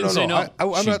 she didn't say no.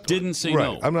 I'm she not, didn't say right.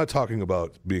 no. I'm not talking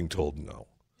about being told no.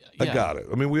 I Yeah. got it.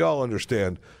 I mean, we all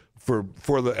understand. For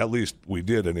the at least we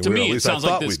did anyway. To Or me, at it least sounds I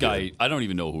like thought this we guy. did. I don't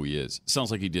even know who he is. Sounds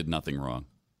like he did nothing wrong.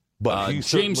 But he James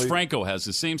certainly- Franco has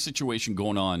the same situation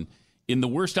going on. In the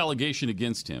worst allegation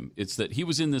against him, it's that he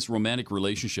was in this romantic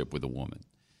relationship with a woman,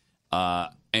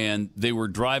 and they were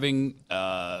driving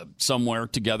somewhere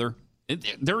together.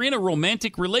 They're in a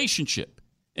romantic relationship,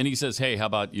 and he says, "Hey, how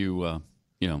about you,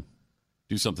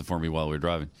 do something for me while we're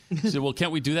driving?" He said, "Well,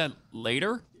 can't we do that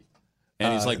later?"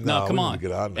 And he's like, "No, no, come we need on." to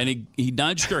get on And he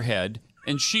nudged her head,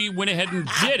 and she went ahead and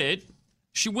did it.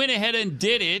 She went ahead and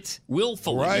did it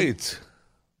willfully. Right.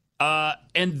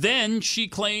 And then she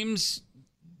claims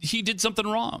he did something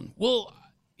wrong. Well,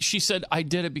 she said, "I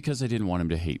did it because I didn't want him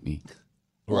to hate me."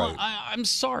 Well, Right. I'm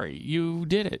sorry. You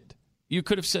did it. You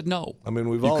could have said no. I mean,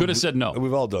 You could have said no.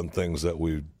 We've all done things that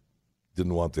we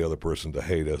didn't want the other person to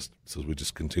hate us, so we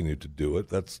just continued to do it.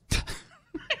 That's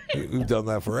we've done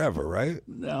that forever, right?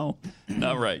 No,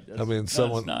 not right. I mean,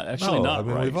 someone That's not actually no, not I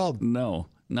mean, right. we've all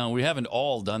No, we haven't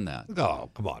all done that. No,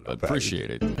 come on, but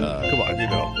appreciate it. come on, you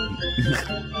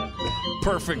know.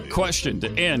 Perfect question to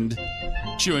end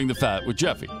chewing the fat with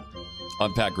Jeffy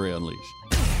on Pat Gray Unleashed.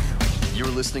 You're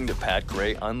listening to Pat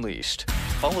Gray Unleashed.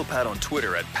 Follow Pat on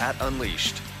Twitter at Pat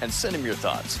Unleashed and send him your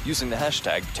thoughts using the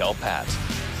hashtag TellPat.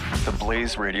 The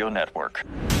Blaze Radio Network.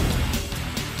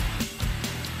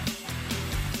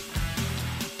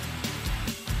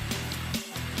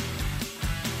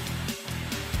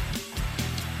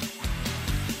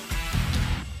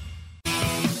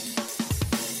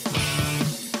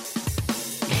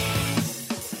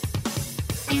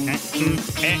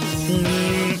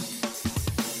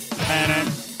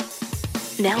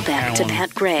 Now back to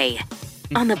Pat Gray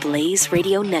on the Blaze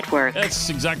Radio Network. That's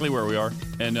exactly where we are.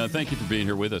 And thank you for being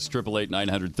here with us.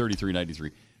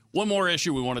 888-900-3393. One more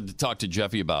issue we wanted to talk to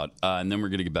Jeffy about, and then we're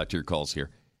going to get back to your calls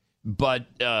here. But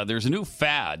there's a new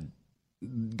fad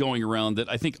going around that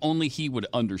I think only he would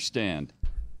understand.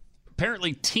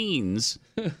 Apparently, teens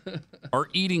are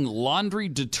eating laundry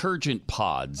detergent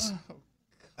pods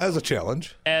as a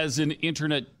challenge. As an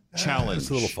internet challenge. It's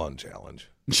a little fun challenge.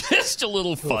 Just a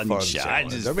little fun challenge.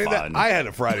 Challenge. I mean, I had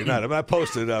it Friday night. I mean, I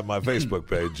posted on my Facebook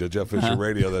page, Jeff Fisher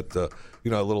Radio, that a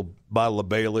little bottle of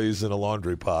Bailey's in a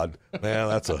laundry pod. Man,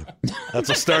 that's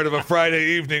a start of a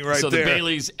Friday evening right so there. So the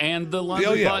Bailey's and the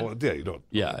laundry pod? Well, yeah, you don't.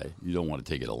 Yeah, you don't want to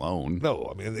take it alone.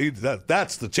 No, I mean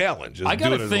that's the challenge. Is I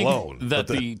gotta doing think it alone. that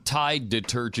the Tide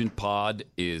detergent pod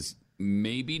is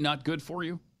maybe not good for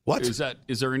you. What is that?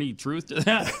 Is there any truth to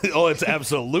that? Oh, it's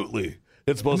absolutely.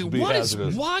 It's supposed to be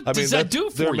hazardous. What does that do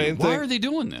for you? Why are they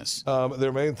doing this?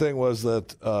 Their main thing was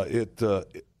that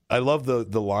I love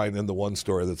the line in the one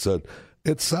story that said,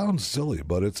 "It sounds silly,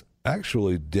 but it's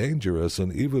actually dangerous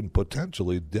and even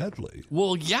potentially deadly."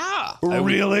 Well, yeah.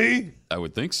 Really? I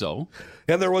would think so.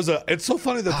 And there was it's so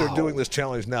funny that they're doing this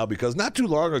challenge now because not too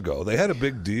long ago they had a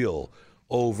big deal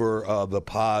over the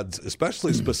pods,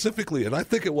 especially specifically, and I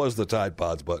think it was the Tide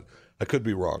pods, but I could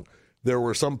be wrong. There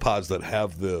were some pods that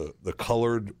have the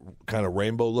colored kind of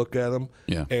rainbow look at them.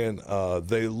 Yeah. And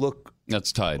they look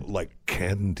that's Tide like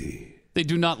candy. They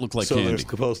do not look like so candy. they're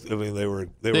supposed to, I mean, they were.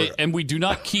 And we do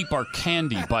not keep our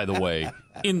candy, by the way,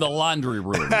 in the laundry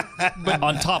room, but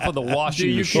on top of the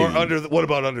washing machine. Or under what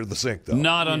about under the sink, though?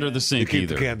 Not under the sink you keep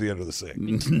either. the candy under the sink.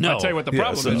 No. I'll tell you what the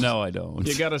problem is. No, I don't.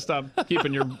 You got to stop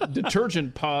keeping your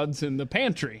detergent pods in the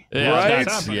pantry. Yeah, Right?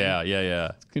 that's- yeah.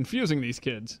 It's confusing these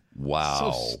kids.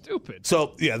 Wow. So stupid.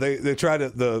 So yeah, they try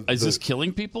to Is this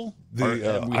killing people?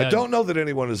 I don't know that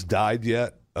anyone has died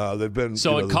yet. They've been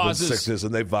So it there's been causes- sickness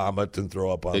and they vomit and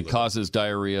throw up on It them. causes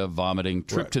diarrhea, vomiting,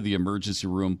 trip to the emergency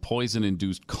room,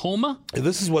 poison-induced coma. And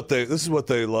this is what they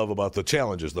love about the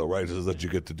challenges, though, right? Is that you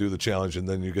get to do the challenge and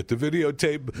then you get to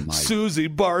videotape Susie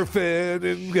barfing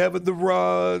and having the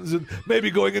runs and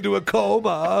maybe going into a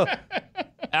coma.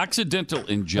 Accidental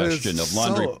ingestion It's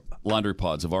of laundry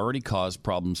pods have already caused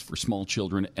problems for small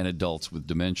children and adults with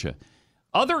dementia.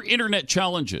 Other internet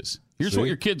challenges. Here's what See?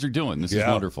 your kids are doing. This is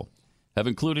Yeah. wonderful. Have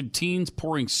included teens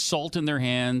pouring salt in their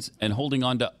hands and holding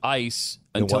onto ice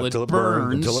until it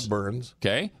burns. Until it burns.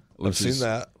 Okay. I've seen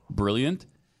that. Brilliant.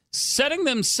 Setting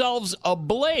themselves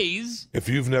ablaze. If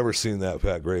you've never seen that,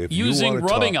 Pat Gray, if Using you wanna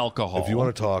rubbing talk, alcohol. If you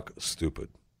want to talk stupid,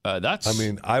 that's. I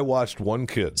mean, I watched one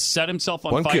kid set himself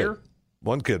on fire.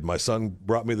 One kid. My son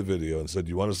brought me the video and said,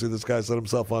 "You want to see this guy set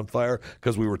himself on fire?"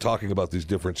 Because we were talking about these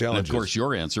different And challenges. of course,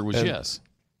 your ansser was And- yes.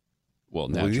 Well,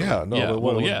 Well, naturally. yeah, no, yeah. but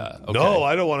Well, what- yeah. Okay. No,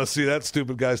 I don't want to see that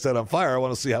stupid guy set on fire. I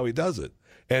want to see how he does it.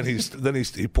 And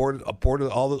he poured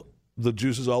all the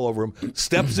juices all over him,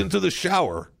 steps into the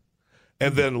shower,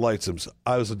 and then lights himself.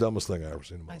 I was the dumbest thing I ever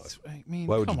seen in my life.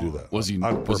 Why would you do that? Was he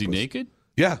On was he purpose. naked?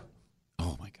 Yeah.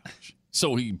 Oh my gosh.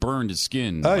 So he burned his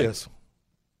skin. Oh yes.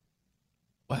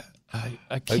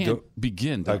 I can't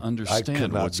begin to understand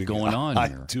cannot what's begin. going on I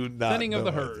here. do not. Thinning of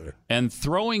know the right herd. there. And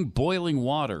throwing boiling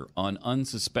water on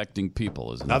unsuspecting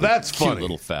people is Now another that's cute funny.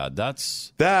 little fad.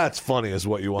 That's funny is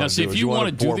what you want now. to See, do. if is you want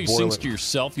to do pour these things boiling- to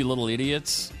yourself, you little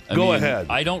idiots. Go ahead.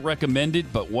 I don't recommend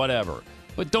it, but whatever.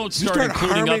 But don't You start, start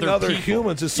including harming other people.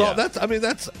 humans. It's all, Yeah. that's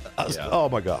Yeah. oh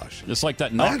my gosh. Just like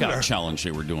that I hadn't knockout heard- challenge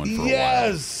they were doing for a while.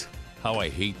 Yes. How I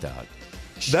hate that.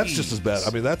 That's just as bad. I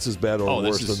mean, that's as bad or Oh,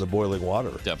 this worse is- than the boiling water.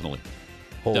 Definitely.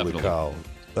 Holy Definitely. cow.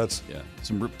 That's Yeah.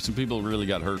 Some people really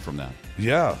got hurt from that.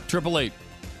 yeah.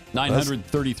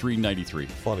 888-933-93.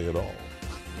 Funny at all.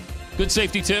 Good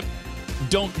safety tip.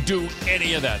 Don't do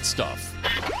any of that stuff.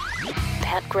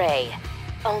 Pat Gray,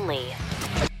 only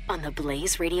on the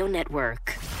Blaze Radio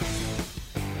Network.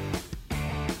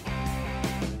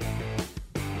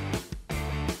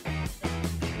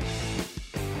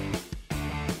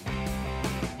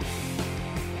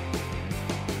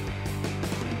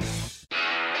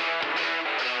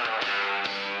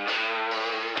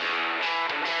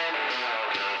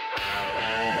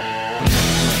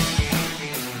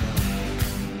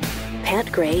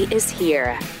 Pat Gray is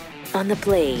here on the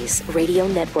Blaze Radio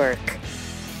Network.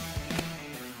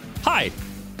 Hi.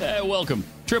 Welcome.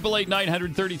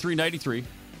 888-933-93.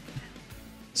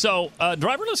 So,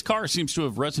 driverless car seems to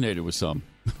have resonated with some.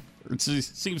 It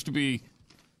seems to be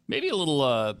maybe a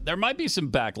little, there might be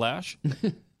some backlash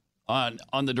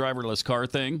on the driverless car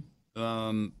thing,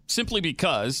 simply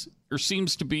because there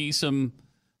seems to be some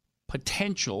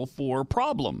potential for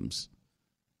problems.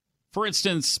 For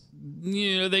instance,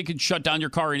 they could shut down your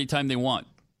car anytime they want.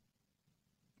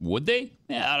 Would they?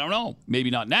 Yeah, I don't know. Maybe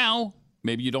not now.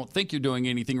 Maybe you don't think you're doing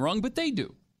anything wrong, but they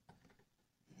do.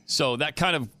 So that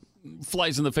kind of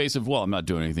flies in the face of, well, I'm not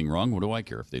doing anything wrong. What do I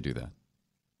care if they do that?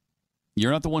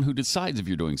 You're not the one who decides if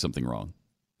you're doing something wrong.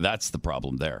 That's the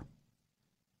problem there.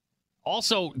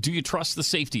 Also, do you trust the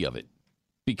safety of it?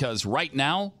 Because right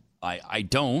now, I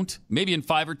don't. Maybe in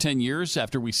 5 or 10 years,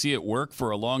 after we see it work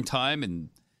for a long time and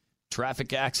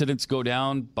traffic accidents go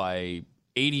down by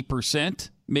 80%,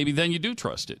 maybe then you do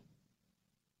trust it.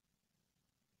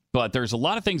 But there's a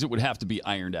lot of things that would have to be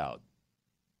ironed out.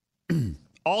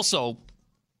 Also,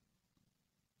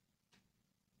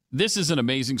 this is an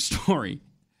amazing story.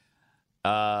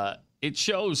 It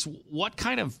shows what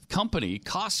kind of company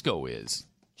Costco is.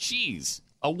 Jeez.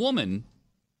 A woman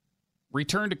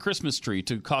returned a Christmas tree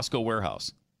to Costco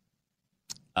warehouse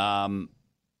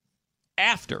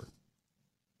after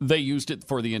they used it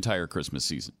for the entire Christmas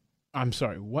season. I'm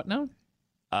sorry, what now?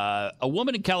 A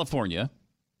woman in California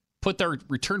put their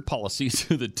return policy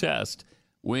to the test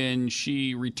when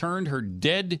she returned her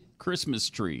dead Christmas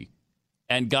tree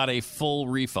and got a full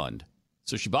refund.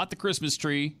 So she bought the Christmas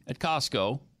tree at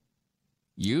Costco,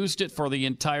 used it for the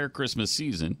entire Christmas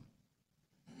season.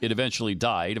 It eventually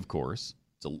died, of course.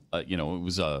 So, it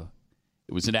was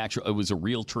a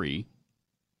real tree.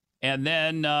 And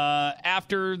then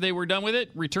after they were done with it,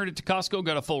 returned it to Costco,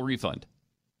 got a full refund.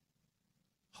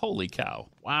 Holy cow.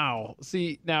 Wow.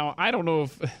 See, now, I don't know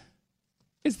if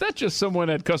Is that just someone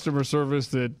at customer service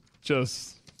that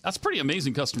just... That's pretty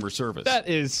amazing customer service. That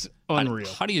is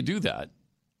unreal. How do you do that?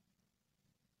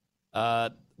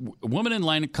 A woman in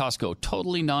line at Costco,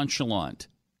 totally nonchalant,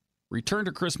 returned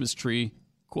her Christmas tree,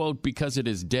 quote, because it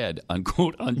is dead,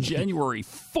 unquote, on January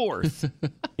 4th,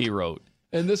 he wrote.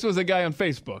 And this was a guy on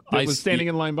Facebook that was standing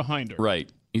in line behind her. Right.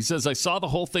 He says, I saw the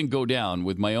whole thing go down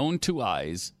with my own two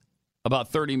eyes about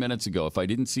 30 minutes ago. If I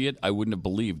didn't see it, I wouldn't have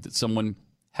believed that someone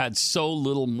had so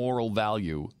little moral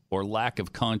value or lack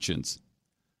of conscience.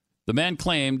 The man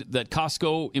claimed that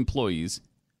Costco employees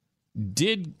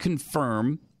did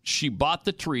confirm she bought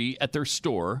the tree at their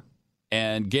store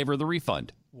and gave her the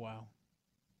refund. Wow.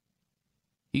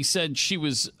 He said she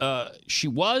was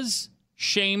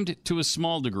shamed to a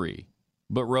small degree,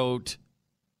 but wrote,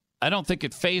 I don't think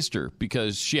it fazed her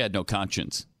because she had no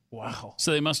conscience. Wow.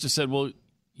 So they must have said, well,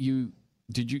 you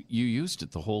used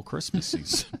it the whole Christmas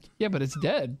season. Yeah, but it's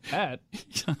dead, Pat.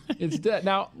 It's dead.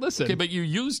 Now, listen. Okay, but you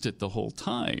used it the whole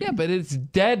time. Yeah, but it's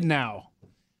dead now.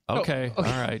 Okay. All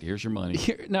right. Here's your money.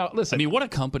 Now, listen. I mean, what a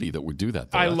company that would do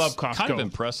that, though. I That's love Costco. Kind of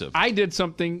impressive. I did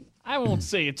something, I won't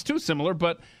say it's too similar,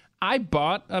 but I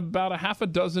bought about a half a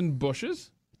dozen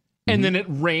bushes, and then it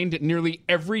rained nearly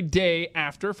every day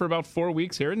after for about 4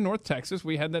 weeks here in North Texas.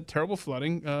 We had that terrible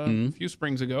flooding a few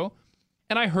springs ago,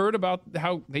 and I heard about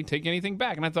how they take anything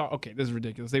back, and I thought, okay, this is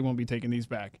ridiculous. They won't be taking these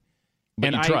back.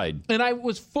 But you tried. And I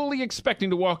was fully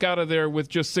expecting to walk out of there with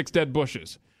just 6 dead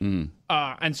bushes. And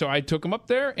so I took them up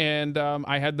there, and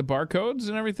I had the barcodes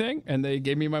and everything, and they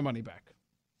gave me my money back.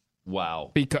 Wow.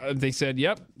 Because they said,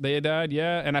 yep, they had died,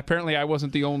 yeah. And apparently I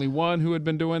wasn't the only one who had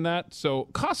been doing that. So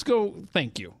Costco,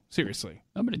 thank you. Seriously.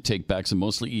 I'm going to take back some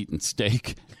mostly eaten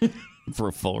steak for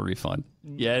a full refund.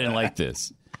 Yeah, I didn't like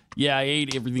this. Yeah, I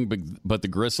ate everything but the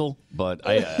gristle, but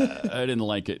I didn't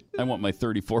like it. I want my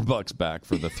 $34 back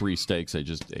for the 3 steaks I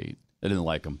just ate. I didn't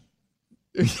like them.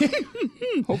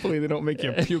 Hopefully they don't make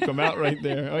you puke them out right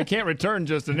there. I can't return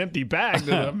just an empty bag to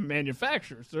the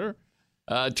manufacturer, sir.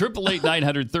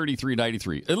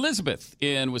 888-933-93. Elizabeth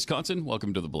in Wisconsin,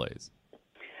 welcome to the Blaze.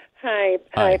 Hi,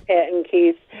 Pat and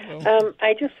Keith.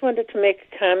 I just wanted to make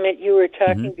a comment. You were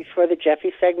talking before the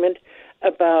Jeffy segment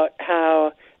about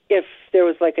how if there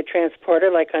was like a transporter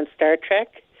like on Star Trek,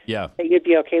 that you'd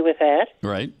be okay with that.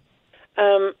 Right.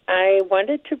 I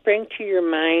wanted to bring to your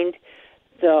mind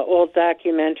the old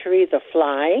documentary, The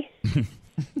Fly.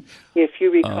 If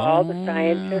you recall, the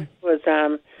scientist was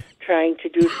trying to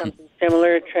do something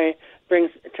similar, to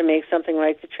make something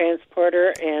like the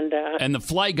transporter, and the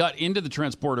fly got into the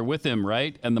transporter with him,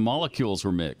 right? And the molecules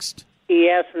were mixed.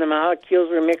 Yes, and the molecules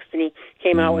were mixed, and he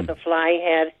came out with a fly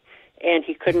head, and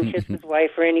he couldn't kiss his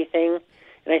wife or anything.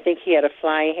 And I think he had a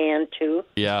fly hand too.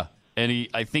 Yeah, and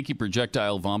I think he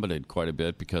projectile vomited quite a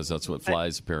bit because that's what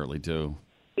flies apparently do.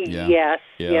 Yeah.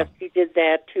 Yes, he did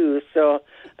that too. So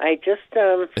I just,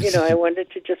 I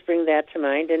wanted to just bring that to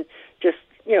mind and just,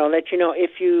 let you know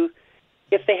if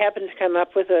they happen to come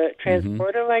up with a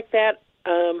transporter like that,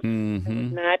 I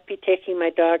would not be taking my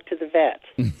dog to the vet.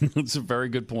 That's a very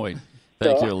good point.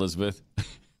 Thank you, Elizabeth.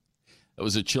 That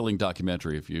was a chilling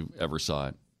documentary if you ever saw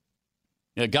it.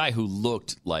 A guy who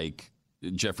looked like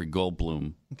Jeffrey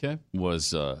Goldblum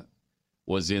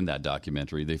was in that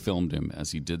documentary. They filmed him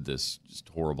as he did this just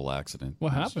horrible accident.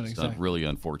 What happened exactly? Really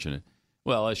unfortunate.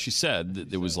 Well, as she said,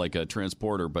 there was like a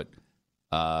transporter, but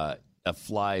a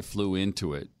fly flew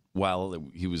into it while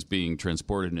he was being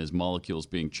transported and his molecules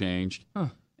being changed. Huh.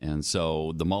 And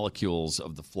so the molecules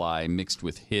of the fly mixed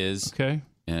with his,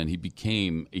 and he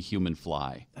became a human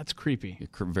fly. That's creepy.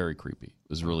 Very creepy. It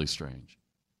was really strange.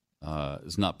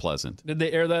 It's not pleasant. Did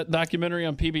they air that documentary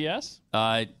on PBS?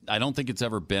 I don't think it's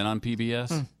ever been on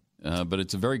PBS, but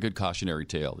it's a very good cautionary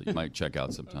tale that you might check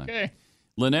out sometime. Okay.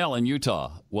 Linnell in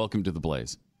Utah, welcome to the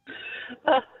Blaze.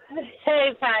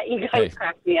 Hey, Pat, you guys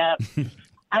crack me up.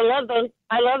 I love those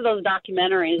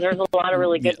documentaries. There's a lot of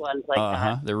really good ones like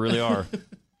that. There really are.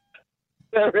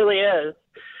 There really is.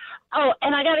 Oh,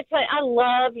 and I got to tell you, I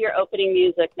love your opening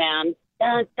music, man.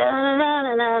 Dun, dun,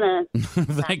 dun, dun, dun.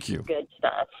 Thank you. Good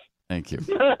stuff. Thank you.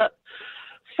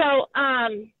 So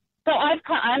I'm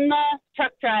the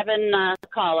truck driving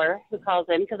caller who calls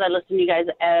in because I listen to you guys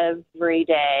every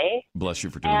day. Bless you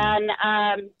for doing that.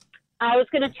 And I was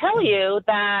going to tell you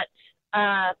that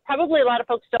probably a lot of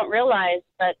folks don't realize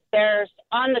that there's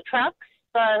on the trucks,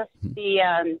 the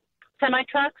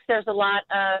semi-trucks, there's a lot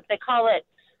of, they call it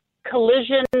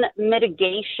collision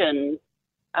mitigation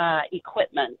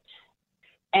equipment.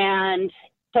 And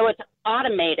so it's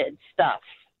automated stuff.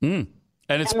 And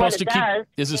it's supposed to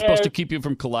supposed to keep you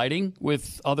from colliding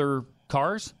with other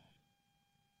cars?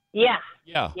 Yeah.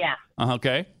 Yeah. Yeah.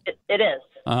 Okay. It is.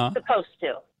 supposed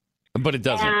to. But it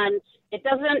doesn't. And it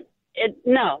doesn't.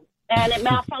 No, and it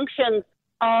malfunctions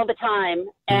all the time.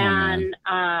 And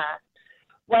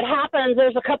what happens?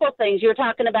 There's a couple of things. You were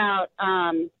talking about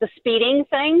the speeding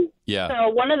thing. Yeah. So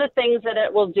one of the things that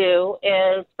it will do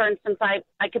is, for instance, I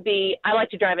like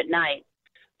to drive at night.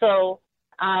 So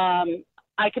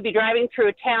I could be driving through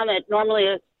a town that normally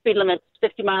the speed limit's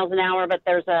 50 miles an hour, but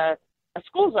there's a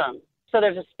school zone. So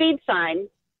there's a speed sign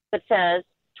that says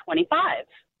 25.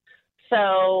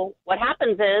 So what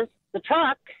happens is the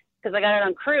truck, because I got it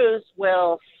on cruise,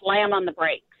 will slam on the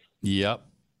brakes. Yep.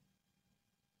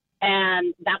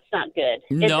 And that's not good.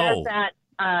 No. It does that.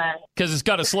 Because it's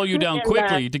got to slow you down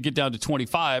quickly to get down to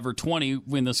 25 or 20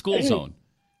 in the school zone,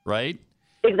 right?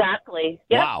 Exactly.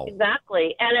 Yep, wow.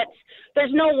 Exactly. And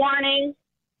there's no warning.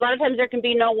 A lot of times there can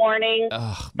be no warning.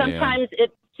 Sometimes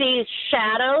it sees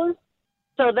shadows.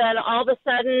 So then all of a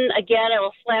sudden, again, it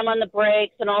will slam on the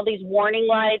brakes and all these warning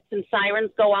lights and sirens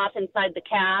go off inside the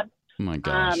cab. Oh, my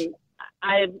gosh.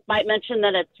 I might mention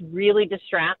that it's really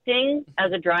distracting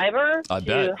as a driver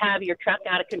bet. Have your truck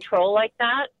out of control like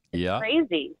that. It's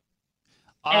crazy.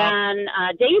 And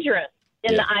dangerous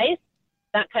in the ice,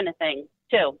 that kind of thing,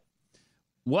 too.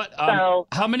 What?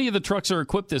 How many of the trucks are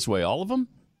equipped this way? All of them?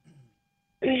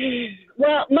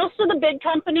 Well, most of the big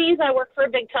companies, I work for a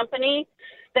big company,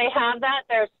 they have that.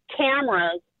 There's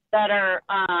cameras that are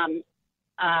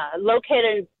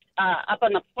located up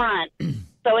on the front.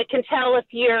 So it can tell if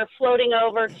you're floating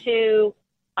over to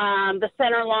the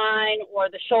center line or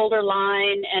the shoulder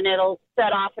line, and it'll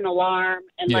set off an alarm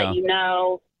and let you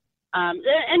know.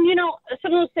 And, you know,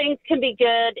 some of those things can be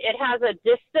good. It has a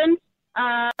distance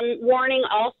warning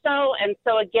also. And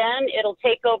so, again, it'll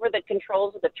take over the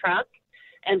controls of the truck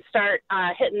and start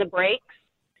hitting the brakes.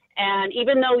 And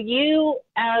even though you,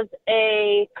 as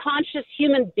a conscious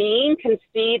human being, can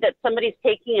see that somebody's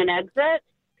taking an exit,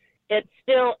 it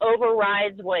still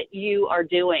overrides what you are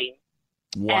doing.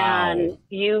 Wow. And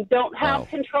you don't have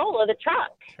control of the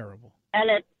truck. Terrible. And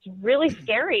it's really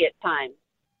scary at times.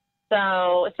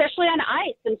 So, especially on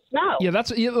ice and snow.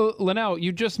 Yeah, Linnell,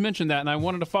 you just mentioned that, and I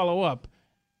wanted to follow up.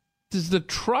 Does the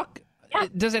truck,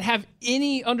 does it have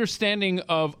any understanding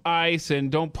of ice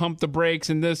and don't pump the brakes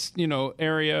in this,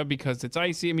 area because it's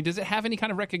icy? I mean, does it have any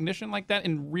kind of recognition like that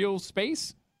in real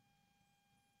space?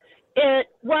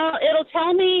 It'll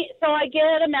tell me, so I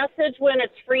get a message when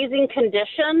it's freezing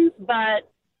conditions, but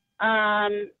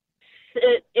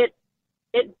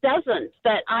it doesn't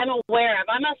that I'm aware of.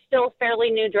 I'm a still fairly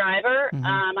new driver.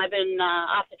 Mm-hmm. I've been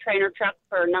off the trainer truck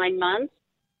for 9 months,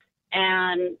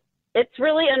 and it's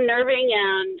really unnerving,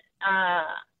 and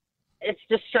it's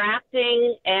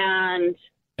distracting, and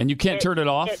you can't turn it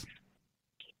off?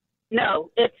 No,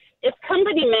 it's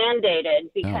company mandated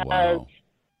because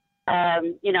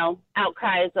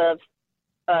outcries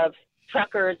of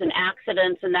truckers and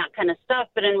accidents and that kind of stuff.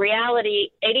 But in reality,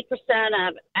 80%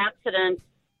 of accidents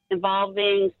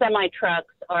involving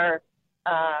semi-trucks are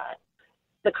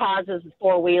the cause is the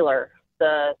four-wheeler,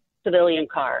 the civilian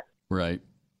car. Right.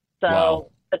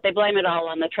 So, but they blame it all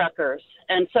on the truckers.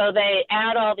 And so they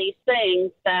add all these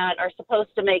things that are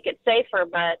supposed to make it safer.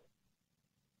 But,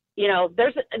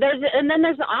 there's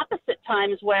the opposite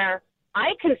times where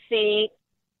I can see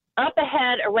up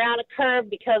ahead around a curve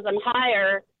because I'm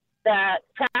higher that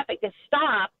traffic is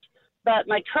stopped, but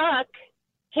my truck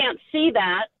can't see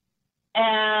that.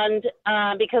 And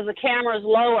because the camera is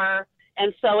lower,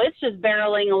 and so it's just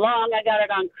barreling along. I got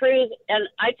it on cruise, and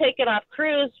I take it off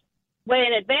cruise way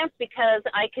in advance because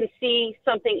I can see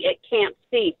something it can't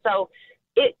see. So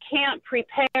it can't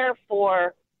prepare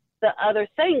for the other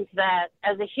things that,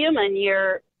 as a human,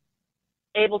 you're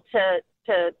able to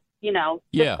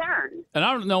discern. And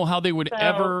I don't know how they would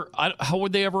how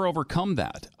would they ever overcome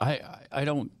that? I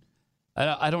don't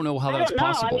know how that's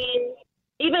possible. I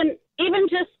mean, even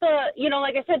just the,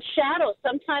 like I said, shadows.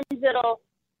 Sometimes it'll,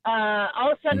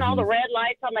 all of a sudden all the red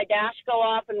lights on my dash go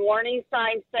off and warning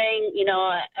signs saying,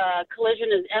 a collision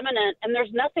is imminent, and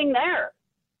there's nothing there.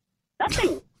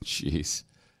 Nothing. Jeez.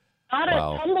 Not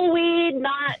a tumbleweed,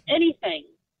 not anything.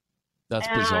 That's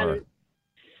bizarre.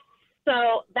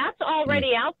 So that's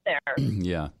already out there.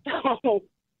 Yeah. So,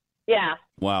 yeah.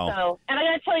 Wow. So, and I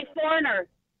got to tell you,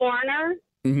 Foreigner.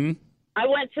 Mm-hmm. I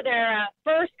went to their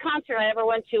first concert I ever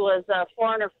went to was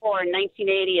Foreigner 4 in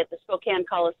 1980 at the Spokane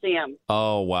Coliseum.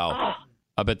 Oh, wow. Oh,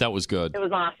 I bet that was good. it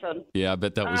was awesome. Yeah, I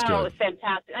bet that was It good. was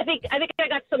fantastic. I think I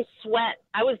got some sweat.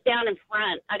 I was down in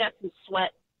front. I got some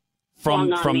sweat From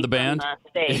me the band? From the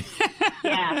stage.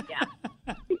 Yeah.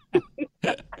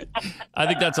 I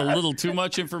think that's a little too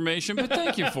much information, but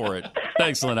thank you for it.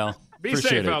 Thanks, Linnell. Be Appreciate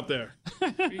safe it. out there.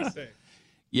 Be safe.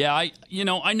 Yeah, I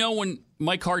know when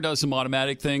my car does some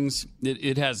automatic things,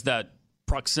 it has that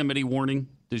proximity warning.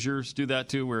 Does yours do that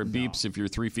too, where it beeps if you're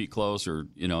 3 feet close, or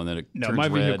and then it turns my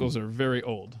red? vehicles are very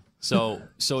old. So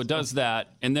it does that,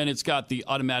 and then it's got the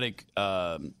automatic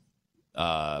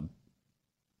headlights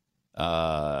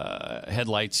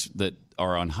that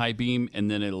are on high beam,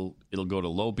 and then it'll go to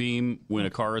low beam when a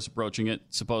car is approaching it,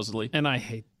 supposedly. And I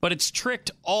hate. But it's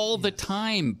tricked all the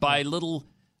time by little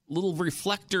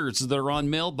reflectors that are on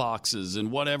mailboxes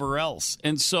and whatever else.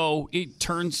 And so it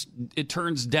turns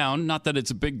down, not that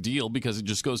it's a big deal because it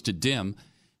just goes to dim,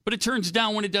 but it turns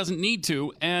down when it doesn't need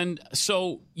to. And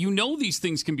so these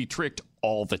things can be tricked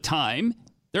all the time.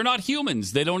 They're not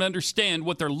humans. They don't understand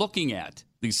what they're looking at,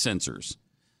 these sensors.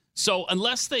 So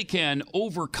unless they can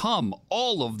overcome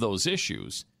all of those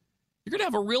issues, you're going to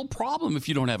have a real problem if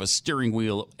you don't have a steering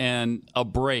wheel and a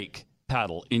brake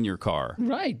paddle in your car.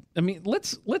 Right. I mean,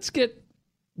 let's get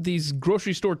these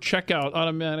grocery store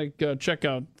automatic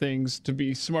checkout things to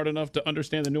be smart enough to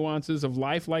understand the nuances of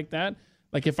life like that.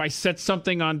 Like if I set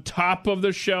something on top of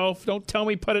the shelf, don't tell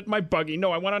me put it in my buggy.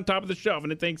 No, I went on top of the shelf,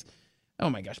 and it thinks, oh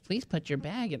my gosh, please put your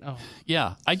bag in. Oh.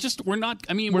 Yeah, we're not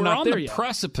on the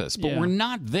precipice, but we're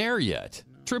not there yet.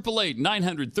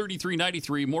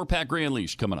 888-900-3393, more Pat Gray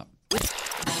Unleashed coming up.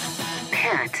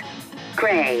 Pat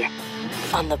Gray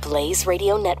on the Blaze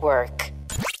Radio Network.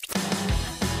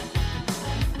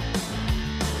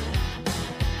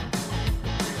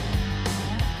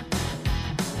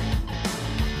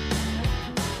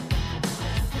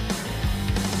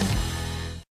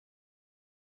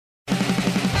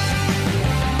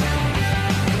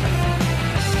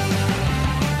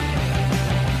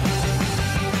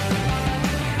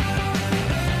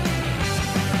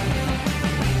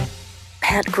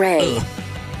 Pat Gray.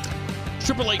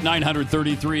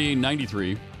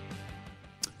 888-900-3393.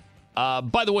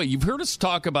 By the way, you've heard us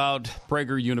talk about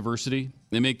Prager University.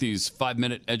 They make these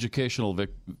 5-minute educational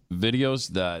videos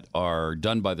that are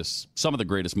done by some of the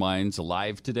greatest minds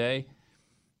alive today.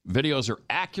 Videos are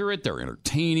accurate, they're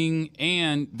entertaining,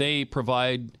 and they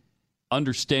provide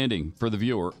understanding for the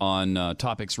viewer on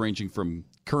topics ranging from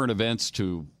current events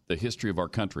to the history of our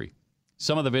country.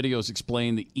 Some of the videos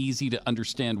explain the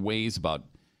easy-to-understand ways about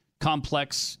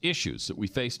complex issues that we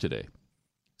face today.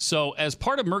 So, as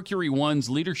part of Mercury One's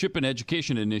leadership and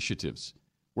education initiatives,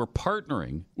 we're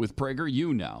partnering with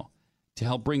PragerU now to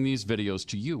help bring these videos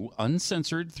to you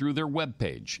uncensored through their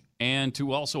webpage, and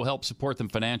to also help support them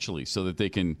financially so that they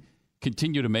can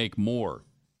continue to make more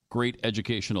great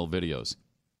educational videos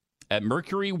at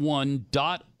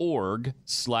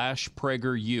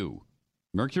mercury1.org/PragerU.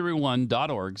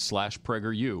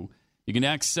 mercury1.org/PragerU. You can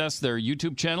access their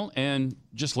YouTube channel and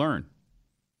just learn.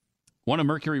 One of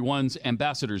Mercury One's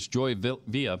ambassadors, Joy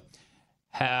Villa,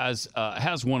 has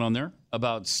one on there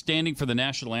about standing for the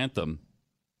national anthem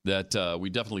that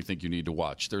we definitely think you need to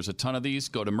watch. There's a ton of these.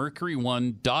 Go to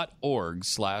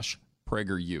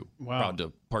mercury1.org/PragerU. Wow. Proud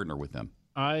to partner with them.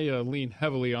 I lean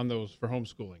heavily on those for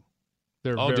homeschooling.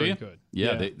 They're do very you? good.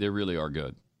 Yeah, they really are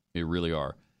good. They really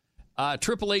are.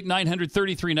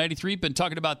 888-900-3393. Been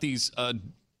talking about these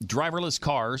driverless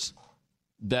cars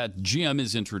that GM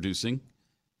is introducing.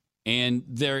 And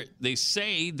they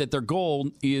say that their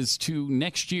goal is to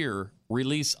next year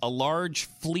release a large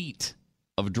fleet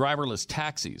of driverless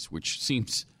taxis, which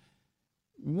seems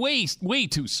way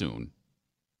too soon.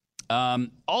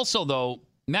 Also, though,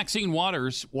 Maxine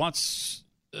Waters wants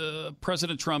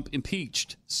President Trump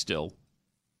impeached still.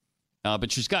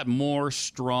 But she's got more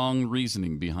strong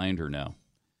reasoning behind her now.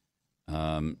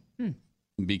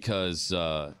 Because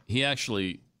he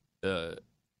actually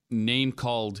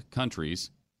name-called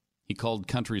countries. He called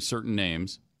countries certain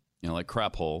names, like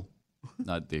crap hole,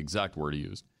 not the exact word he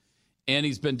used. And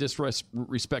he's been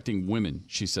disrespecting women,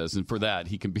 she says, and for that,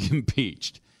 he can be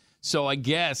impeached. So I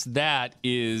guess that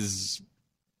is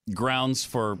grounds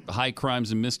for high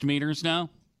crimes and misdemeanors now,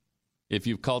 if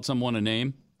you've called someone a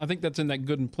name. I think that's in that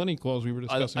good and plenty clause we were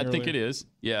discussing I earlier. think it is,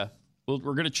 yeah. Well,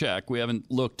 we're going to check. We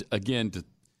haven't looked, again, to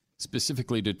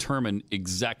specifically determine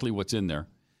exactly what's in there.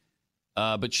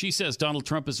 But she says Donald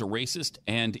Trump is a racist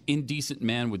and indecent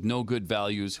man with no good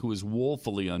values who is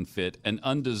woefully unfit and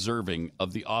undeserving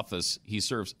of the office he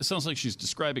serves. It sounds like she's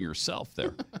describing herself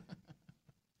there.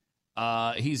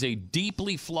 He's a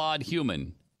deeply flawed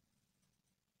human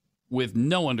with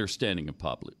no understanding of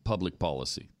public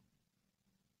policy.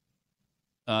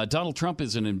 Donald Trump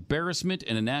is an embarrassment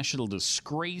and a national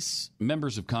disgrace.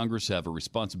 Members of Congress have a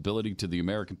responsibility to the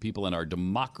American people and our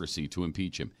democracy to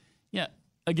impeach him. Yeah,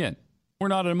 again, we're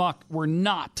not a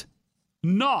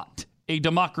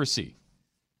democracy.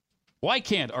 Why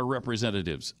can't our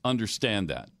representatives understand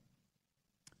that?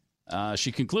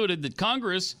 She concluded that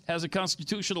Congress has a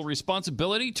constitutional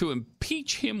responsibility to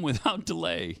impeach him without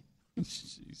delay.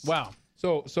 Wow.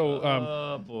 So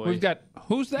boy. we've got,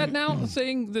 who's that now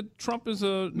saying that Trump is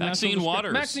a Maxine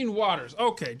Waters. Maxine Waters.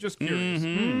 Okay, just curious.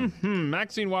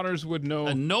 Maxine Waters would know.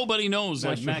 And nobody knows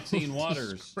like Maxine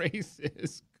Waters.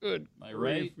 Racist. Good. Am I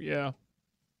right? Yeah.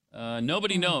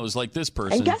 Nobody knows like this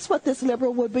person. And guess what this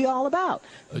liberal would be all about?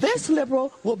 This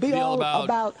liberal will be all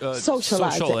about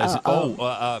socializing.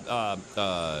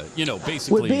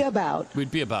 Basically.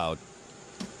 Would be about.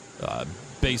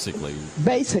 Basically,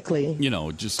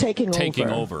 just taking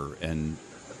over and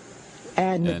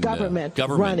government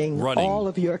running all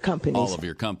of your companies. All of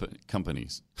your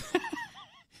companies.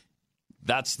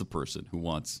 That's the person who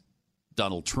wants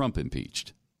Donald Trump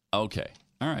impeached. Okay.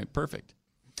 All right. Perfect.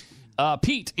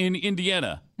 Pete in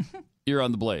Indiana, you're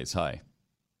on the Blaze. Hi.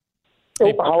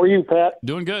 Hey, how are you, Pat?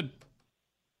 Doing good.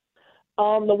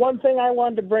 The one thing I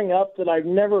wanted to bring up that I've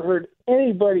never heard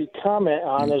anybody comment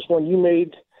on is when you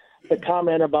made the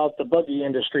comment about the buggy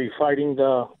industry fighting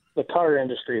the car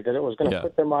industry, that it was going to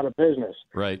put them out of business.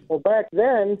 Right. Well, back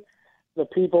then, the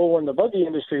people, when the buggy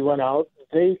industry went out,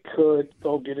 they could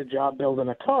go get a job building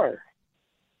a car.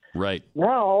 Right.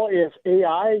 Now, if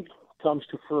AI comes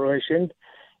to fruition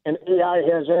and AI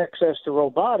has access to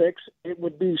robotics, it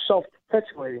would be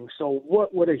self-perpetuating. So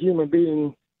what would a human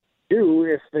being do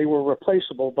if they were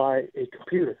replaceable by a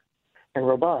computer and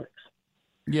robotics?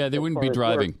 Yeah, they wouldn't be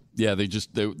driving. Yeah,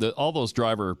 all those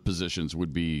driver positions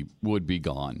would be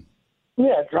gone.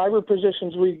 Yeah, driver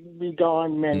positions would be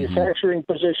gone. Manufacturing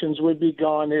positions would be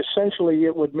gone. Essentially,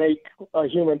 it would make a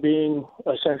human being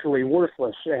essentially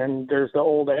worthless. And there's the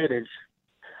old adage,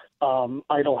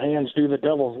 idle hands do the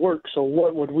devil's work. So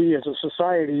what would we as a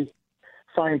society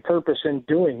find purpose in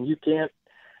doing? You can't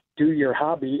do your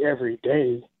hobby every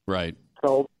day. Right.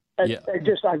 So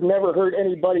I've never heard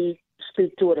anybody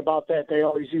speak to it about that. They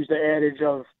always use the adage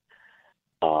of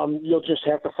you'll just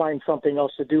have to find something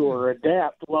else to do or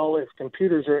adapt. Well, if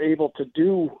computers are able to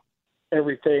do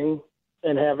everything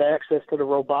and have access to the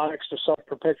robotics to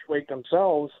self-perpetuate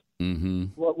themselves,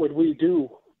 what would we do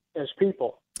as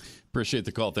people? Appreciate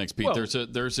the call. Thanks, Pete. Well,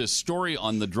 there's a story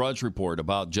on the Drudge Report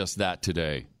about just that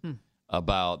today,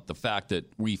 about the fact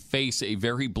that we face a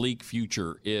very bleak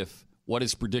future if what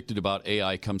is predicted about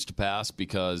AI comes to pass,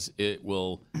 because it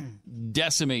will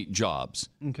decimate jobs.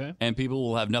 Okay. And people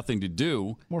will have nothing to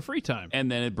do. More free time. And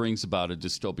then it brings about a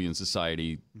dystopian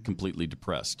society completely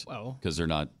depressed. Well, because they're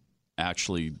not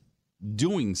actually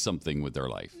doing something with their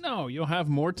life. No, you'll have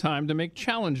more time to make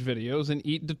challenge videos and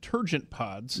eat detergent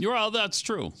pods. Well, that's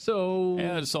true. So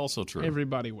yeah, it's also true.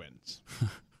 Everybody wins.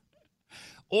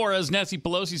 Or as Nancy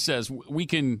Pelosi says, we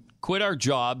can quit our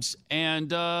jobs and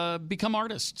become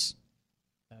artists.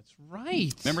 That's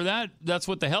right. Remember that? That's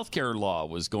what the healthcare law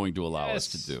was going to allow us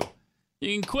to do.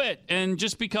 You can quit and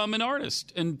just become an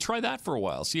artist and try that for a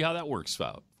while. See how that works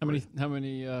out. How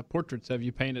many portraits have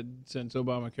you painted since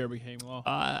Obamacare became law?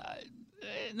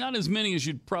 Not as many as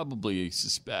you'd probably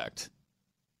suspect.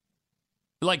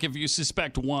 Like if you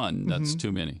suspect one, that's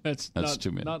too many. That's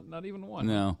too many. Not even one.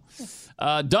 No.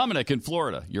 Dominic in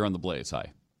Florida, you're on the Blaze.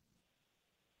 Hi.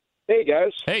 Hey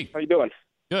guys. Hey. How you doing?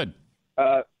 Good.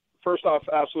 First off,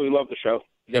 absolutely love the show.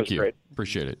 Thank you. Great.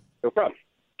 Appreciate it. No problem.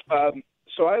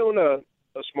 So I own a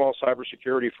small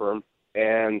cybersecurity firm,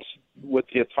 and with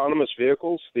the autonomous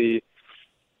vehicles, the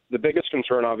biggest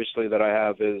concern, obviously, that I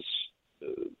have is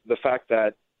the fact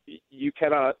that you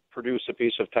cannot produce a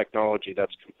piece of technology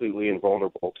that's completely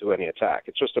invulnerable to any attack.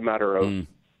 It's just a matter of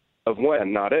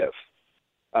when, not if.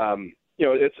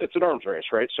 It's an arms race,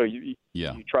 right? So you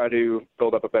try to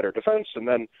build up a better defense, and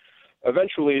then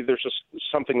eventually there's just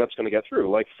something that's going to get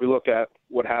through. Like if we look at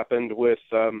what happened with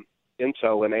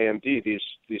Intel and AMD,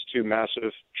 these two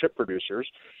massive chip producers,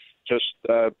 just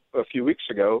a few weeks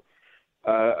ago,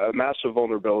 a massive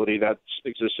vulnerability that's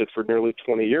existed for nearly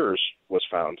 20 years was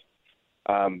found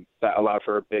that allowed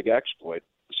for a big exploit.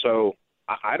 So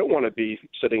I don't want to be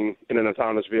sitting in an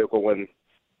autonomous vehicle when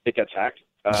it gets hacked.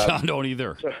 I don't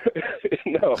either.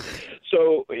 No.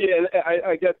 So yeah,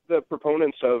 I get the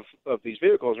proponents of these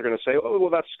vehicles are going to say, oh, well,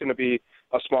 that's going to be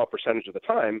a small percentage of the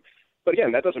time. But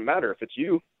again, that doesn't matter if it's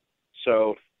you.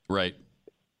 So right.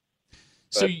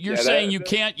 So you're saying you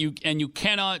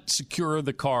cannot secure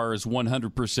the cars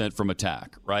 100% from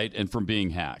attack, right, and from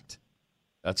being hacked.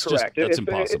 That's correct. That's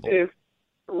impossible.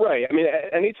 Right. I mean,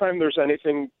 anytime there's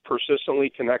anything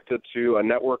persistently connected to a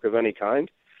network of any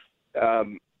kind,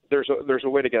 there's a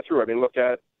way to get through. I mean, look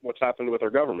at what's happened with our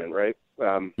government, right?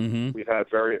 We've had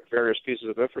various pieces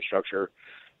of infrastructure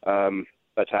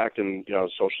attacked, and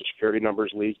Social Security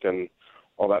numbers leaked, and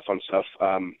all that fun stuff.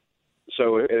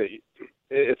 So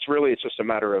it's just a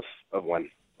matter of when,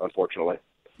 unfortunately.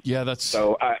 Yeah, that's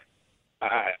so.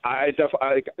 I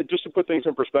definitely, just to put things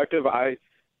in perspective, I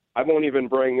won't even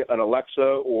bring an Alexa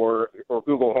or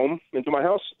Google Home into my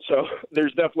house. So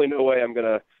there's definitely no way I'm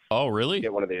gonna. Oh, really?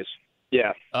 Get one of these.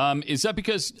 Yeah. Is that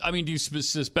because, do you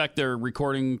suspect they're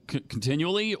recording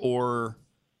continually, or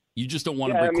you just don't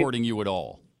want them recording you at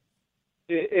all?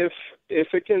 If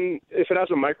it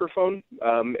has a microphone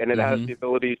and it has the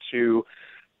ability to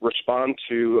respond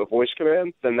to a voice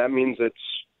command, then that means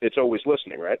it's always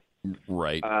listening, right?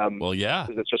 Right. Well, yeah.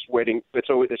 It's just waiting.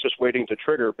 It's just waiting to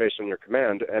trigger based on your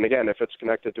command. And again, if it's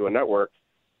connected to a network,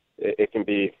 it can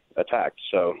be attacked.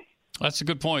 So that's a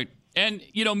good point. And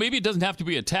maybe it doesn't have to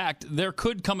be attacked. There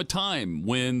could come a time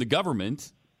when the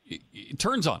government it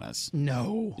turns on us.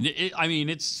 No.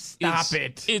 Stop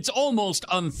it. It's almost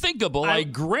unthinkable. I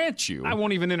grant you. I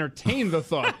won't even entertain the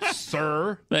thought,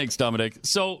 sir. Thanks, Dominic.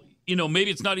 So, maybe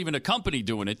it's not even a company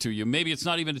doing it to you. Maybe it's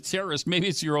not even a terrorist. Maybe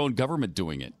it's your own government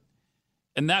doing it.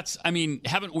 And that's,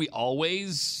 haven't we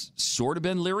always sort of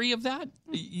been leery of that?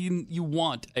 You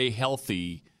want a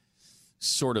healthy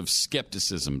sort of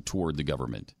skepticism toward the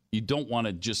government. You don't want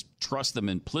to just trust them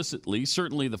implicitly.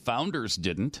 Certainly the founders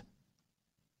didn't.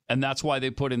 And that's why they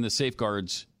put in the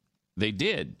safeguards they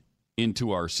did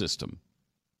into our system.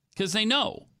 Because they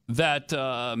know that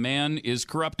man is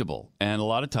corruptible. And a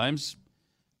lot of times,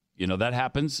 that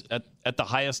happens at the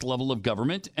highest level of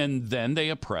government, and then they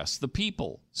oppress the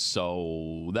people.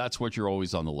 So that's what you're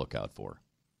always on the lookout for.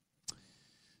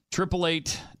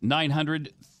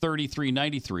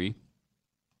 888-900-3393.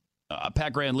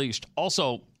 Pat Gray Unleashed.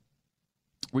 Also,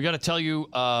 we got to tell you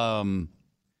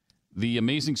the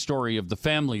amazing story of the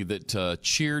family that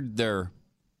cheered their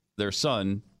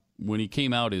son when he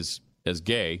came out as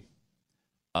gay,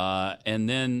 and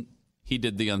then he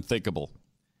did the unthinkable.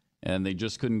 And they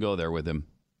just couldn't go there with him.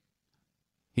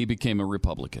 He became a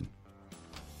Republican.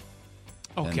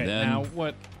 Okay, now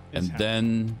what is happening?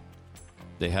 Then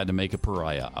they had to make a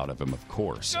pariah out of him, of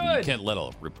course. You can't let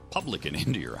a Republican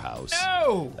into your house.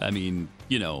 No!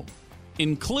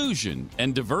 Inclusion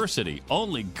and diversity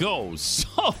only goes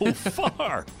so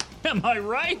far. Am I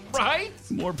right? Right?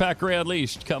 More Pat Gray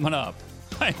Unleashed coming up.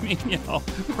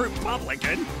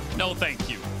 Republican? No, thank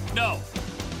you. No.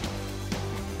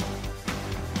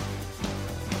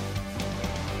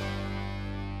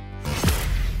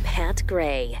 Pat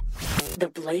Gray, the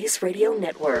Blaze Radio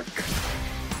Network.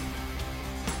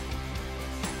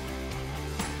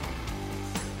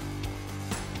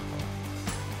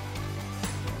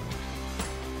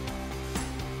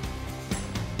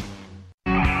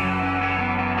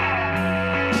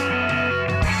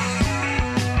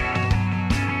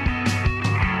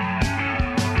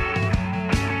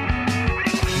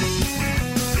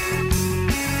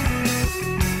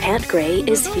 Pat Gray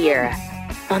is here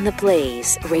on the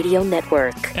Blaze Radio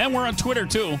Network. And we're on Twitter,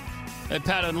 too, at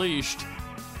Pat Unleashed.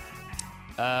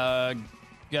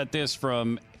 Got this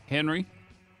from Henry.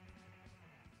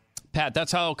 Pat,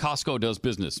 that's how Costco does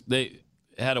business. They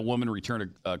had a woman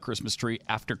return a Christmas tree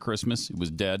after Christmas. It was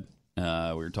dead. We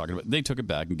were talking about. They took it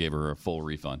back and gave her a full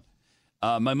refund.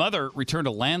 My mother returned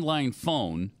a landline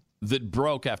phone that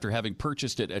broke after having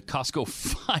purchased it at Costco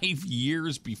 5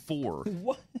 years before.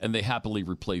 What? And they happily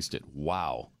replaced it.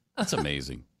 Wow. That's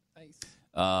amazing. Nice.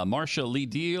 Marcia Lee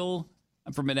Deal.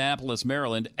 I'm from Minneapolis,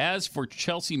 Maryland. As for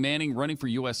Chelsea Manning running for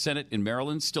U.S. Senate in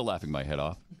Maryland, still laughing my head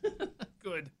off.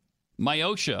 Good.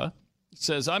 Myosha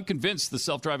says, I'm convinced the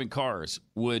self-driving cars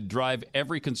would drive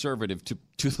every conservative to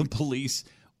the police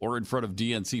or in front of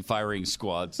DNC firing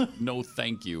squads. No,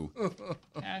 thank you.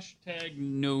 Hashtag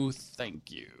no,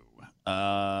 thank you.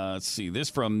 Let's see. This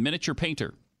from Miniature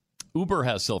Painter. Uber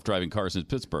has self-driving cars in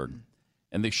Pittsburgh,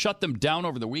 and they shut them down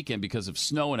over the weekend because of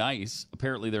snow and ice.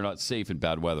 Apparently, they're not safe in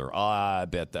bad weather. I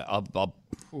bet that.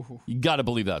 You got to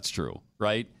believe that's true,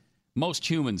 right? Most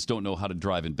humans don't know how to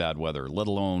drive in bad weather, let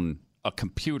alone a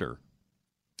computer.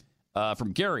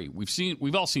 From Gary,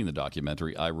 we've all seen the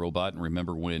documentary I, Robot, and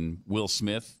remember when Will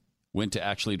Smith went to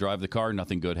actually drive the car,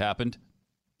 nothing good happened.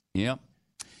 Yeah.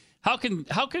 How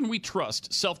can we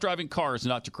trust self-driving cars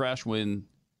not to crash when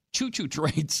choo-choo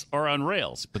trains are on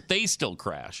rails, but they still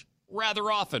crash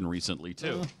rather often recently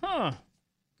too? Huh.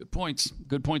 Good points.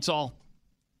 Good points all.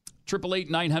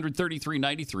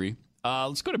 888-900-3393.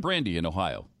 Let's go to Brandy in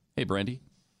Ohio. Hey, Brandy.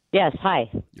 Yes,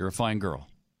 hi. You're a fine girl.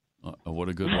 What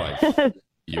a good wife.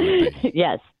 You would be.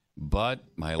 Yes. But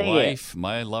my life,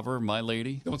 my lover, my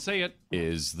lady. Don't say it.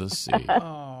 Is the sea.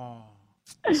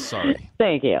 Sorry.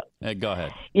 Thank you. Hey, go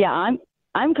ahead. Yeah, I'm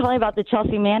calling about the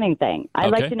Chelsea Manning thing.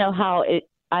 I'd like to know how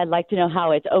I'd like to know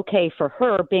how it's okay for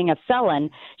her being a felon.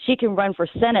 She can run for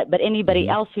Senate, but anybody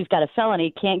else who's got a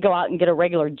felony can't go out and get a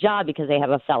regular job because they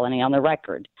have a felony on their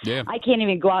record. Yeah. I can't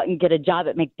even go out and get a job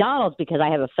at McDonald's because I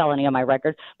have a felony on my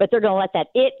record, but they're going to let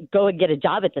go and get a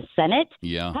job at the Senate?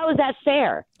 Yeah. How is that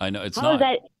fair? I know it's How not. is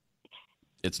that?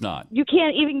 It's not. You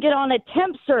can't even get on a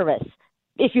temp service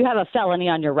if you have a felony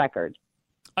on your record.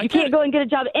 You can't go and get a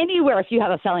job anywhere if you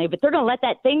have a felony, but they're going to let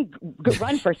that thing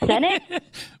run for Senate?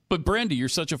 But Brandy, you're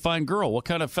such a fine girl. What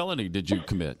kind of felony did you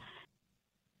commit?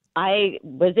 I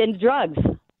was in drugs.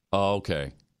 Oh,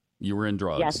 okay. You were in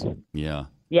drugs. Yes. Yeah.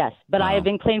 Yes, but I have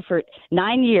been clean for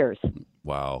 9 years.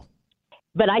 Wow.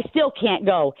 But I still can't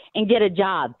go and get a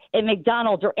job at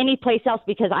McDonald's or any place else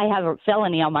because I have a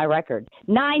felony on my record.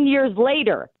 9 years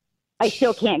later, I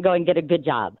still can't go and get a good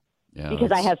job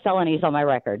because I have felonies on my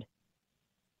record.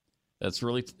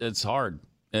 It's hard.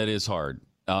 It is hard.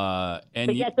 But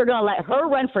yet they're going to let her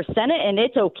run for Senate and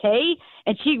it's okay?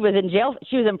 And she was in jail.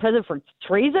 She was in prison for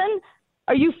treason?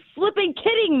 Are you flipping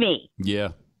kidding me?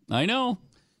 Yeah, I know.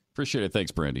 Appreciate it.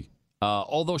 Thanks, Brandy.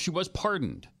 Although she was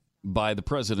pardoned by the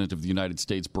President of the United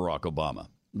States, Barack Obama,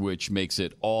 which makes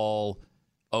it all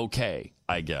okay,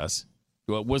 I guess.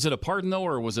 Was it a pardon, though,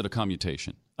 or was it a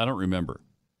commutation? I don't remember.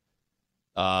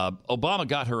 Obama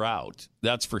got her out,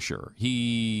 that's for sure.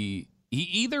 He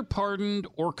either pardoned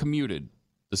or commuted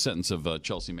the sentence of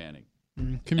Chelsea Manning.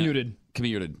 Commuted.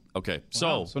 Commuted. Okay.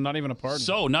 Wow, so not even a pardon.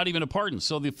 So not even a pardon.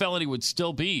 So the felony would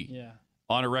still be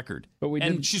on a record. But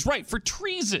and she's right, for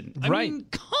treason. I mean,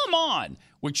 come on.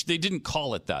 Which they didn't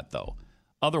call it that, though.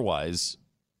 Otherwise,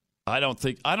 I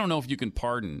don't know if you can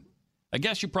pardon. I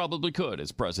guess you probably could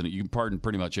as president. You can pardon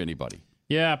pretty much anybody.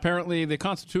 Yeah, apparently the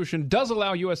Constitution does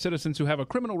allow U.S. citizens who have a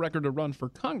criminal record to run for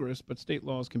Congress, but state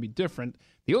laws can be different.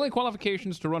 The only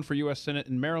qualifications to run for U.S. Senate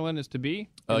in Maryland is to be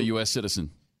a U.S. citizen.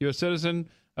 U.S. citizen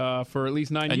for at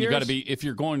least 9 years. And you got to be, if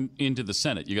you're going into the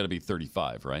Senate, you got to be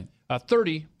 35, right?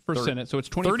 30 for Senate. So it's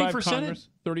 25 30 for Congress, Senate?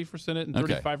 30 for Senate, and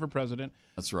 35 for president.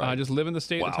 That's right. Just live in the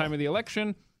state at the time of the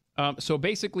election. So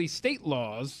basically, state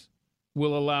laws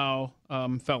will allow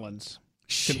felons.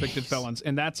 Convicted felons.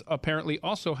 And that's apparently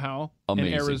also how in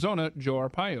Arizona Joe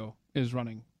Arpaio is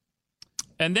running.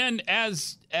 And then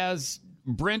as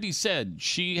Brandy said,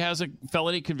 she has a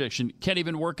felony conviction, can't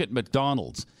even work at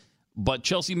McDonald's. But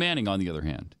Chelsea Manning, on the other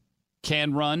hand,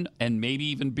 can run and maybe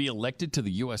even be elected to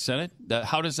the U.S. Senate.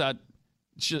 How does that?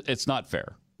 It's not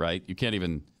fair, right? You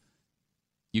can't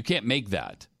make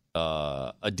that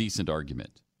a decent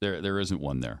argument. There isn't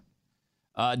one there.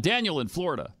 Daniel in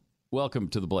Florida, welcome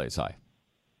to the Blaze. Hi.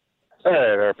 Hey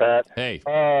there, Pat. Hey.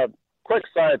 Quick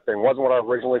side thing. Wasn't what I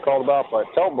originally called about, but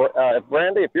tell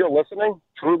Brandy, if you're listening,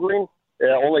 True Green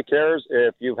only cares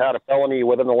if you've had a felony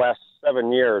within the last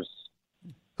 7 years.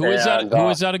 Who is that? Who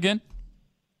is that again?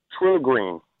 True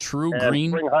Green. True and Green?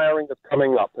 Spring hiring is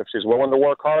coming up. If she's willing to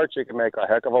work hard, she can make a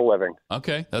heck of a living.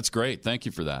 Okay, that's great. Thank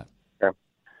you for that. Okay.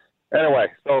 Anyway,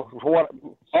 so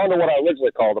on to what I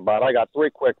originally called about, I got 3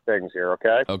 quick things here,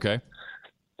 okay? Okay.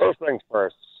 First things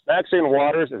first. Maxine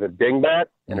Waters is a dingbat,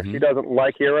 and if she doesn't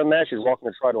like hearing that, she's welcome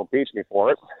to try to impeach me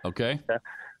for it. Okay.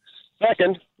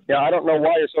 Second, I don't know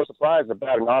why you're so surprised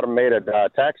about an automated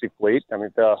taxi fleet. I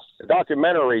mean, the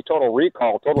documentary Total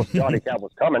Recall told us Johnny Cab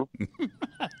was coming.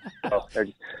 So,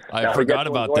 I forgot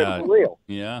about that. Real.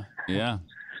 Yeah, yeah.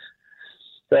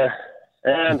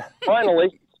 And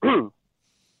finally, I'm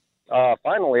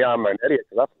an idiot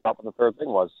because I forgot what the third thing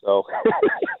was. So,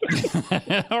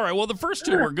 all right. Well, the first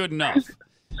 2 were good enough.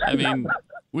 I mean,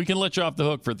 we can let you off the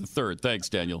hook for the third. Thanks,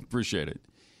 Daniel. Appreciate it.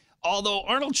 Although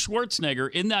Arnold Schwarzenegger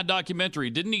in that documentary,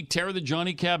 didn't he tear the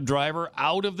Johnny Cab driver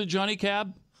out of the Johnny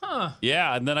Cab? Huh.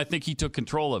 Yeah, and then I think he took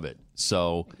control of it.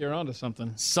 So you're onto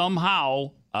something.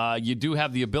 Somehow, you do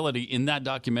have the ability in that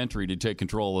documentary to take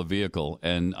control of a vehicle,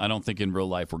 and I don't think in real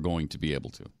life we're going to be able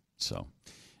to. So,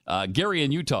 Gary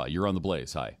in Utah, you're on the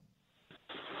Blaze. Hi.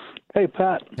 Hey,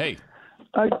 Pat. Hey.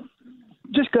 I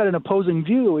just got an opposing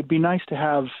view. It would be nice to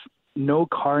have no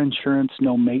car insurance,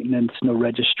 no maintenance, no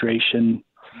registration,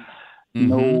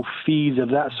 no fees of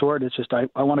that sort. It's just I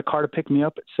want a car to pick me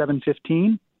up at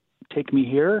 7:15, take me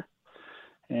here,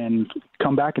 and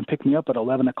come back and pick me up at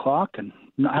 11 o'clock and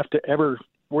not have to ever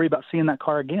worry about seeing that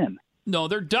car again. No,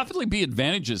 there'd definitely be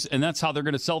advantages, and that's how they're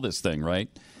going to sell this thing, right?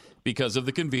 Because of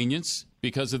the convenience,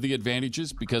 because of the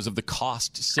advantages, because of the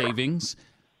cost savings.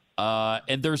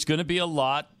 And there's going to be a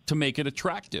lot to make it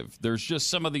attractive. There's just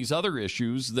some of these other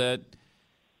issues that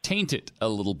taint it a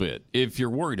little bit if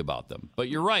you're worried about them. But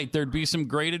you're right. There'd be some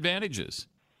great advantages.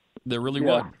 There really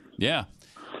would. Yeah.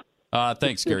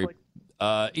 Thanks, Gary.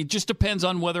 It just depends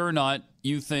on whether or not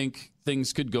you think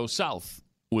things could go south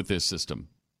with this system.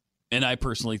 And I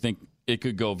personally think it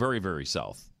could go very, very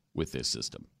south with this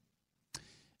system.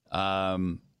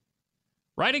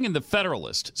 Writing in The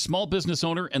Federalist, small business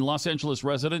owner and Los Angeles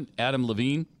resident Adam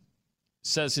Levine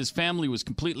says his family was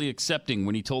completely accepting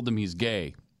when he told them he's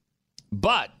gay.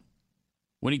 But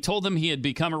when he told them he had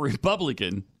become a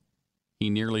Republican, he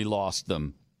nearly lost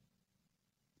them.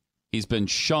 He's been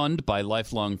shunned by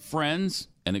lifelong friends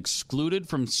and excluded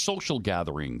from social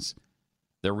gatherings.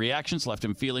 Their reactions left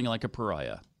him feeling like a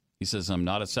pariah. He says, I'm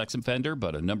not a sex offender,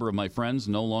 but a number of my friends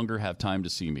no longer have time to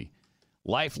see me.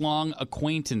 Lifelong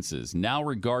acquaintances now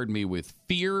regard me with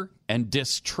fear and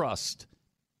distrust.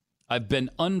 I've been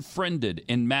unfriended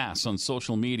en masse on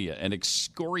social media and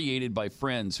excoriated by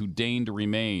friends who deign to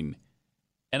remain.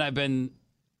 And I've been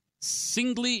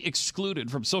singly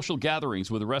excluded from social gatherings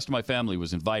where the rest of my family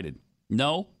was invited.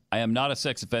 No, I am not a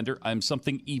sex offender. I'm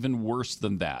something even worse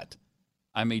than that.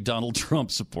 I'm a Donald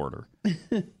Trump supporter.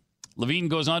 Levine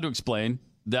goes on to explain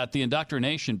that the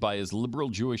indoctrination by his liberal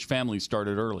Jewish family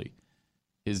started early.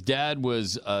 His dad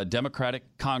was a Democratic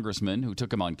congressman who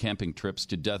took him on camping trips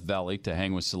to Death Valley to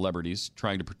hang with celebrities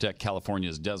trying to protect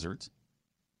California's deserts.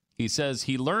 He says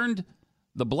he learned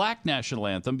the black national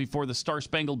anthem before the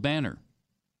Star-Spangled Banner.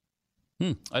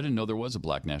 I didn't know there was a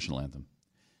black national anthem.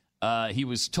 He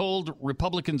was told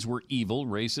Republicans were evil,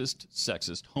 racist,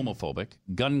 sexist, homophobic,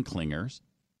 gun clingers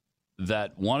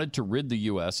that wanted to rid the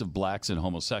U.S. of blacks and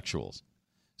homosexuals.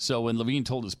 So when Levine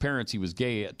told his parents he was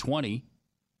gay at 20,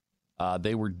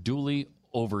 they were duly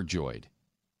overjoyed.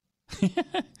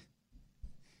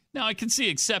 Now, I can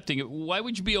see accepting it. Why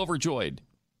would you be overjoyed?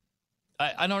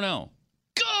 I don't know.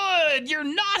 Good! You're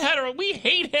not hetero. We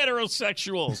hate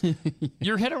heterosexuals.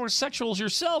 You're heterosexuals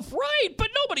yourself. Right, but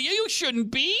nobody, you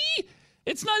shouldn't be.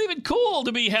 It's not even cool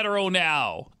to be hetero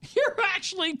now. You're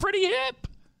actually pretty hip.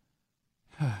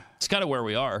 It's kind of where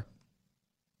we are.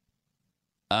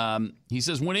 He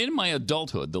says, when in my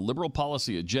adulthood, the liberal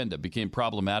policy agenda became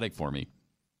problematic for me,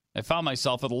 I found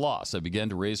myself at a loss. I began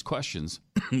to raise questions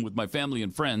with my family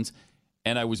and friends,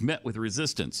 and I was met with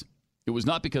resistance. It was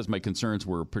not because my concerns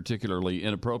were particularly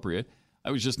inappropriate.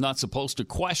 I was just not supposed to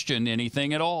question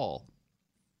anything at all.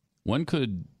 One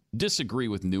could disagree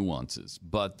with nuances,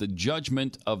 but the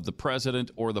judgment of the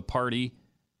president or the party,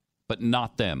 but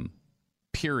not them.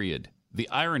 Period. The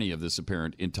irony of this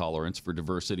apparent intolerance for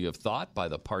diversity of thought by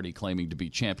the party claiming to be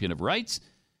champion of rights,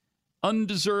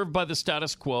 undeserved by the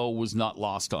status quo, was not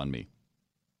lost on me.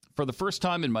 For the first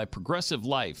time in my progressive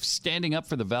life, standing up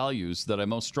for the values that I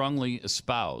most strongly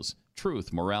espouse,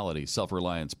 truth, morality,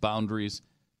 self-reliance, boundaries,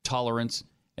 tolerance,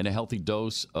 and a healthy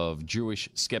dose of Jewish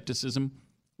skepticism,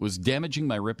 was damaging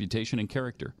my reputation and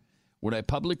character. When I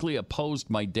publicly opposed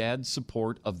my dad's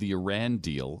support of the Iran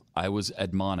deal, I was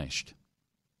admonished.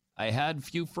 I had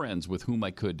few friends with whom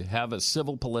I could have a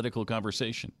civil political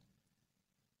conversation.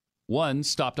 One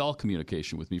stopped all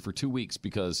communication with me for 2 weeks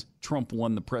because Trump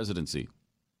won the presidency.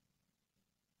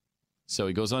 So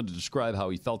he goes on to describe how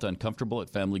he felt uncomfortable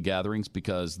at family gatherings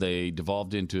because they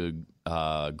devolved into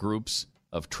groups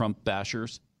of Trump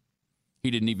bashers.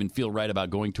 He didn't even feel right about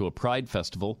going to a pride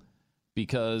festival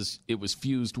because it was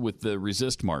fused with the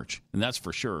Resist March. And that's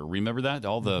for sure. Remember that?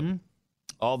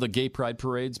 All the gay pride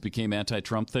parades became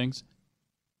anti-Trump things.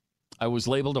 I was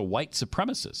labeled a white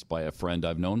supremacist by a friend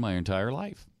I've known my entire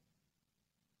life.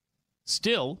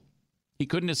 Still, he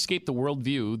couldn't escape the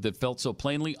worldview that felt so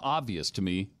plainly obvious to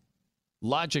me,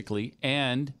 logically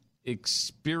and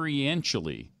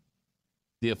experientially.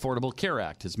 The Affordable Care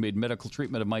Act has made medical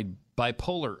treatment of my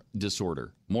bipolar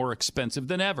disorder more expensive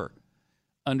than ever.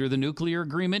 Under the nuclear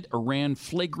agreement, Iran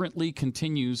flagrantly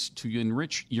continues to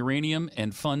enrich uranium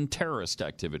and fund terrorist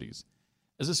activities.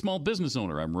 As a small business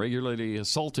owner, I'm regularly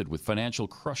assaulted with financially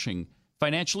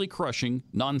crushing,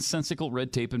 nonsensical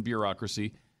red tape and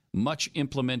bureaucracy, much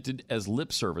implemented as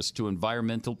lip service to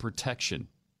environmental protection.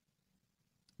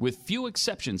 With few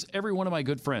exceptions, every one of my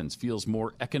good friends feels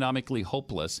more economically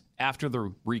hopeless after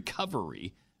the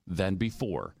recovery than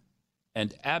before.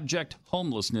 And abject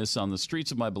homelessness on the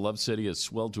streets of my beloved city has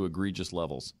swelled to egregious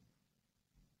levels.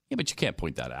 Yeah, but you can't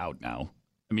point that out now.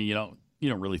 I mean, you don't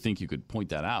really think you could point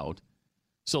that out.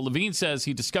 So Levine says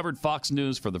he discovered Fox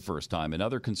News for the first time and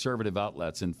other conservative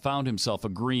outlets and found himself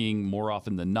agreeing more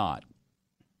often than not.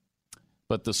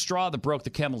 But the straw that broke the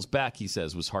camel's back, he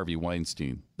says, was Harvey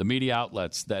Weinstein. The media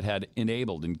outlets that had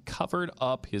enabled and covered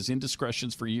up his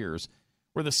indiscretions for years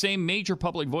were the same major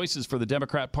public voices for the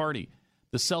Democrat Party,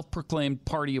 the self-proclaimed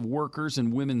party of workers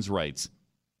and women's rights.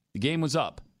 The game was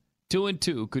up. 2 and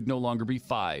 2 could no longer be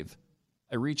 5.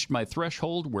 I reached my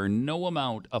threshold where no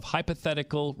amount of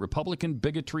hypothetical Republican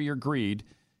bigotry or greed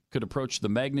could approach the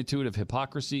magnitude of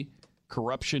hypocrisy,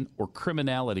 corruption, or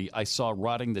criminality I saw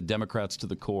rotting the Democrats to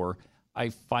the core, I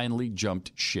finally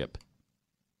jumped ship.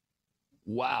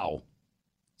 Wow.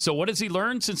 So what has he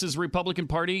learned since his Republican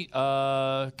Party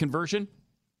conversion?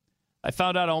 I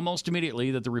found out almost immediately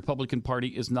that the Republican Party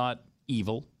is not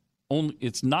evil.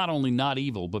 It's not only not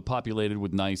evil, but populated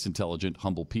with nice, intelligent,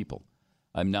 humble people.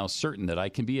 I'm now certain that I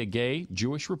can be a gay,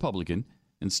 Jewish Republican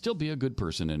and still be a good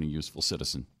person and a useful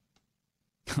citizen.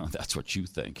 That's what you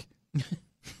think.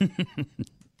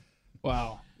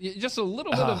 Wow. Just a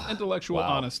little bit of intellectual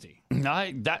honesty.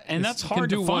 That's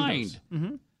hard to find.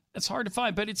 Mm-hmm. That's hard to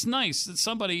find, but it's nice that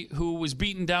somebody who was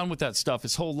beaten down with that stuff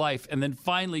his whole life and then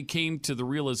finally came to the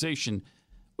realization,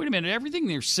 wait a minute, everything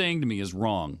they're saying to me is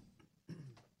wrong.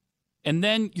 And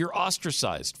then you're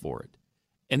ostracized for it.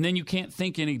 And then you can't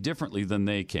think any differently than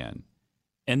they can.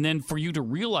 And then for you to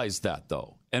realize that,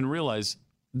 though, and realize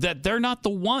that they're not the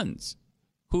ones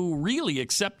who really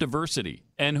accept diversity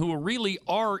and who really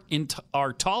are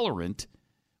tolerant,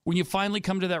 when you finally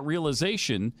come to that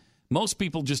realization, most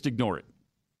people just ignore it.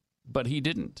 But he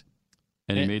didn't.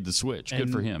 And he made the switch.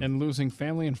 Good for him. And losing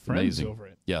family and friends over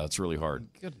it. Yeah, it's really hard.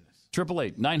 Goodness.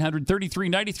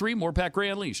 888-933-93. More Pat Gray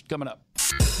Unleashed coming up.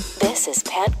 This is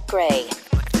Pat Gray,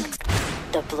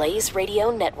 the Blaze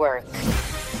Radio Network.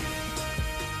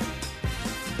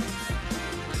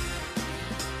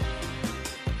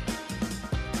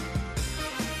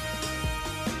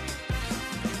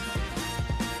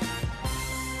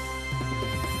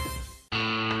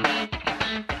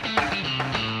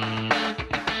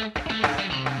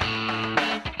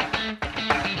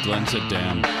 Glenn said,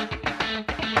 damn.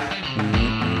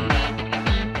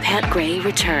 Pat Gray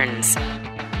returns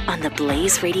on the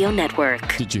Blaze Radio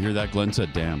Network. Did you hear that? Glenn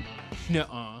said, damn.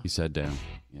 Nuh-uh. He said, damn.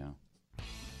 Yeah.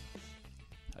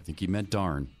 I think he meant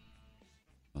darn.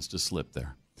 Must have slipped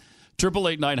there.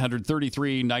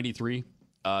 888-933-93.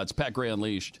 It's Pat Gray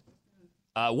Unleashed.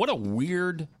 What a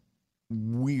weird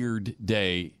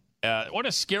day. What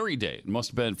a scary day it must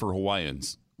have been for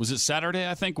Hawaiians. Was it Saturday,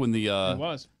 I think, when the it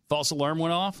was. False alarm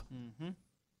went off? Mm-hmm.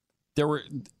 It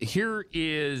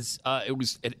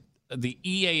was the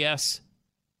EAS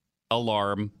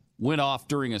alarm went off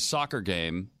during a soccer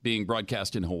game being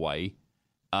broadcast in Hawaii.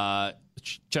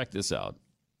 Check this out.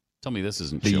 Tell me this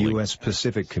isn't chilly. The U.S.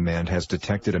 Pacific Command has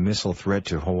detected a missile threat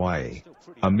to Hawaii.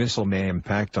 A missile may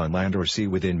impact on land or sea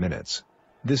within minutes.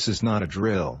 This is not a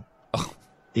drill.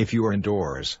 If you are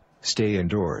indoors, stay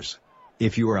indoors.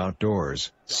 If you are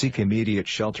outdoors, seek immediate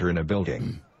shelter in a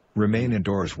building. Remain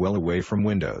indoors well away from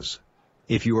windows.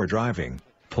 If you are driving,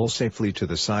 pull safely to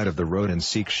the side of the road and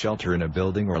seek shelter in a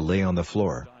building or lay on the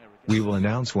floor. We will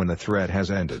announce when the threat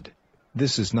has ended.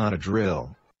 This is not a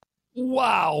drill.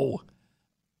 Wow.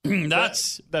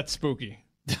 That's spooky.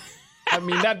 I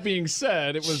mean, that being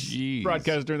said, it was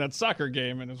broadcast during that soccer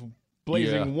game and it was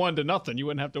blazing 1-0. You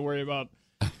wouldn't have to worry about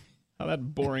how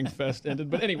that boring fest ended.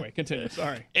 But anyway, continue.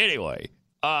 Sorry. Anyway,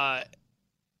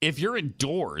 if you're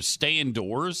indoors, stay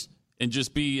indoors and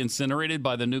just be incinerated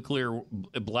by the nuclear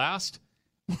blast.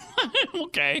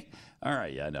 Okay. All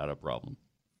right. Yeah, not a problem.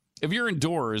 If you're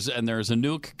indoors and there's a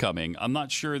nuke coming, I'm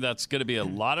not sure that's going to be a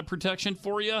lot of protection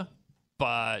for you.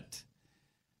 But,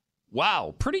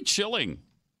 wow, pretty chilling.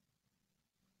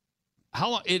 How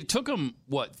long? It took them,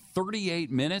 38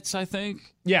 minutes, I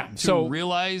think? Yeah. To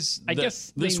realize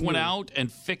that this went out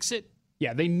and fix it?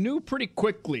 Yeah, they knew pretty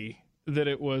quickly that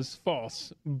it was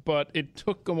false, but it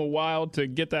took them a while to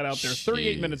get that out there.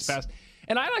 38 minutes passed.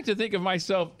 And I like to think of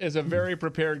myself as a very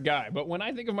prepared guy, but when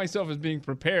I think of myself as being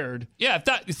prepared... Yeah,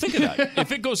 think of that.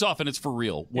 If it goes off and it's for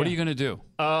real, what are you going to do?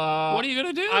 What are you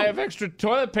going to do? I have extra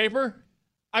toilet paper.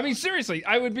 I mean, seriously,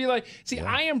 I would be like...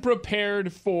 I am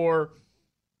prepared for...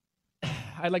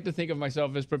 I like to think of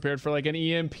myself as prepared for like an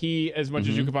EMP as much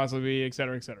as you could possibly be, et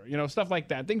cetera, et cetera. You know, stuff like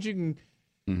that. Things you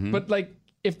can... But like,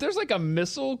 if there's like a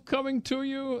missile coming to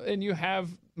you and you have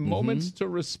moments to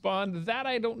respond, that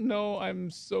I don't know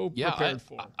I'm so prepared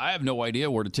for. I have no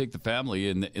idea where to take the family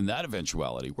in that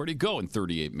eventuality. Where do you go in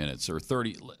 38 minutes or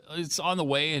 30? It's on the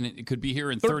way and it could be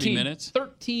here in 30 minutes.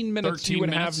 13 minutes you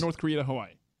would have North Korea to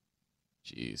Hawaii.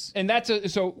 Jeez. And that's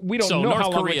so we don't know North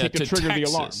how long Korea it take to trigger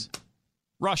Texas, the alarm.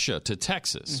 Russia to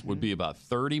Texas would be about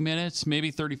 30 minutes, maybe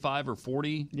 35 or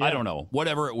 40. Yeah. I don't know.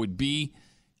 Whatever it would be.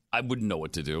 I wouldn't know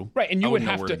what to do. Right, and you would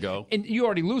have to go. And you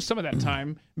already lose some of that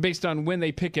time based on when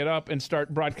they pick it up and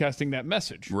start broadcasting that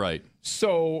message. Right.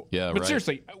 So, but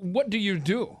seriously, what do you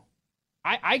do?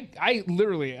 I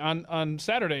literally on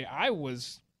Saturday I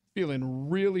was feeling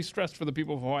really stressed for the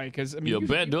people of Hawaii because I mean you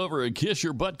bend over and kiss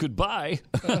your butt goodbye.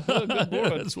 Good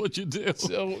morning. That's what you do.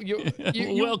 So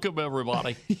you welcome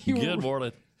everybody. Good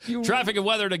morning. Traffic and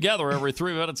weather together every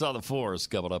 3 minutes on the Force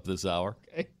coming up this hour.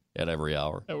 Okay. And every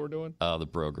hour. How we're doing? The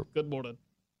program. Good morning.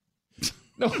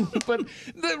 No, but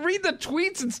read the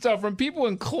tweets and stuff from people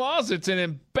in closets and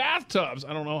in bathtubs.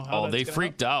 I don't know how. They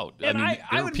freaked out. And I mean,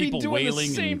 there were people wailing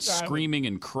and time. screaming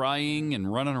and crying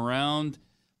and running around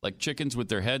like chickens with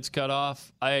their heads cut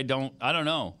off. I don't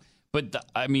know. But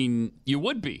I mean, you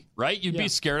would be, right? You'd be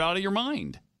scared out of your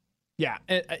mind. Yeah.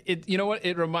 You know what?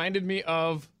 It reminded me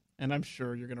of, and I'm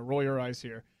sure you're going to roll your eyes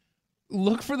here.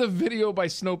 Look for the video by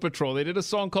Snow Patrol. They did a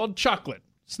song called Chocolate.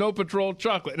 Snow Patrol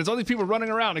Chocolate. And it's all these people running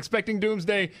around expecting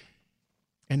doomsday.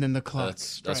 And then the clock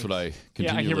That's what I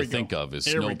continually think of is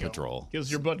Snow Patrol.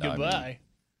 Gives your butt goodbye.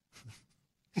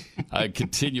 I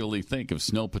continually think of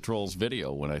Snow Patrol's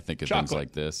video when I think of things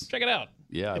like this. Check it out.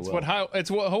 Yeah, it's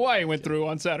what Hawaii went through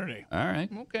on Saturday. All right.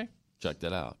 Okay. Check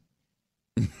that out.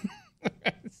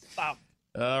 Stop.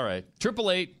 All right.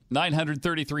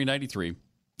 888-933-93.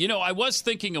 You know, I was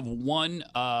thinking of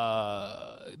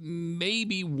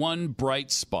maybe one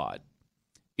bright spot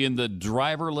in the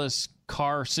driverless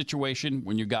car situation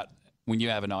when you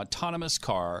have an autonomous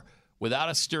car without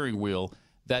a steering wheel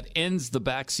that ends the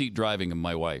backseat driving of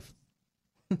my wife.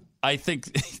 I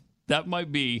think that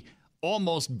might be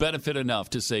almost benefit enough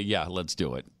to say, yeah, let's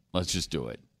do it. Let's just do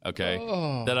it. Okay?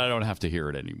 That I don't have to hear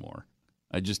it anymore.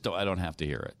 I don't have to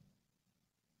hear it.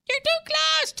 You're too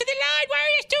close to the line. Why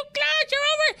are you too close? You're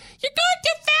over. You're going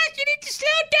too fast. You need to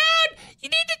slow down. You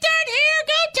need to turn here.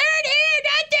 Go turn here,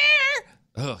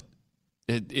 not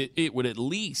there. It would at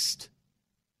least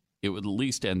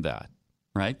end that,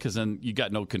 right? Because then you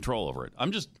got no control over it.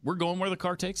 We're going where the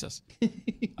car takes us.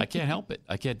 I can't help it.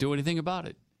 I can't do anything about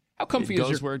it. How comfy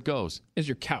is where it goes? Is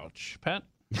your couch, Pat?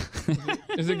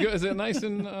 Is it good? Is it nice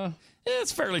and? Yeah,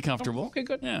 it's fairly comfortable. Okay,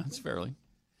 good. Yeah, it's fairly.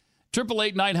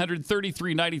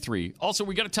 888-900-3393. Also,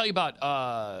 we got to tell you about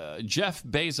Jeff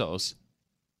Bezos.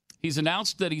 He's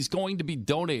announced that he's going to be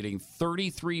donating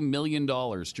 $33 million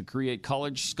to create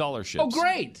college scholarships. Oh,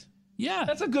 great. Yeah.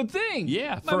 That's a good thing.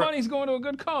 Yeah. My money's going to a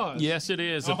good cause. Yes, it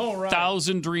is. All right.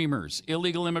 1,000 dreamers,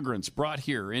 illegal immigrants brought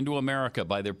here into America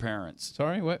by their parents.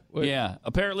 Sorry? What? Yeah.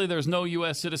 Apparently, there's no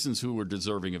U.S. citizens who are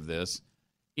deserving of this.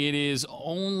 It is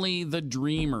only the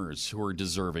dreamers who are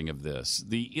deserving of this.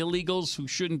 The illegals who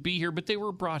shouldn't be here, but they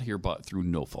were brought here through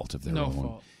no fault of their own. No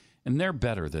fault. And they're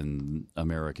better than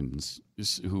Americans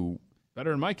who...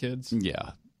 Better than my kids.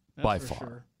 Yeah, by far.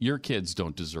 Sure. Your kids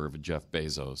don't deserve a Jeff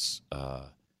Bezos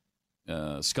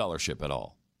scholarship at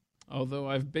all. Although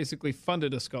I've basically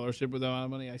funded a scholarship with the amount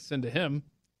of money I send to him.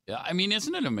 Yeah, I mean,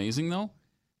 isn't it amazing, though?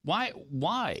 Why?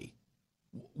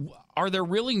 Are there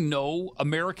really no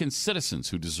American citizens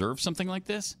who deserve something like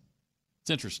this? It's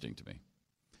interesting to me.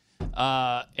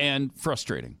 And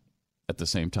frustrating at the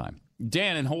same time.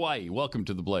 Dan in Hawaii, welcome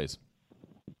to the Blaze.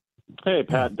 Hey,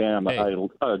 Pat, Dan. Hey.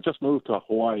 I just moved to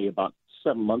Hawaii about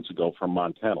 7 months ago from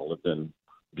Montana. Lived in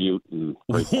Butte and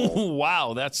Great Falls.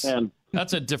 Wow, that's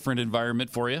a different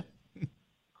environment for you.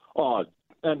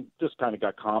 And just kind of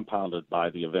got compounded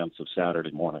by the events of Saturday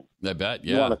morning. I bet,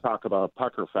 yeah. You want to talk about a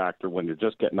pucker factor when you're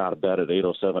just getting out of bed at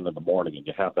 8:07 in the morning and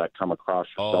you have that come across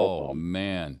your cell phone. Oh,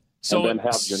 man. And then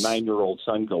have your 9-year-old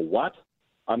son go, what?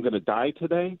 I'm going to die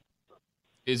today?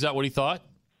 Is that what he thought?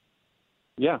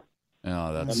 Yeah.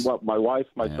 Oh, that's... And what my wife,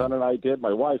 my son, and I did,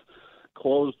 my wife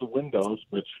closed the windows,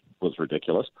 which was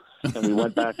ridiculous, and we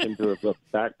went back into the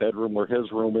back bedroom where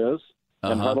his room is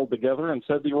and huddled together and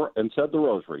said the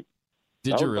rosary.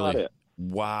 Did you really?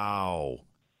 Wow.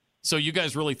 So you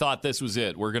guys really thought this was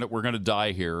it? We're gonna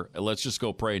die here. Let's just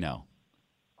go pray now.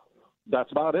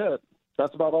 That's about it.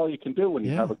 That's about all you can do when you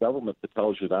have a government that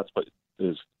tells you that's what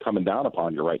is coming down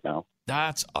upon you right now.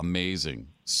 That's amazing.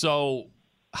 So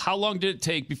how long did it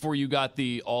take before you got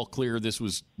the all clear? This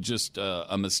was just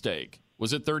a mistake.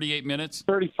 Was it 38 minutes?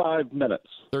 35 minutes.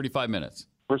 35 minutes.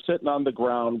 We're sitting on the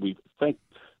ground. We thank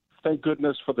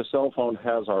goodness for the cell phone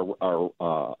has our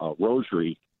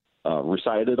rosary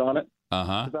recited on it.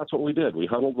 That's what we did. We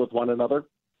huddled with one another.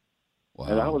 Wow.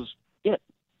 And that was it.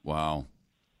 Wow.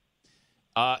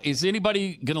 Is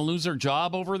anybody going to lose their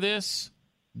job over this?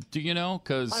 Do you know?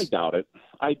 'Cause I doubt it.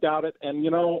 And,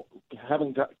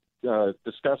 having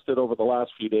discussed it over the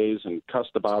last few days and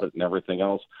cussed about it and everything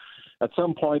else, at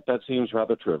some point that seems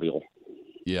rather trivial.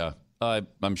 Yeah,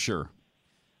 I'm sure.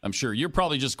 You're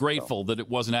probably just grateful that it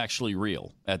wasn't actually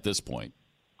real at this point.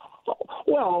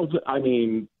 Well, I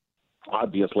mean,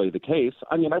 obviously the case.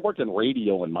 I mean, I worked in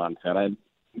radio in Montana. I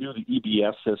knew the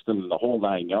EBS system and the whole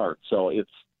 9 yards. So it's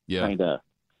kind of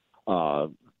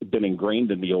been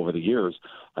ingrained in me over the years.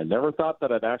 I never thought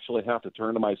that I'd actually have to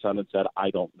turn to my son and said,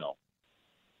 I don't know.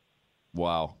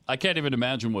 Wow. I can't even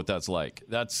imagine what that's like.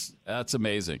 That's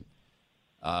amazing.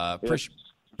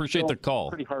 Appreciate the call.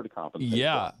 Pretty hard to compensate.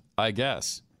 Yeah, I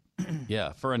guess.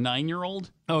 Yeah, for a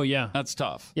 9-year-old? Oh, yeah. That's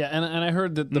tough. Yeah, and I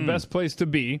heard that the best place to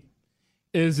be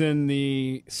is in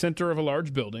the center of a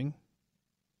large building,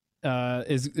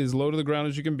 is low to the ground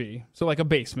as you can be. So like a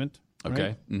basement. Okay.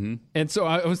 Right? Mm-hmm. And so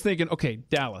I was thinking, okay,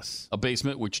 Dallas. A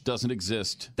basement which doesn't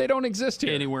exist. They don't exist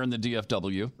here. Anywhere in the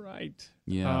DFW. Right.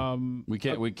 Yeah. We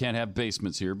can't have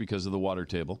basements here because of the water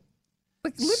table.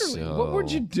 Like literally, what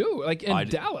would you do? Like in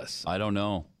Dallas? I don't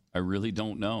know. I really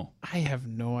don't know. I have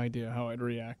no idea how I'd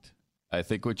react. I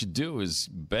think what you do is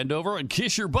bend over and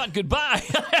kiss your butt goodbye.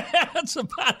 That's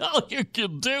about all you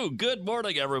can do. Good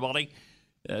morning, everybody.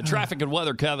 Traffic and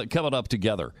weather coming up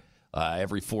together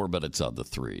every 4 minutes on the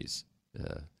threes.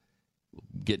 We'll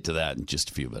get to that in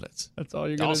just a few minutes. That's all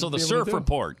you're going to do. Also, the surf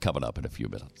report coming up in a few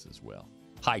minutes as well.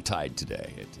 High tide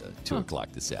today at 2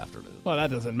 o'clock this afternoon. Well, that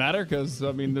doesn't matter because,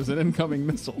 there's an incoming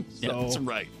missile. So. Yeah, that's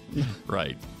right.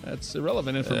 Right. That's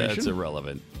irrelevant information. That's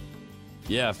irrelevant.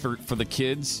 Yeah, for the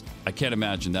kids, I can't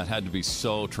imagine. That had to be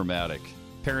so traumatic.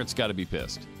 Parents got to be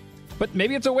pissed. But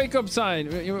maybe it's a wake-up sign,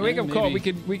 wake-up call. We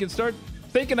could start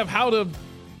thinking of how to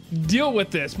deal with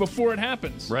this before it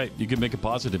happens. Right. You can make a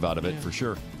positive out of it for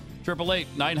sure.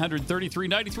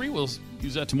 888-900-3393. We'll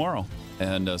use that tomorrow.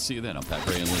 And see you then on Pat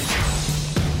Gray Unleashed.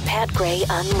 Pat Gray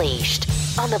Unleashed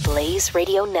on the Blaze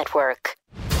Radio Network.